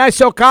 I'm in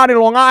Nassau County,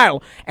 Long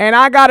Island, and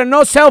I got a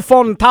no cell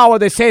phone tower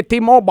that says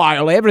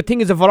T-Mobile.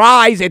 Everything is a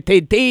Verizon,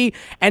 AT&T,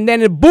 and then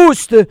the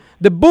boost,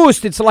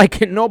 it's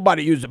like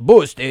nobody uses a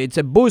boost. It's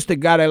a boost that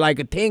got like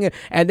a thing,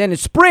 and then a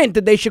Sprint,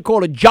 they should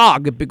call it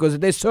jog because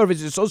their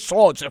service is so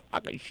slow. It's a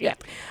fucking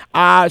shit.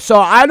 So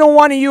I don't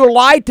want you to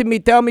lie to me,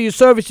 tell me your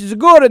service is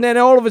good, and then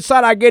all of a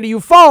sudden I get your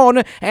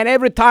phone, and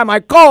every time I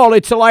call,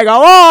 it's like,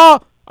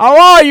 hello?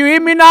 Hello, you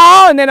hear me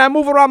now? And then I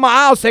move around my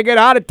house, I get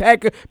a heart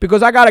attack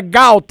because I got a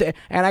gout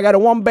and I got a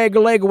 1 bag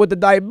of leg with the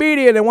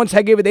diabetes. And then once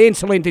I give it the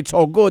insulin, it's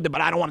all good,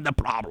 but I don't want the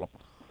problem.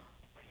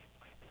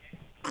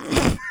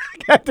 I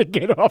got to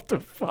get off the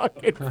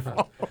fucking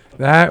phone.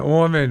 That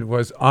woman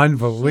was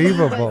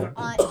unbelievable.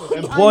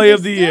 Employee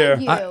of the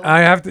year. I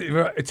have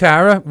to,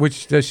 Tara,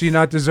 which does she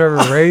not deserve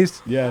a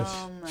raise?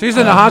 Yes. She's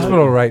in the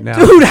hospital right now.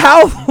 Dude,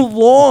 how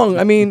long?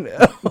 I mean,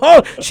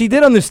 she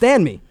did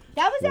understand me.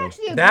 That was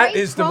actually a That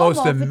great is the promo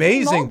most for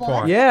amazing T-Mobile.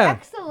 part. Yeah.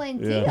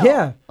 Excellent deal.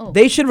 Yeah, Oh,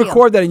 they should deal.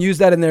 record that and use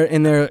that in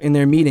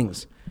their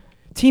meetings.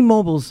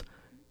 T-Mobile's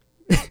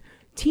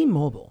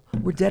T-Mobile.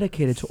 We're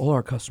dedicated to all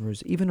our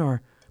customers, even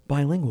our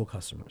bilingual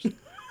customers.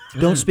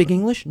 Don't speak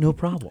English? No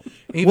problem.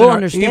 We'll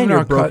understand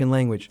your broken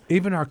language.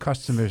 Even our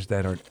customers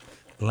that are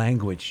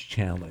language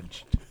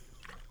challenged.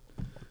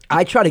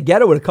 I try to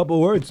get her with a couple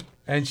of words,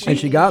 and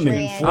she got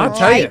me. I'll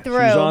tell you, She's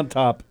on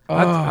top.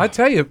 I'll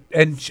tell you.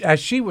 And as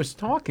she was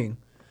talking,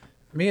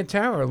 me and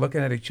Tara are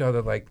looking at each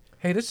other like,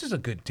 "Hey, this is a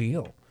good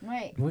deal."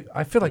 Right.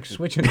 I feel like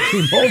switching to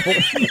T-Mobile.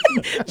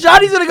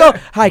 Johnny's gonna go.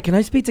 Hi, can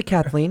I speak to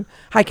Kathleen?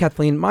 Hi,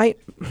 Kathleen. My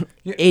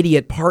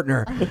idiot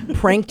partner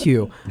pranked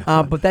you,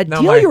 but that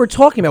deal you were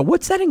talking about,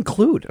 what's that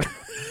include?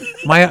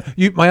 My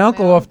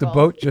uncle off the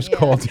boat just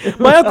called you.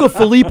 My uncle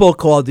Filippo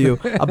called you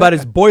about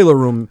his boiler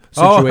room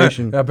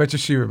situation. Oh, I bet you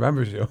she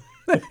remembers you.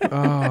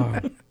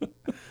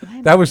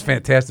 That was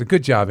fantastic.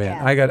 Good job,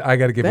 Ann. I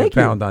got to give you a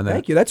pound on that.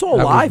 Thank you. That's all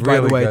live, by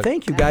the way. Good.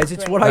 Thank you, guys.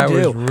 It's what I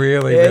do. That was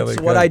really good.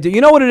 It's what I do.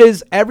 You know what it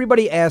is?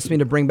 Everybody asks me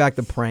to bring back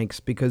the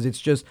pranks because it's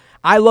just,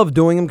 I love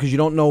doing them because you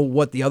don't know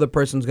what the other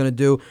person's going to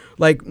do.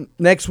 Like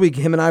next week,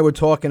 him and I were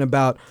talking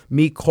about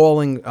me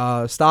calling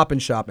Stop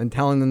and Shop and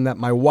telling them that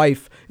my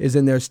wife is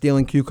in there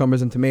stealing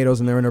cucumbers and tomatoes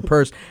and they're in her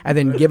purse, and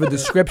then give a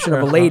description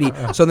of a lady.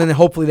 So then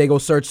hopefully they go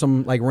search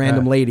some like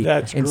random lady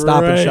in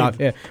Stop and Shop.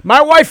 Yeah.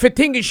 My wife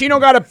thinking she don't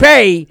got to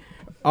pay.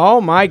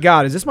 Oh my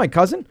God! Is this my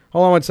cousin?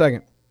 Hold on 1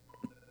 second.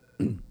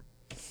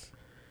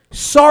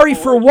 Sorry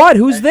for what?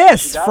 Who's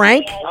this?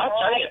 Frank?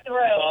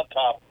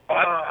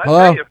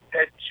 Hello?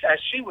 As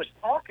she was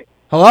talking,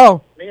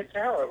 Hello? me and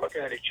Tara are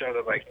looking at each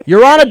other like...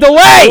 You're on a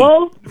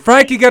delay!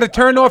 Frank, you got to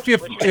turn off your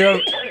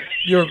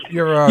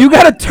you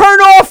got to turn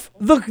off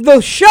the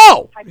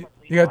show!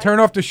 You got to turn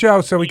off the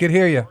show so we can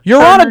hear you.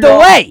 You're on a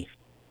delay!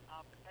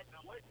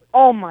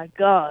 Oh, my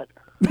God.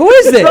 Who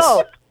is this?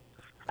 Go.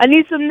 I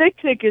need some Nick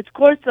tickets,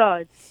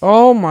 courtside.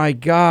 Oh, my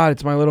God.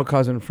 It's my little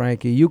cousin,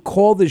 Frankie. You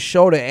called this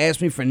show to ask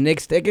me for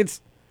Knicks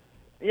tickets?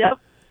 Yep.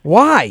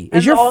 Why?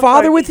 Is your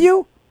father with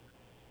you?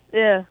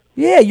 Yeah.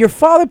 Yeah, your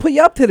father put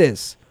you up to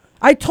this.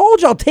 I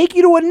told you I'll take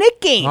you to a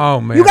Knick game.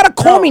 Oh, man. You got to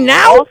call me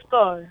now?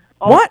 All-Star.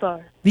 What?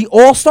 All-Star. The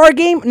All-Star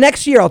game?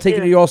 Next year I'll take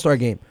you to the All-Star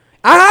game.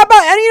 How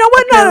about, and you know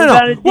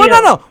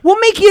what? No. We'll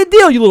make you a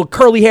deal, you little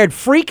curly-haired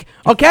freak,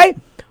 okay?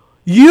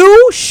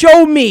 You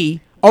show me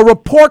a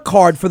report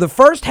card for the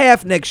first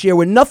half next year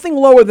with nothing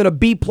lower than a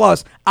B+,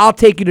 I'll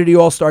take you to the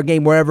All-Star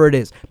game wherever it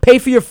is. Pay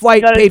for your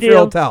flight, pay for your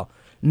hotel.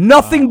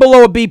 Nothing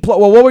below a B+. Well,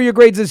 what were your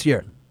grades this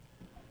year?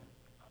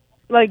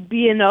 Like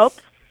B and up.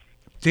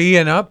 D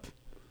and up?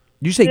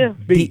 You say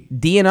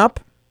D and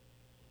up?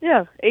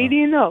 Yeah,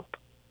 80 and up.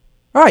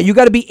 All right, you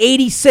got to be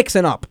 86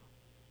 and up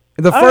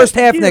in the first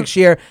half next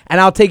year,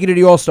 and I'll take you to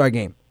the All-Star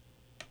game.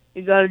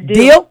 You got a deal?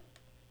 Deal?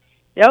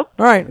 Yep.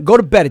 All right, go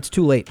to bed. It's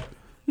too late.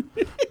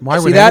 Why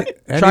see would that?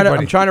 anybody...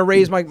 I'm trying to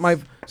raise my.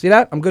 See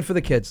that? I'm good for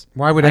the kids.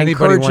 Why would I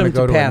anybody encourage want to him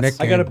go to a pass. Knick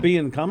game? I got to be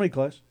in comedy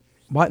class.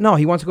 What? No,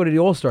 he wants to go to the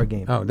All-Star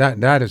game. Oh,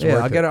 that is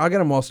worth I'll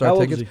get him All-Star How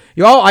old tickets. is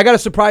he? I got a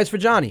surprise for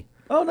Johnny.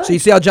 Oh, nice. So you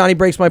see how Johnny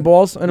breaks my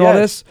balls and all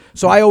Yes. this?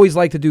 So I always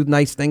like to do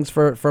nice things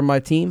for my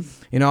team.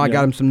 You know, I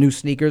got him some new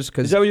sneakers.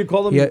 Is that what you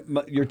call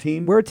them? Your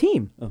team? We're a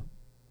team. Oh.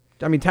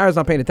 I mean, Tara's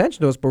not paying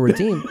attention to us, but we're a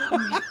team.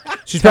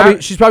 She's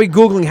probably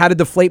Googling how to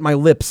deflate my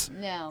lips.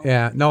 No.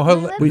 Yeah,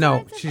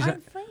 no,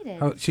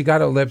 she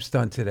got her lips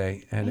done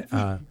today, and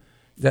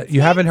that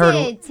you haven't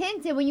heard.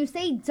 Tinted. When you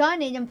say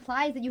done, it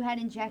implies that you had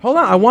injections. Hold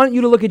on, I want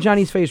you to look at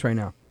Johnny's face right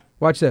now.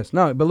 Watch this.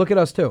 No, but look at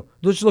us too.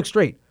 Just look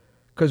straight,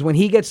 because when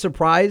he gets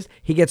surprised,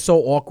 he gets so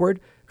awkward.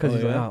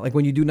 Because like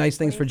when you do nice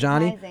things for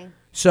Johnny.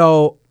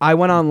 So I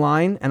went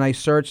online and I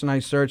searched and I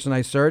searched and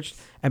I searched,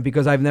 and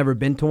because I've never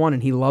been to one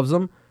and he loves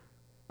them,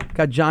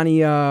 got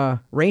Johnny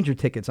Ranger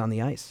tickets on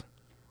the ice.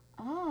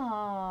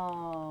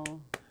 Oh.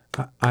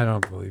 I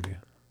don't believe you.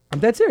 I'm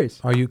dead serious.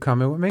 Are you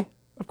coming with me?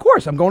 Of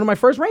course, I'm going to my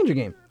first Ranger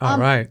game. All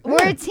right.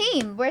 We're a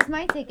team. Where's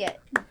my ticket?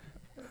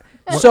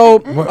 So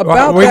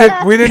about we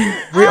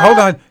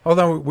that, hold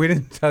on. We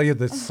didn't tell you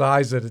the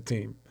size of the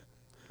team.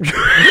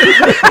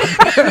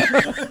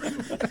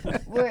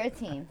 We're a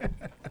team.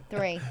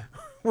 3.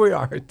 We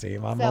are a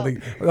team. I'm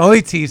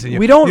only teasing you.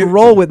 We don't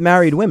roll with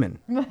married women.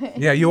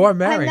 Yeah, you are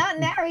married. I'm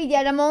not married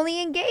yet. I'm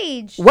only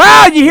engaged.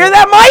 Wow, you hear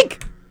that,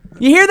 Mike?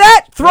 You hear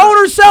that? Throwing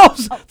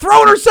herself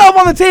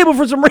on the table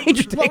for some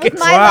Ranger tickets. Well, with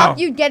my luck,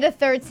 you'd get a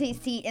third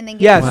seat and then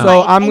get Yeah, to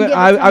so Mike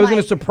I was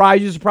going to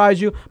surprise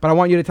you, but I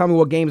want you to tell me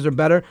what games are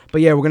better. But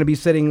yeah, we're going to be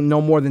sitting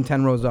no more than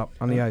 10 rows up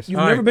on the ice. You've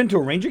never been to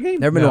a Ranger game?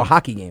 Never been to a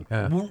hockey game.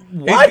 Yeah.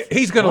 What?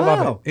 He's going to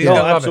love it. He's No,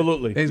 gonna love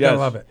absolutely. It. He's Yes. going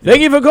to love it.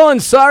 Thank you for calling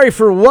Sorry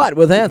for What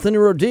with Anthony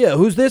Rodia.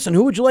 Who's this and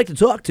who would you like to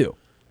talk to?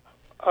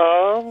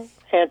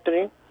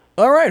 Anthony,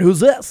 All right,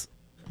 who's this?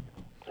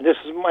 this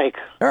is Mike.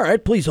 All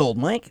right, please hold,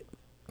 Mike.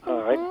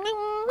 All right.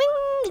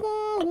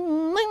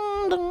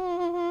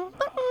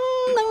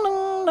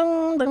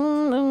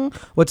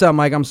 What's up,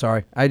 Mike? I'm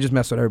sorry. I just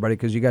messed with everybody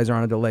because you guys are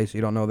on a delay, so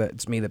you don't know that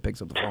it's me that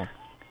picks up the phone.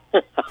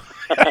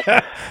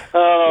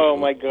 Oh,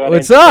 my God.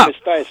 What's up?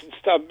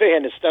 Sta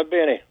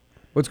bene.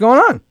 What's going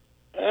on?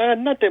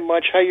 Nothing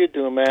much. How you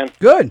doing, man?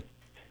 Good.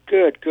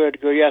 Good.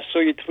 Yeah, I saw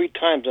you 3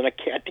 times, and I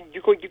think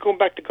you're going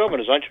back to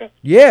Governors, aren't you?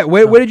 Yeah.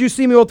 Where did you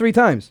see me all 3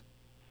 times?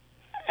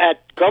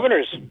 At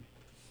Governors.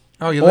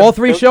 Oh, you all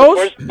 3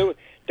 shows?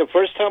 The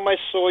first time I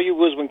saw you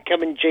was when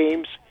Kevin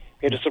James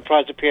made a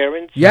surprise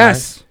appearance.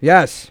 Yes.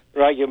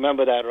 Right, you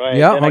remember that, right?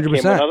 Yeah, Then I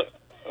 100%.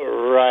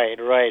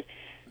 Right.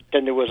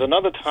 Then there was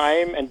another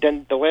time, and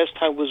then the last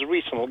time was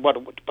recent. What,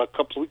 about a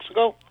couple of weeks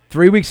ago?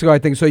 3 weeks ago, I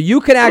think. So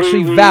you can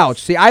actually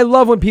vouch. See, I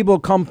love when people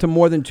come to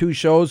more than 2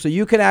 shows, so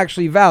you can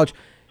actually vouch.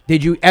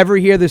 Did you ever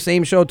hear the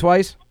same show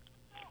twice?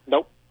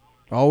 Nope.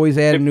 Always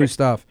adding new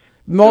stuff.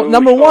 New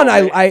Number one,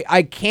 show,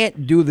 I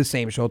can't do the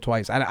same show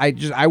twice.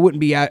 I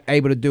wouldn't be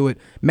able to do it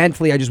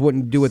mentally. I just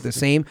wouldn't do it the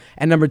same.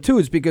 And number 2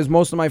 is because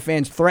most of my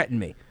fans threaten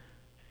me.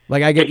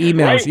 Like I get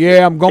emails. Right.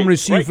 Yeah, I'm going to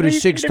see you for the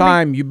Right. 6th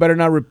time. You better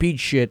not repeat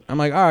shit. I'm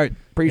like, all right,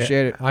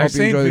 appreciate it. I've Hope you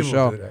seen enjoy the people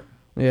show. do that.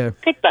 Yeah.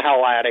 Get the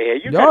hell out of here.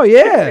 You Oh guys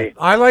yeah. kidding me?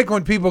 I like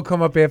when people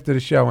come up after the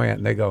show, Ant,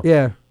 and they go,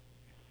 Yeah.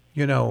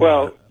 you know,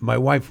 Well- my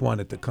wife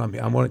wanted to come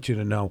here. I wanted you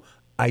to know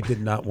I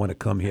did not want to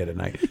come here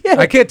tonight.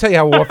 I can't tell you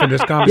how often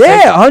this conversation.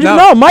 Yeah, 100.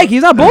 No, Mike,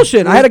 he's not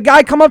bullshitting. I had a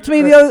guy come up to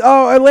me the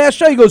other last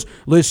show. He goes,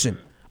 "Listen,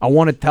 I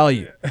want to tell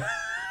you,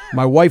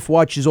 my wife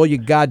watches all your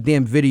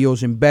goddamn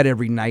videos in bed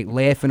every night,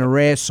 laughing her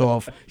ass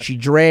off. She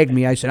dragged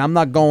me. I said, I'm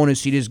not going to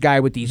see this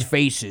guy with these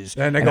faces.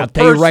 And they go, I'll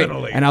tell you right,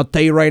 personally. and I'll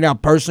tell you right now,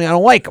 personally, I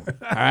don't like him.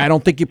 I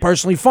don't think you're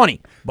personally funny.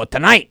 But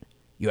tonight,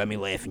 you had me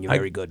laughing. You're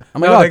very good.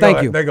 I'm like, oh,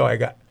 thank you. They go, I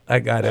got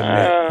to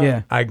admit.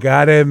 Yeah. I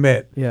got to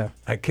admit. Yeah.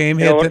 I came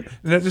here.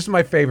 This is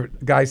my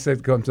favorite. Guy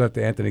comes up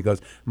to Anthony, goes,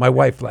 my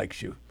wife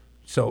likes you.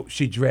 So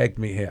she dragged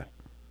me here.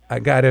 I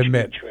got to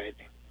admit.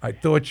 I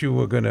thought you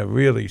were going to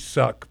really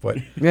suck, but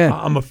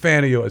I'm a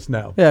fan of yours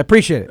now. Yeah,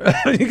 appreciate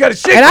it. You got to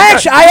shake And I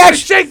actually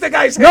shake the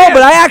guy's No, hand.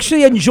 but I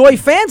actually enjoy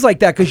fans like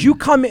that because you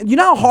come in. You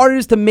know how hard it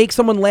is to make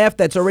someone laugh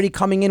that's already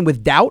coming in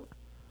with doubt?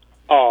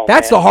 Oh,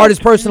 That's man. the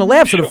hardest person to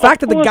laugh. So the fact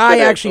that the Of course guy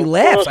it is. actually Of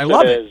laughs, course I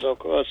love it. Is. Of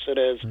course it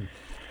is.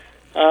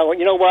 Well,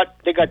 you know what?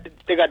 They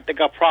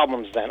got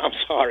problems. Then I'm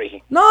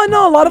sorry. No,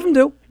 a lot of them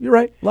do. You're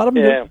right. A lot of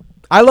them Yeah. do.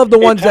 I love the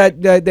ones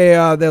that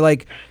they're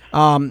like,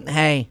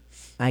 Hey,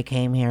 I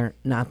came here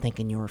not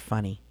thinking you were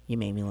funny. You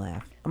made me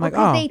laugh. I'm like,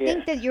 Because oh. they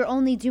think that you're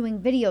only doing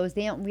videos.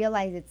 They don't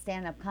realize it's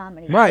stand-up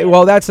comedy. Right.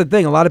 Well, that's the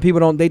thing. A lot of people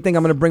don't. They think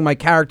I'm going to bring my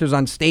characters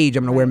on stage.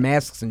 I'm going to wear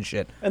masks and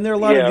shit. And there are a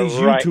lot of these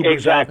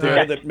YouTubers out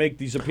there that make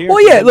these appearances.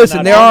 Well, yeah. and Listen,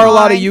 not there are a funny.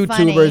 lot of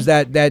YouTubers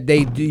that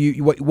they do.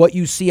 What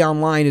you see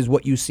online is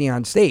what you see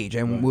on stage.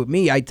 And with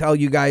me, I tell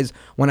you guys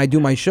when I do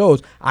my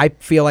shows, I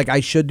feel like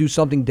I should do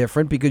something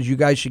different because you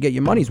guys should get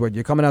your money's worth.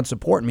 You're coming out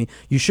supporting me.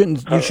 You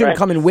shouldn't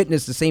come and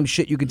witness the same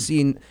shit you could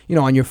see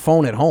on your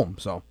phone at home.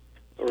 So.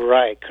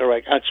 Right,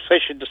 correct.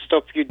 Especially the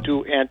stuff you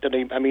do,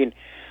 Anthony. I mean,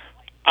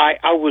 I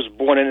was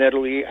born in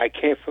Italy. I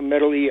came from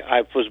Italy.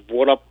 I was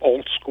brought up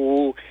old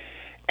school,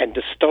 and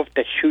the stuff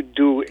that you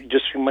do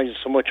just reminds me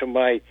so much of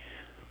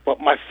what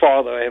my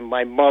father and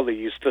my mother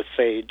used to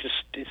say.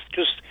 It's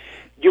just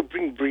you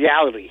bring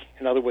reality.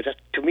 In other words,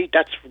 to me,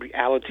 that's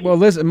reality. Well,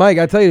 listen, Mike,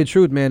 I tell you the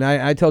truth, man.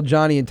 I tell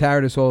Johnny and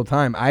Tara this all the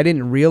time. I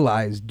didn't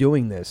realize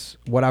doing this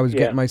what I was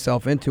getting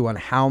myself into, on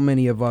how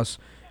many of us.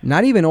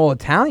 Not even all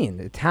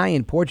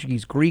Italian,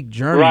 Portuguese, Greek,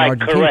 German, Right,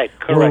 Argentine, correct,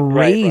 were right,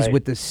 raised right.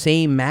 with the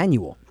same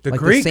manual, The like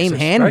Greeks, the same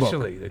handbook.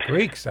 especially the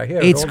Greeks. I hear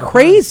it It's all the time.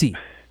 crazy.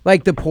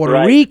 Like the Puerto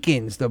Right.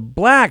 Ricans, the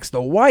blacks,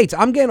 the whites.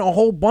 I'm getting a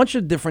whole bunch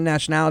of different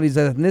nationalities,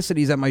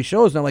 ethnicities at my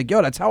shows. And they're like,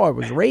 yo, that's how I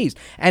was raised.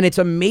 And it's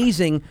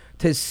amazing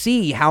to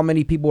see how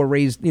many people were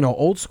raised,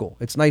 old school.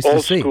 It's nice to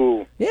old see.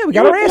 school. Yeah, we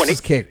got our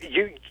asses kicked.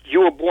 You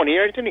were born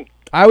here, Anthony?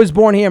 I was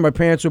born here. My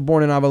parents were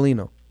born in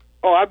Avellino.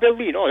 Oh,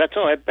 Avellino. That's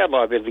all.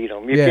 Bello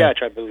Avellino. Mi Yeah.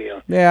 piace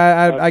Avellino.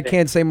 Yeah, I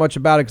can't say much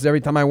about it because every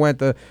time I went,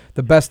 the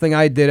best thing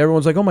I did,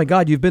 everyone's like, "Oh my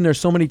God, you've been there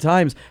so many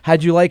times.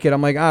 How'd you like it?"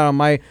 I'm like, I don't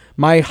know.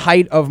 My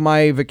height of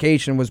my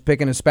vacation was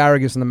picking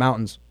asparagus in the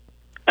mountains.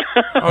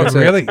 Oh, That's it.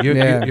 really?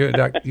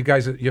 Yeah. You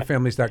guys, your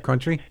family's that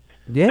country?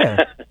 Yeah.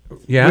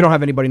 Yeah? We don't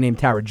have anybody named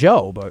Tara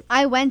Joe, but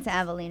I went to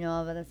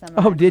Avellino over the summer.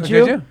 oh, did Oh,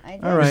 you? did you? I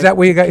did. All right. Is that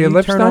where you got Can your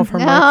lips turn done? off her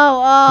No, mic?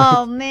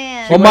 oh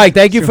man. Well, Mike,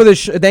 thank you for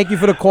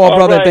the call, All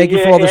brother. right, Thank you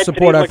yeah, for all the Anthony,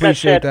 support. I like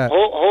appreciate said, that.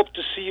 Hope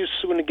to see you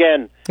soon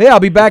again. Yeah, I'll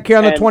be back here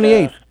on the And,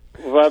 28th.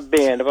 Va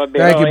bene.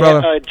 Thank you,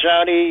 brother.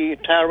 Johnny,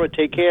 Tara,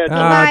 take care.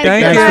 Thank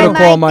Thanks you. for the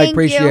call, Mike. Thank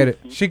Appreciate you. it.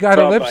 She got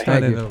her Bye-bye. lips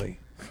done Thank in you. Italy.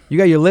 You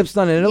got your lips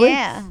done in Italy?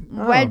 Yeah,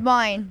 Oh. red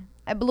wine.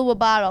 I blew a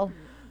bottle.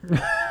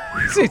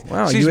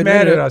 Wow, She's you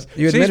mad admitted at it. us.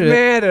 You She's admitted it.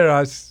 mad at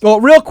us.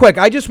 Well, real quick,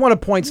 I just want to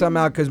point something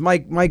out because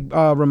Mike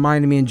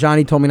reminded me, and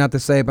Johnny told me not to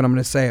say it, but I'm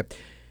going to say it.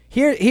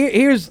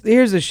 Here's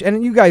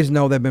and you guys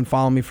know they've been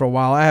following me for a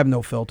while. I have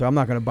no filter. I'm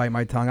not going to bite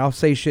my tongue. I'll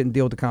say shit and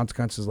deal with the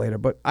consequences later.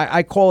 But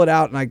I call it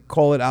out, and I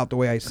call it out the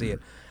way I see it.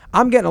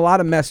 I'm getting a lot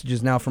of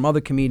messages now from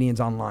other comedians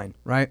online,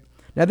 right?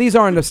 Now, these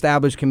aren't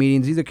established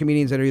comedians. These are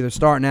comedians that are either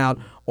starting out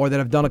or that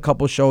have done a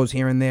couple shows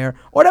here and there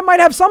or that might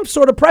have some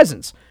sort of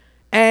presence.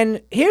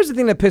 And here's the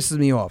thing that pisses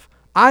me off.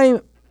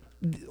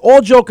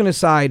 All joking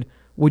aside,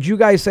 would you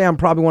guys say I'm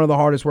probably one of the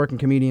hardest working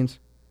comedians?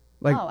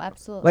 Like, Oh,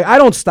 absolutely. Like, I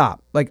don't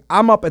stop. Like,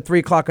 I'm up at 3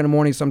 o'clock in the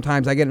morning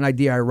sometimes. I get an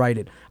idea, I write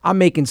it. I'm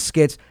making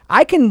skits.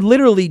 I can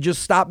literally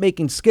just stop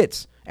making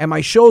skits, and my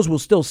shows will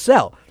still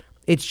sell.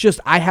 It's just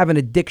I have an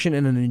addiction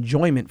and an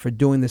enjoyment for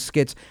doing the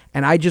skits,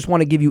 and I just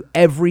want to give you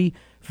every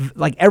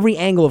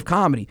angle of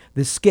comedy.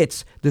 The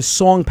skits, the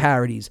song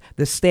parodies,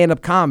 the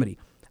stand-up comedy.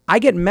 I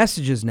get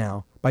messages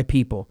now by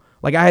people.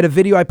 Like, I had a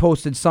video I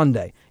posted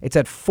Sunday. It's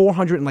at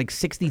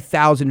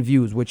 460,000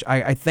 views, which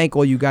I thank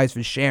all you guys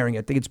for sharing.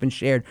 I think it's been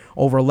shared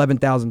over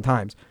 11,000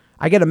 times.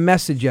 I get a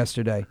message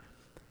yesterday.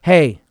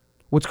 Hey,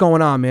 what's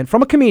going on, man?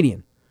 From a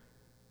comedian.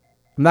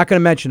 I'm not going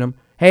to mention him.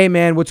 Hey,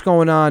 man, what's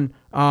going on?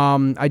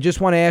 I just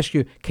want to ask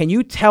you, can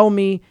you tell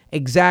me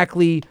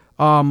exactly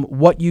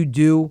what you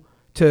do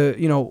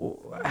to,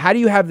 how do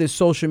you have this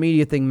social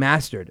media thing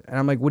mastered? And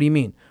I'm like, what do you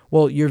mean?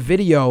 Well, your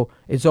video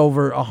is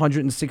over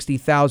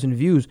 160,000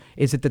 views.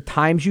 Is it the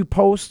times you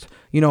post?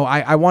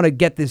 I want to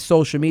get this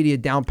social media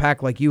down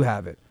packed like you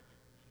have it.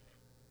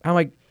 I'm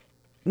like,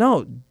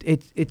 no,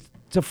 it's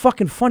a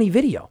fucking funny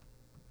video.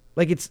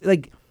 Like, it's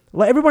like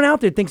everyone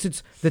out there thinks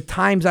it's the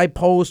times I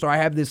post or I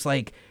have this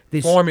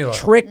this formula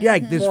trick. Yeah,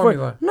 like this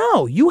formula.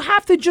 No, you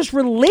have to just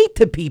relate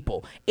to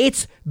people.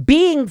 It's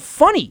being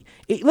funny.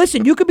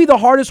 Listen, you could be the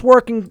hardest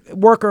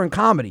worker in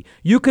comedy.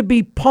 You could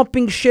be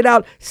pumping shit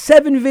out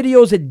 7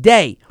 videos a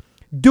day,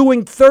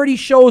 doing 30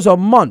 shows a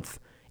month.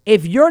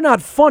 If you're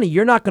not funny,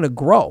 you're not going to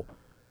grow.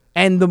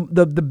 And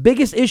the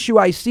biggest issue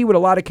I see with a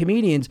lot of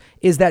comedians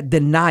is that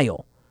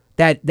denial,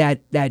 that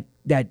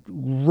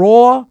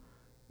raw,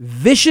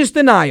 vicious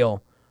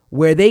denial,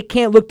 where they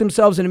can't look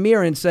themselves in the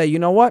mirror and say, you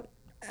know what?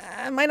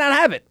 I might not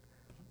have it.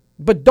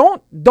 But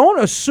don't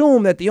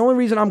assume that the only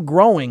reason I'm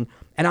growing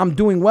and I'm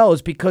doing well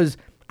is because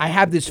I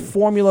have this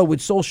formula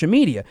with social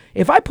media.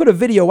 If I put a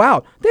video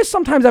out, there's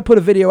sometimes I put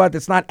a video out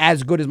that's not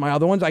as good as my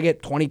other ones. I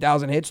get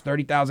 20,000 hits,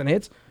 30,000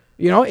 hits.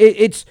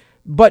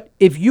 But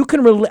if you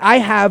can, I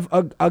have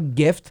a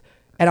gift,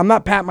 and I'm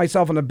not patting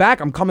myself on the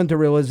back. I'm coming to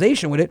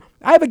realization with it.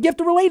 I have a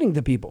gift of relating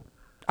to people.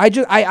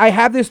 I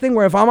have this thing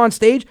where if I'm on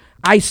stage,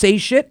 I say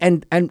shit,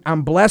 and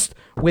I'm blessed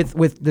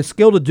with the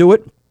skill to do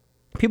it.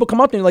 People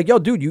come up to me like, yo,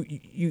 dude,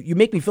 you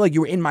make me feel like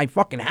you were in my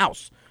fucking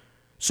house.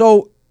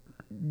 So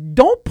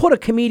don't put a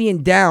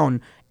comedian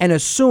down and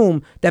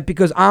assume that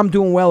because I'm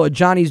doing well or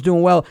Johnny's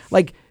doing well.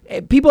 Like,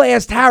 people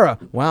ask Tara,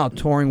 wow,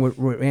 touring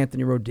with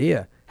Anthony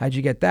Rodia, how'd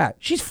you get that?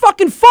 She's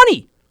fucking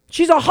funny.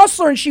 She's a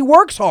hustler and she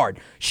works hard.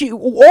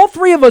 All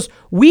three of us,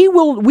 we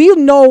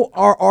know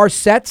our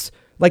sets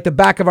like the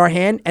back of our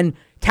hand, and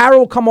Tara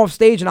will come off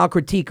stage and I'll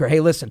critique her. Hey,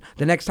 listen,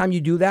 the next time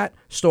you do that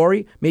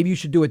story, maybe you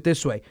should do it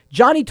this way.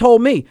 Johnny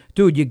told me,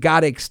 dude, you got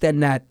to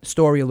extend that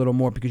story a little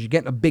more because you're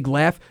getting a big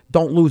laugh.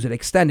 Don't lose it.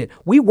 Extend it.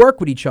 We work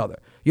with each other.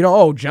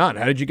 Oh, John,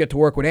 how did you get to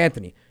work with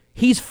Anthony?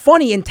 He's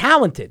funny and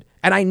talented.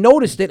 And I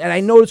noticed it, and I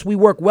noticed we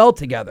work well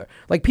together.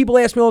 Like, people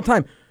ask me all the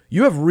time,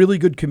 you have really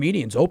good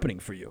comedians opening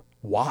for you.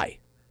 Why?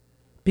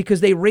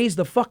 Because they raised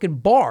the fucking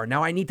bar.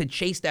 Now I need to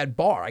chase that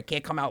bar. I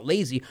can't come out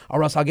lazy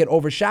or else I'll get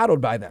overshadowed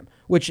by them,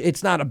 which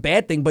it's not a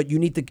bad thing, but you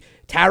need to,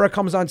 Tara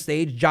comes on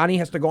stage, Johnny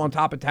has to go on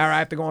top of Tara, I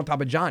have to go on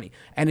top of Johnny.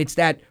 And it's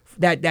that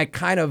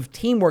kind of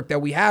teamwork that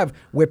we have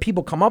where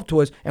people come up to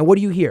us and what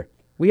do you hear?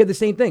 We have the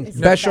same thing.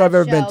 Best show I've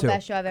ever been to.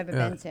 Best show I've ever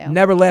been to.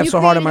 Never laughed so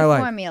hard in my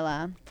life.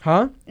 Formula.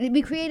 Huh?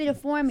 We created a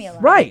formula.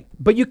 Right.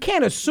 But you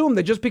can't assume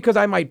that just because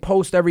I might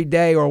post every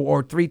day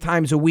or 3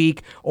 times a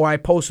week or I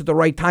post at the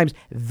right times,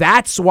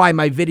 that's why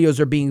my videos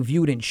are being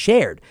viewed and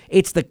shared.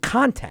 It's the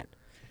content.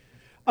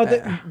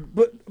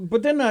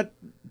 But they're not,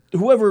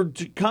 whoever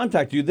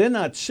contact you, they're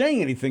not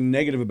saying anything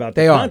negative about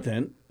the They are.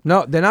 content.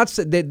 No, they're not.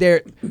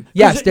 They're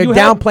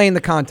downplaying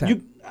the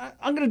content.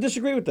 I'm going to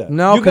disagree with that.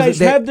 No, you guys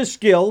have the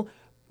skill,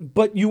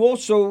 but you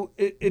also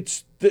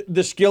it's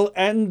the skill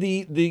and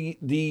the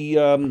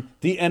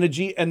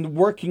energy and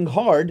working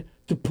hard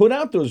to put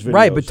out those videos.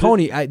 Right, but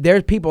Tony,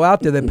 there's people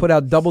out there that put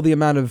out double the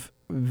amount of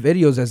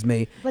videos as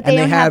me, but and they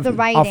don't have have the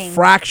writing. a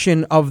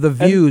fraction of the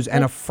views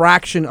and a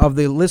fraction of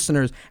the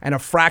listeners and a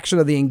fraction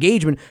of the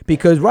engagement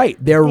because they're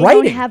They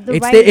writing. don't have the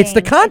It's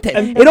the content.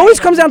 And it always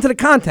comes down to the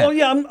content. Oh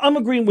yeah, I'm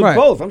agreeing with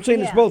both. I'm saying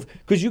it's both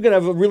because you could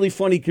have a really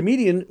funny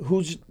comedian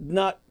who's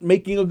not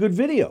making a good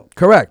video.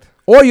 Correct.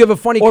 Or you have a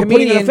funny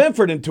comedian. Putting enough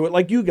effort into it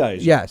like you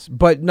guys. Yes,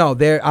 but no,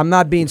 I'm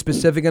not being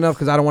specific enough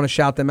because I don't want to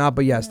shout them out,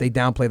 but yes, they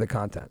downplay the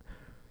content.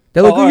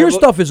 They're like, your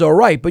stuff is all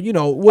right, but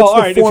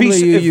what's the formula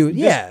you use?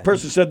 This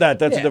person said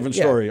that's a different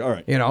story. All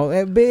right.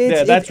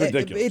 That's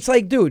ridiculous. It's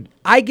like, dude,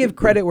 I give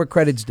credit where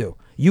credit's due.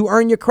 You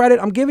earn your credit,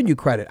 I'm giving you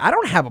credit. I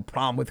don't have a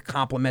problem with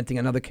complimenting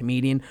another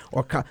comedian.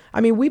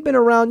 We've been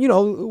around,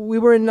 we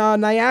were in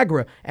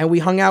Niagara, and we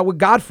hung out with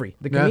Godfrey,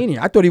 the comedian.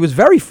 I thought he was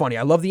very funny.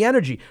 I love the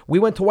energy. We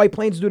went to White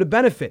Plains to do the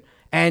benefit.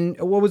 And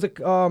what was it?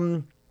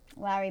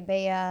 Larry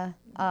Baya,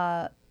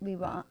 we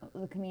were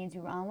the comedians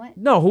we were on with.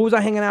 No, who was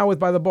I hanging out with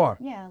by the bar?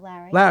 Yeah,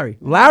 Larry.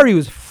 Larry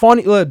was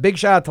funny. Look, big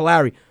shout out to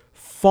Larry.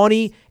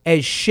 Funny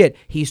as shit.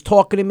 He's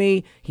talking to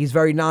me. He's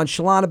very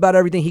nonchalant about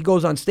everything. He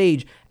goes on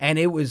stage, and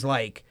it was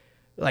like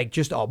like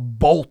just a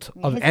bolt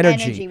of His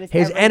energy. energy was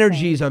His everything.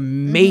 energy is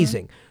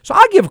amazing. So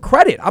I give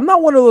credit. I'm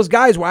not one of those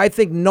guys where I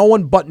think no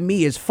one but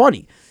me is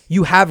funny.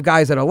 You have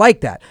guys that are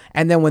like that.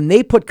 And then when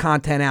they put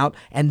content out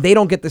and they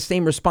don't get the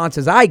same response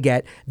as I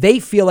get, they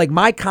feel like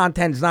my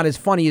content is not as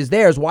funny as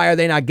theirs. Why are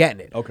they not getting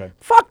it? Okay.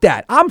 Fuck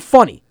that. I'm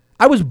funny.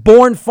 I was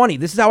born funny.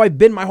 This is how I've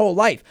been my whole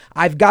life.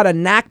 I've got a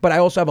knack, but I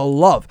also have a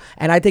love.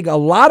 And I think a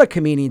lot of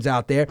comedians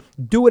out there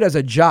do it as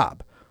a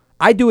job.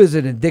 I do it as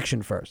an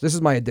addiction first. This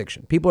is my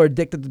addiction. People are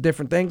addicted to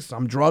different things.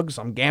 Some drugs,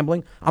 some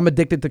gambling. I'm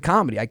addicted to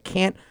comedy. I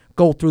can't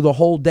go through the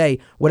whole day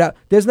without.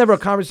 There's never a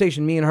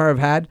conversation me and her have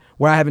had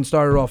where I haven't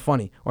started off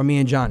funny, or me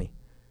and Johnny.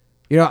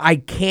 You know, I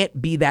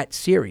can't be that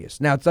serious.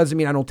 Now, it doesn't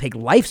mean I don't take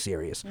life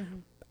serious.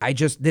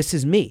 This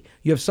is me.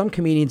 You have some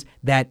comedians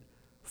that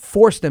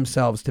force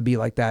themselves to be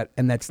like that,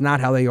 and that's not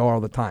how they are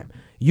all the time.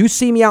 You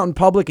see me out in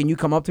public and you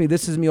come up to me,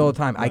 this is me all the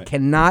time. I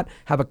cannot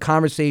have a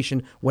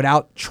conversation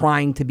without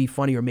trying to be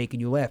funny or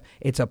making you laugh.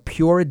 It's a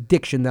pure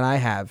addiction that I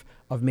have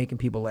of making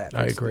people laugh.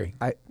 I agree.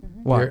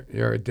 What?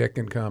 You're a dick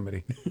in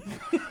comedy.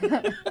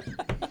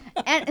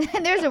 And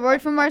there's a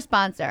word from our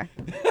sponsor.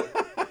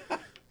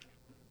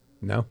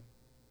 No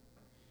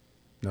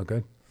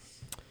good.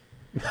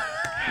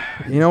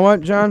 You know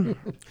what, John?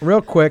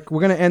 Real quick,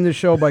 we're going to end the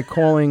show by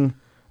calling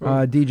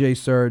DJ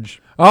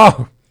Surge.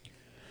 Oh,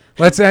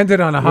 let's end it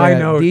on a high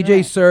note.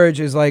 DJ Surge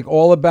is like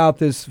all about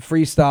this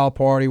freestyle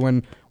party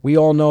when we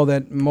all know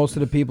that most of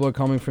the people are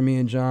coming for me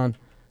and John.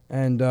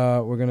 And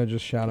we're going to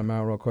just shout him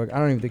out real quick. I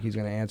don't even think he's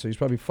going to answer. He's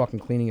probably fucking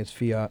cleaning his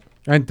Fiat.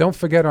 And don't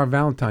forget our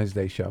Valentine's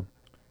Day show.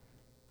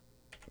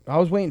 I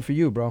was waiting for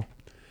you, bro.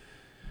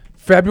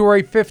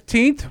 February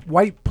 15th,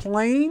 White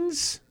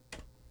Plains.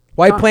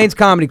 White Plains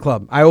Comedy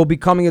Club. I will be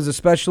coming as a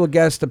special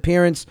guest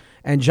appearance,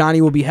 and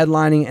Johnny will be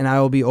headlining, and I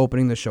will be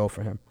opening the show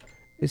for him.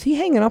 Is he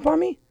hanging up on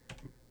me?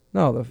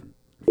 No.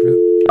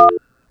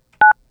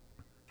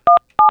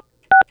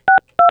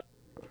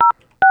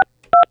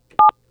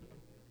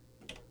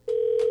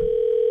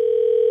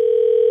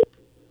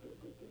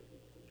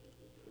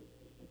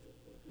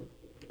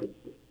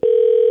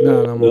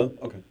 No.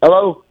 Okay.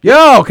 Hello?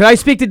 Yo, can I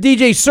speak to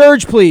DJ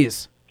Surge,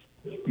 please?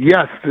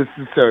 Yes, this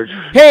is Serge.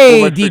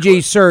 Hey,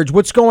 DJ Surge,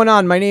 what's going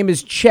on? My name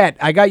is Chet.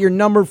 I got your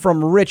number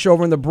from Rich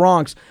over in the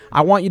Bronx.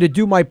 I want you to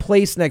do my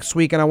place next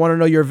week, and I want to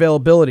know your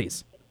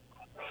availabilities.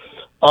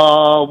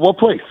 What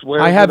place?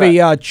 Where I is have it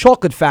at? a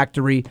chocolate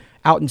factory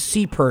out in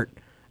Seaport,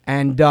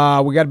 and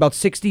we got about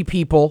 60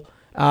 people.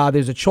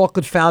 There's a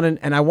chocolate fountain,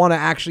 and I want to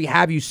actually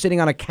have you sitting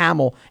on a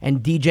camel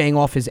and DJing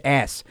off his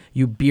ass,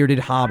 you bearded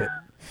hobbit.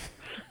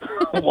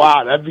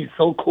 Wow, that'd be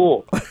so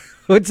cool.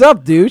 What's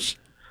up, douche?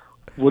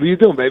 What are you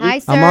doing, baby? Hi,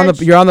 Serge. I'm on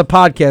the. You're on the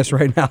podcast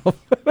right now.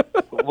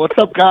 What's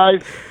up,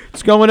 guys?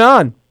 What's going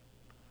on?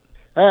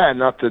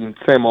 Nothing.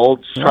 Same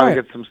old. Just trying All right.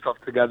 to get some stuff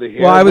together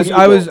here. Well, What are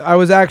you doing? I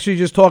was actually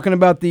just talking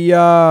about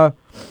the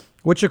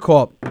what you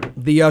call it?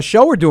 The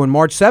show we're doing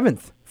March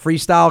 7th,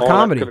 freestyle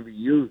comedy. That's gonna be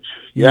huge.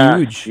 Yes,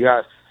 Huge.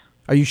 Yes.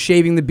 Are you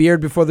shaving the beard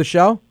before the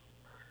show?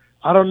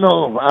 I don't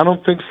know. I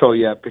don't think so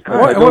yet because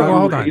All right, I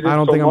hold on. hate it I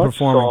don't so think I'm much,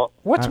 performing. so-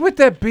 What's with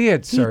that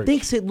beard, He Serge?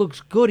 thinks it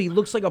looks good. He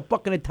looks like a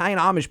fucking Italian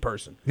Amish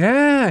person.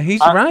 Yeah, he's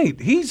right.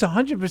 He's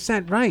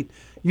 100% right.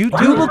 You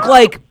do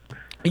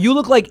You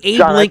look like Abe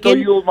John, I Lincoln. thought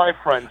you were my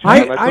friend. John.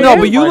 I thought know,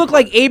 were but you my look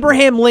friend. like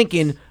Abraham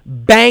Lincoln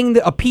banged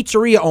a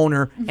pizzeria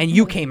owner, and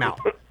you came out.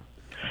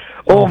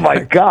 Oh my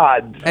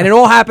God! And it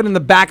all happened in the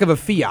back of a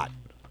Fiat.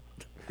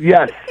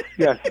 Yes.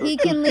 Yes. He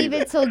can leave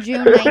it till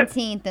June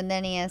 19th, and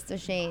then he has to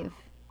shave.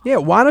 Yeah,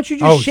 why don't you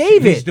just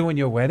shave He's it? doing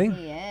your wedding?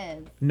 He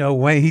is. No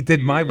way. He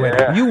did my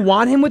wedding. You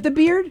want him with the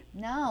beard?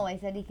 No, I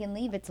said he can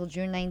leave it till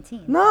June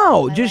 19th.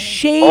 No, My just wedding-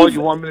 shave Oh,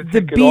 you want me to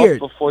the take beard.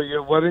 it off before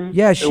your wedding?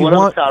 Yeah, she Whatever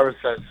want- Tara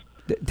says.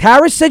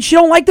 Tara said she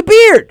don't like the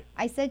beard.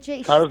 I said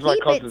keep Tara's my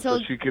it cousin, till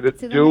so she could to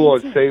the do or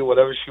 19th. say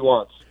whatever she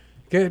wants.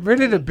 Get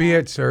rid of the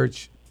beard,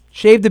 Serge.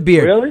 Shave the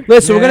beard. Really?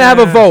 Listen, we're going to have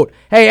a Yeah. vote.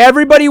 Hey,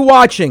 everybody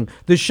watching,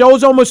 the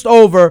show's almost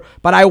over,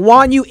 but I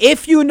want you,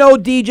 if you know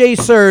DJ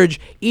Surge,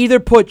 either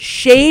put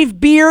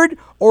shave beard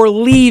or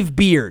leave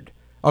beard,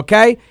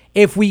 okay?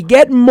 If we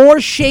get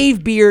more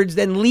shave beards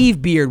than leave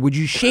beard, would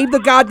you shave the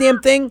goddamn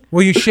thing?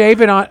 Will you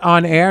shave it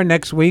on air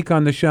next week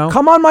on the show?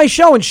 Come on my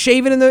show and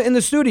shave it in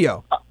the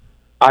studio.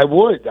 I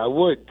would,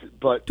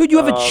 but Dude, you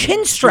have a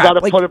chin strap, You got to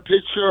like- put a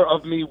picture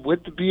of me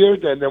with the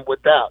beard and then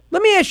without.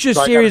 Let me ask you a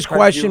So I gotta serious cut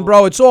question, you-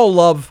 bro. It's all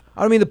love.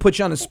 I don't mean to put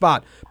you on the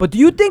spot, but do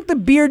you think the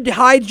beard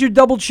hides your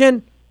double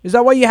chin? Is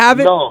that why you have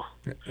it? No,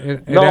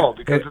 No,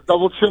 because the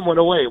double chin went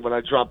away when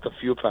I dropped a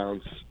few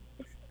pounds.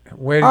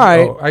 Where, All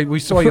right. oh, we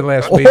saw you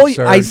last week, Oh,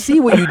 Serge. I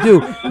see what you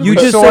do. You We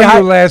just saw say you hi,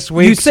 last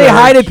week, You say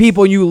hi to Serge.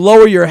 people and you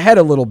lower your head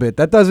a little bit.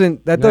 That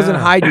doesn't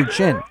hide your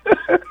chin.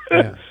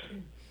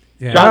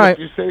 Yeah. John, All right. if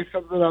you say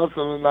something else,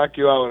 I'm gonna knock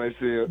you out when I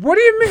see you. What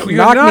do you mean? You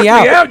Knock me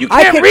out. You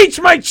I can't can- reach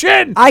my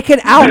chin. I can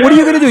out. What are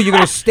you gonna do? You're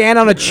gonna stand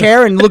on a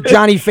chair and look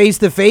Johnny face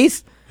to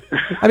face?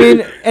 I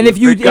mean, and if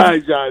you, Good guy,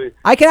 Johnny.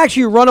 I can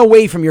actually run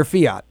away from your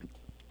Fiat.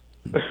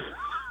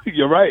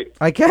 You're right.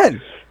 I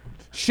can.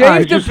 Shave All right,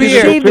 the just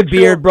beard. shave the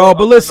beard, bro. But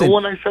The listen,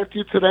 one I sent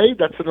you today,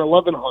 that's an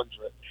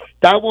 1100.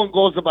 That one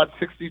goes about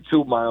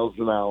 62 miles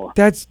an hour.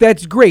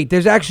 That's great.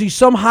 There's actually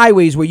some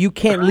highways where you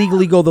can't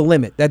legally go the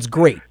limit. That's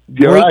great.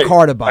 You're Great right.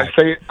 car to buy.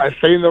 I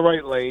stay in the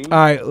right lane. All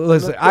right,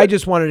 listen. I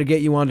just wanted to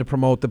get you on to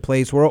promote the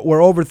place.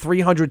 We're over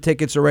 300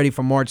 tickets already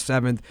for March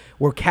 7th.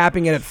 We're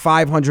capping it at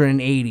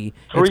 580.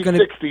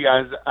 360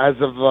 as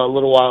of a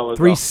little while ago.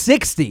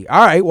 360.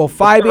 All right. Well,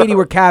 580.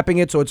 We're capping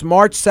it, so it's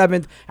March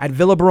 7th at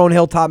Villa Barone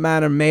Hilltop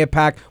Manor,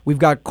 Mayapack. We've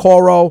got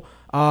Coro.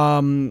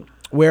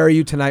 Where are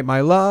you tonight, my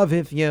love?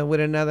 If you're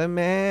with another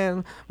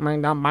man,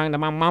 and then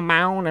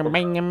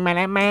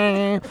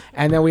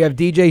we have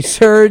DJ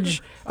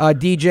Serge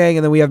DJing,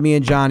 and then we have me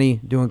and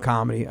Johnny doing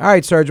comedy. All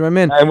right, Serge, my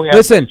man. And we have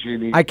Listen,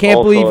 Mangini I can't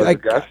also believe as a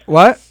guest.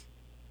 what.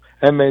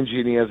 And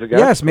Mangini as a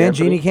guest. Yes,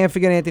 Mangini. Can't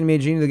forget Anthony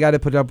Mangini, the guy that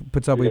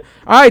puts up with you.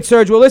 All right,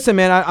 Serge. Well, listen,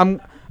 man. Wow,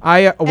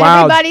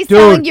 Everybody's dude.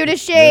 telling you to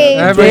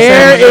shave.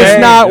 There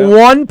is not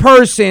one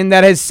person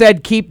that has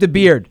said keep the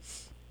beard.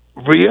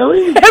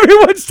 Really?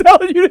 Everyone's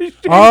telling you to shave.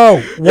 Oh,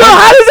 Yo,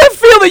 how does that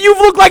feel that you've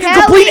looked like a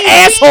complete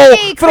asshole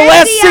for the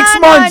last 6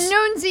 months?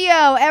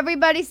 Nunzio,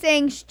 everybody's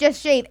saying just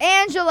shave.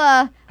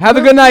 Angela. Have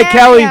a good night,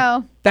 Kelly.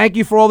 Mario. Thank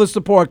you for all the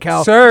support,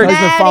 Cal. Serge. Kelly's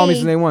been following me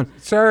since day one.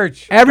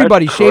 Serge.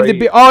 Everybody, That's shave the great.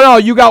 beard. Oh, no,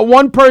 you got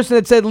one person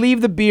that said leave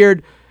the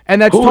beard,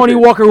 and that's Who Tony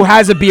did? Walker, who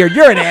has a beard.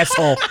 You're an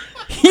asshole.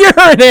 You're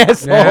an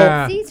asshole.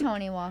 Yeah. See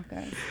Tony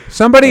Walker.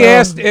 Somebody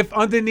asked if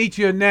underneath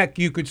your neck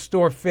you could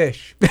store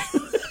fish.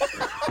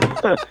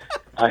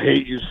 I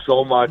hate you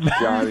so much,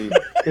 Johnny.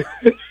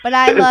 But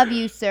I love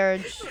you,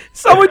 Serge.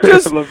 Someone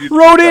just I love you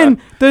wrote too,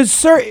 in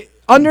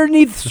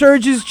underneath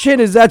Serge's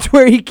chin. Is that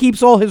where he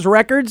keeps all his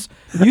records?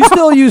 You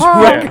still use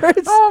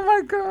records? Oh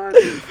my god.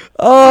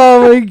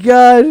 Oh my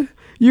god!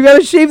 You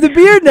gotta shave the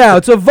beard now.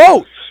 It's a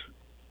vote.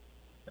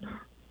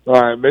 All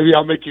right, maybe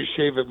I'll make you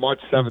shave it March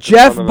 7th.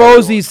 Jeff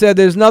Bosey said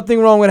there's nothing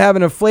wrong with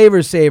having a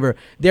flavor saver.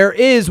 There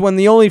is when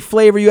the only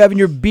flavor you have in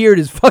your beard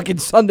is fucking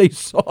Sunday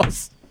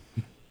sauce.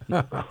 Oh,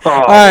 All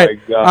right. my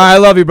God. All right, I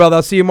love you, brother.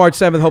 I'll see you March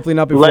 7th, hopefully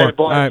not before. Later,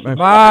 boys. All right,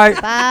 bye.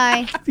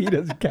 Bye. He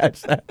doesn't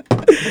catch that.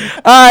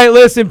 All right,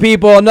 listen,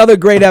 people. Another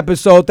great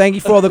episode. Thank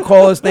you for all the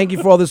callers. Thank you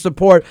for all the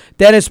support.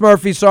 Dennis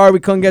Murphy, sorry we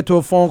couldn't get to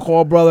a phone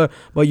call, brother,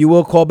 but you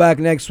will call back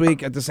next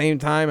week at the same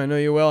time. I know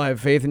you will. I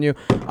have faith in you.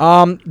 Go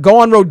on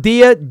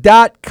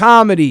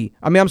Rodia.comedy.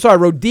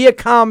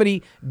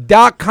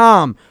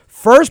 RodiaComedy.com.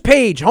 First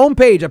page,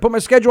 homepage. I put my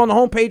schedule on the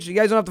homepage so you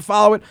guys don't have to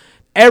follow it.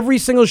 Every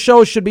single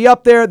show should be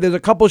up there. There's a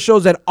couple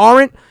shows that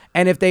aren't,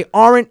 and if they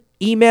aren't,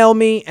 email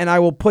me, and I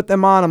will put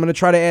them on. I'm going to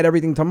try to add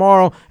everything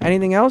tomorrow.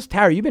 Anything else?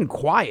 Tara, you've been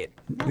quiet.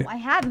 No, I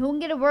have. Who can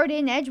get a word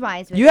in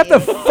edgewise with You have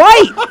to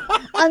fight.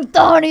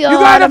 Antonio You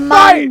got to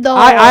fight. Armando.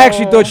 I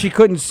actually thought she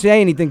couldn't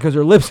say anything because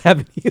her lips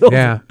haven't healed.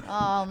 Yeah.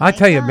 Oh, I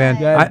tell you, man.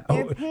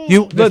 Look,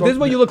 this is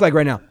what you look like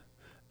right now.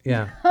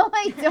 Yeah. No,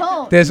 I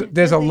don't.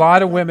 There's a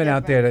lot of women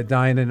out there that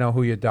dying to know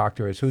who your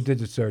doctor is. Who did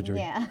the surgery?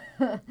 Yeah.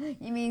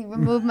 You mean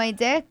remove my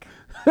dick?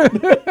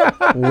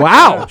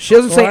 Wow. She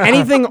doesn't say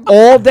anything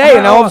all day,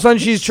 and all of a sudden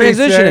she's She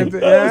said,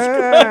 transitioning.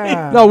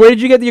 yeah. No, where did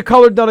you get your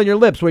color done on your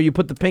lips where you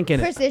put the pink in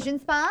it? Precision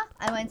Spa.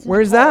 I went to.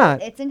 Where's Nicole.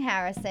 that? It's in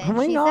Harrison. Oh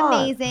my She's God.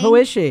 amazing. Who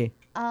is she?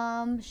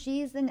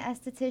 She's an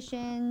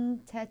esthetician,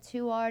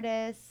 tattoo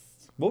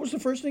artist. What was the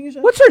first thing you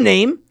said? What's her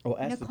name? Oh,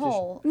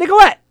 Nicole.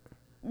 Nicolette.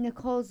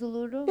 Nicole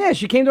Zuludo. Yeah,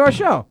 she came to our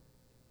show.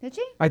 Did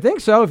she? I think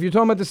so. If you're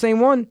talking about the same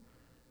one.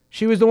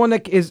 She was the one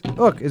that is.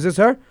 Look, is this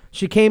her?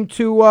 She came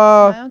to. No,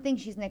 I don't think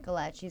she's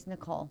Nicolette. She's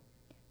Nicole.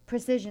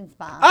 Precision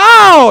Spa.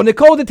 Oh,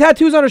 Nicole with the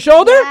tattoos on her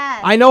shoulder?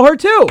 Yes. I know her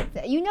too.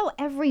 You know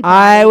everybody.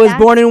 I was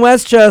That's- born in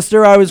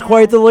Westchester. I was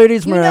quite the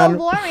ladies' You man. know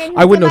Lauren.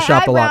 I window did my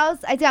shop a lot. eyebrows.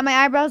 I got my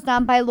eyebrows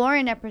done by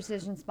Lauren at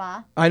Precision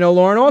Spa. I know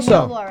Lauren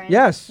also. Lauren.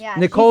 Yes. Yeah,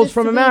 Nicole's she's a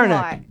from sweetheart.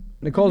 Amerenik.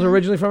 Nicole's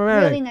originally from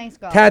Amerenik. Really nice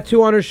girl.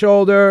 Tattoo on her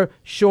shoulder,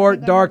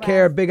 short, dark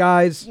hair, big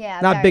eyes. Yeah,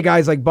 Not very big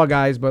eyes like bug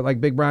eyes, but like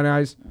big brown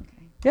eyes.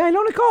 Yeah, I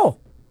know Nicole.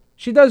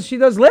 She does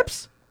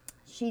lips?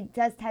 She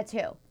does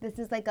tattoo. This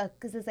is like a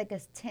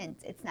tint.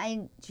 It's not.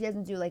 She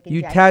doesn't do like You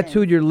injections.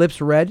 tattooed your lips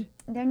red?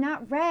 They're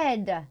not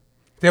red.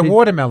 They're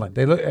watermelon.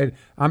 They look.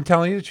 I'm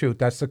telling you the truth.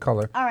 That's the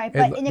color. All right,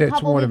 but in a it's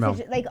couple weeks,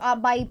 watermelon. it's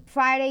by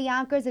Friday,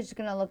 Yonkers, it's just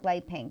gonna look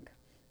light pink.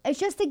 It's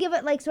just to give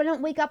it so I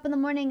don't wake up in the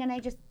morning and I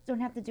just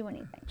don't have to do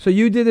anything. So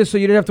you did this so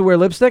you didn't have to wear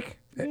lipstick?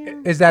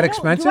 Is that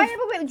expensive?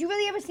 Do you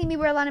really ever see me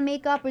wear a lot of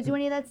makeup or do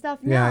any of that stuff?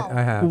 Yeah, No.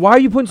 I have. Why are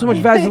you putting so much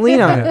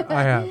Vaseline on it?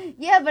 I have.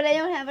 Yeah, but I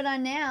don't have it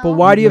on now. But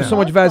why do you have so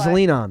much Most part.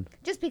 Vaseline on?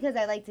 Just because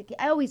I like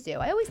to. I always do.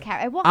 I always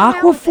carry. I walk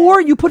around with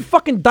Aquaphor? You put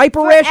fucking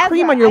diaper rash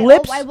cream on your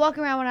lips? I walk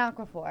around with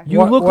Aquaphor.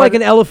 You look like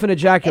an elephant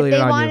ejaculated If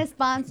they on want you. to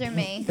sponsor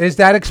me. Is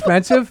that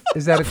expensive?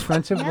 Is that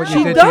expensive? What you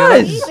She did to your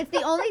does. lips? It's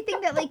the only thing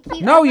that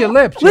keeps. No, your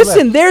lips. your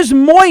Listen, lips. there's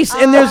moist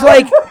and there's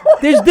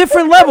there's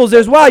different levels.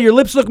 There's wow, your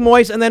lips look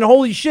moist, and then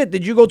holy shit,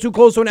 did you go too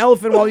close to an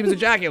elephant while he was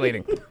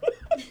ejaculating?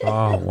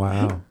 Oh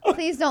wow.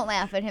 Please don't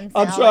laugh at him.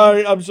 I'm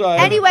Sally. sorry.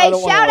 Anyway, I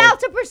don't wanna shout laugh. out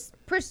to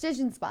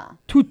Precision Spa.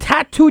 To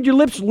tattooed your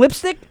lips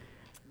lipstick?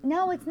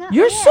 No, it's not.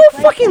 You're Yeah, so it's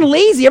like fucking that.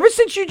 lazy. Ever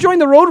since you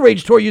joined the Road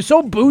Rage tour, you're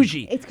so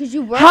bougie. It's because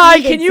you work. Hi,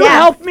 me to can you death.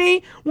 help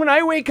me? When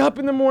I wake up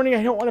in the morning,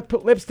 I don't want to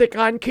put lipstick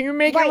on. Can you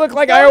make it Right, look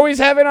like so- I always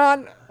have it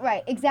on?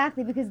 Right,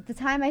 exactly. Because the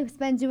time I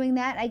spend doing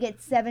that, I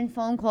get 7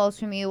 phone calls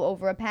from you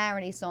over a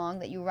parody song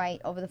that you write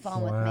over the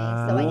phone with me.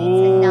 So I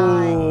need to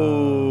not.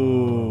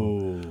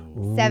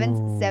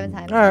 Seven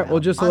times. All right, well,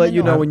 just to On let the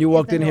you know, norm. when you It's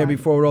walked the in here norm.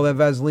 before with all that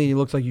Vaseline, it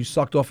looks like you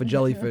sucked off a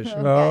jellyfish.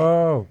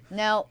 Oh.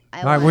 No, I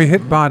All right, won. we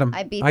hit bottom.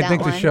 I beat I that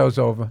think one. the show's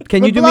over.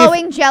 Can We're you do me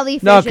blowing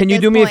jellyfish No, at can you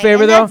this do me a point,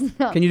 favor and though? that's-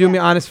 no, Can you do me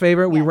an honest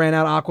favor? We ran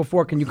out of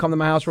Aquaphor. Can you come to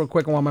my house real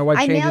quick? And while my wife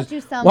I changes, mailed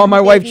you some while my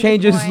from wife Baby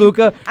changes, Born.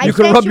 Luca, I you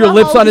can sent rub you your a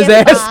lips whole on his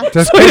gift ass box.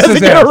 Just so he kiss doesn't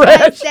his get a ass.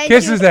 rash. sent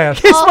Kiss you his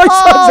ass. Kiss my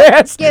son's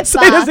ass gift so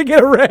he box. doesn't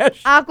get a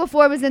rash.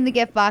 Aquaphor was in the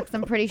gift box,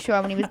 I'm pretty sure,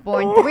 when he was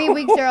born 3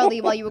 weeks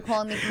early while you were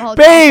calling me from hotel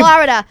Babe, in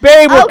Florida.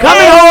 babe, we're Okay.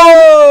 coming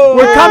home.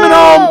 We're coming No.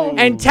 home.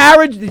 And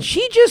Tara, did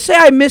she just say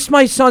I missed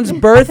my son's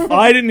birth?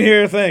 I didn't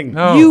hear a thing.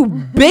 No. You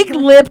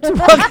big-lipped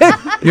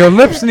fucking... Your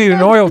lips need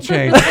an oil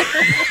change.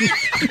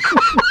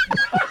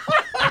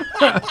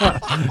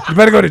 You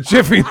better go to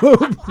Jiffy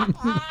Lube.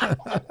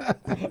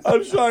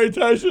 I'm sorry,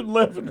 I shouldn't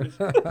laugh at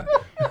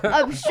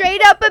this.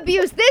 Straight up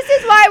abuse. This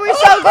is why we're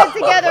so good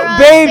together on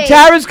Babe, stage.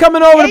 Tara's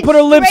coming over to It's put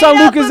her lips on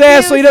straight up Luca's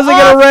ass so he abuse doesn't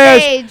get a off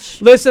rash.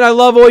 stage. Listen, I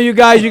love all you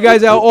guys. You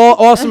guys are all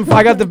awesome.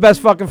 I got the best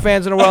fucking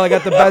fans in the world. I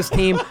got the best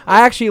team.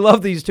 I actually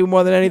love these two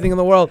more than anything in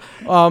the world.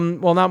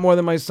 Well, not more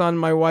than my son,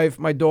 my wife,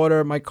 my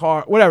daughter, my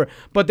car, whatever.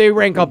 But they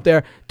rank up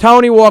there.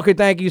 Tony Walker,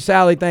 thank you.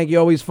 Sally, thank you.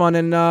 Always fun.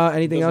 And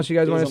anything else you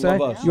guys want to say?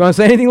 love us. You want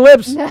to say anything,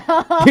 Lips?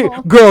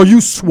 No. Girl,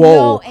 you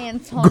swole. No,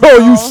 Antonio.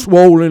 Girl, you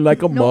swollen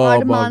like a No,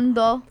 mama.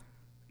 Armando. All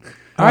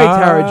right,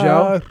 Tara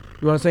Joe.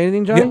 You want to say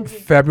anything, Johnny? Yeah,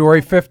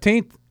 February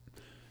 15th,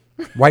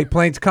 White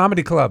Plains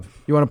Comedy Club.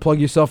 You want to plug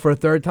yourself for a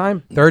third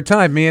time? Third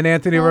time, me and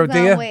Anthony Hold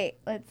Rodia. on, wait.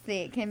 Let's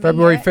see. Can we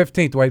February hear it?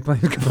 15th, White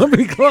Plains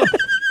Comedy Club.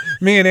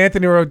 Me and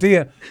Anthony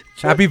Rodia.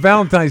 Happy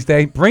Valentine's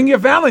Day. Bring your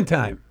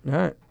Valentine. All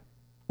right.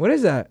 What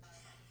is that?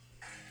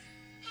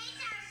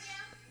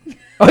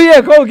 Oh,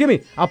 yeah, go, give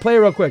me. I'll play it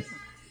real quick.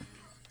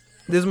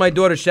 This is my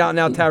daughter shouting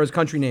out Tara's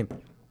country name.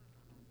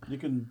 You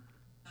can.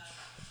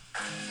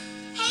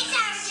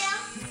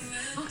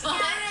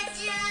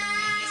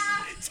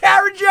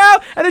 Tara Joe!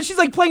 And then she's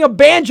like playing a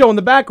banjo in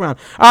the background.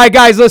 All right,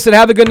 guys, listen,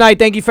 have a good night.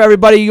 Thank you for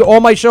everybody. All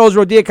my shows,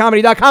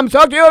 RodiaComedy.com.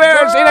 Talk to you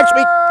later. See you next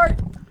week.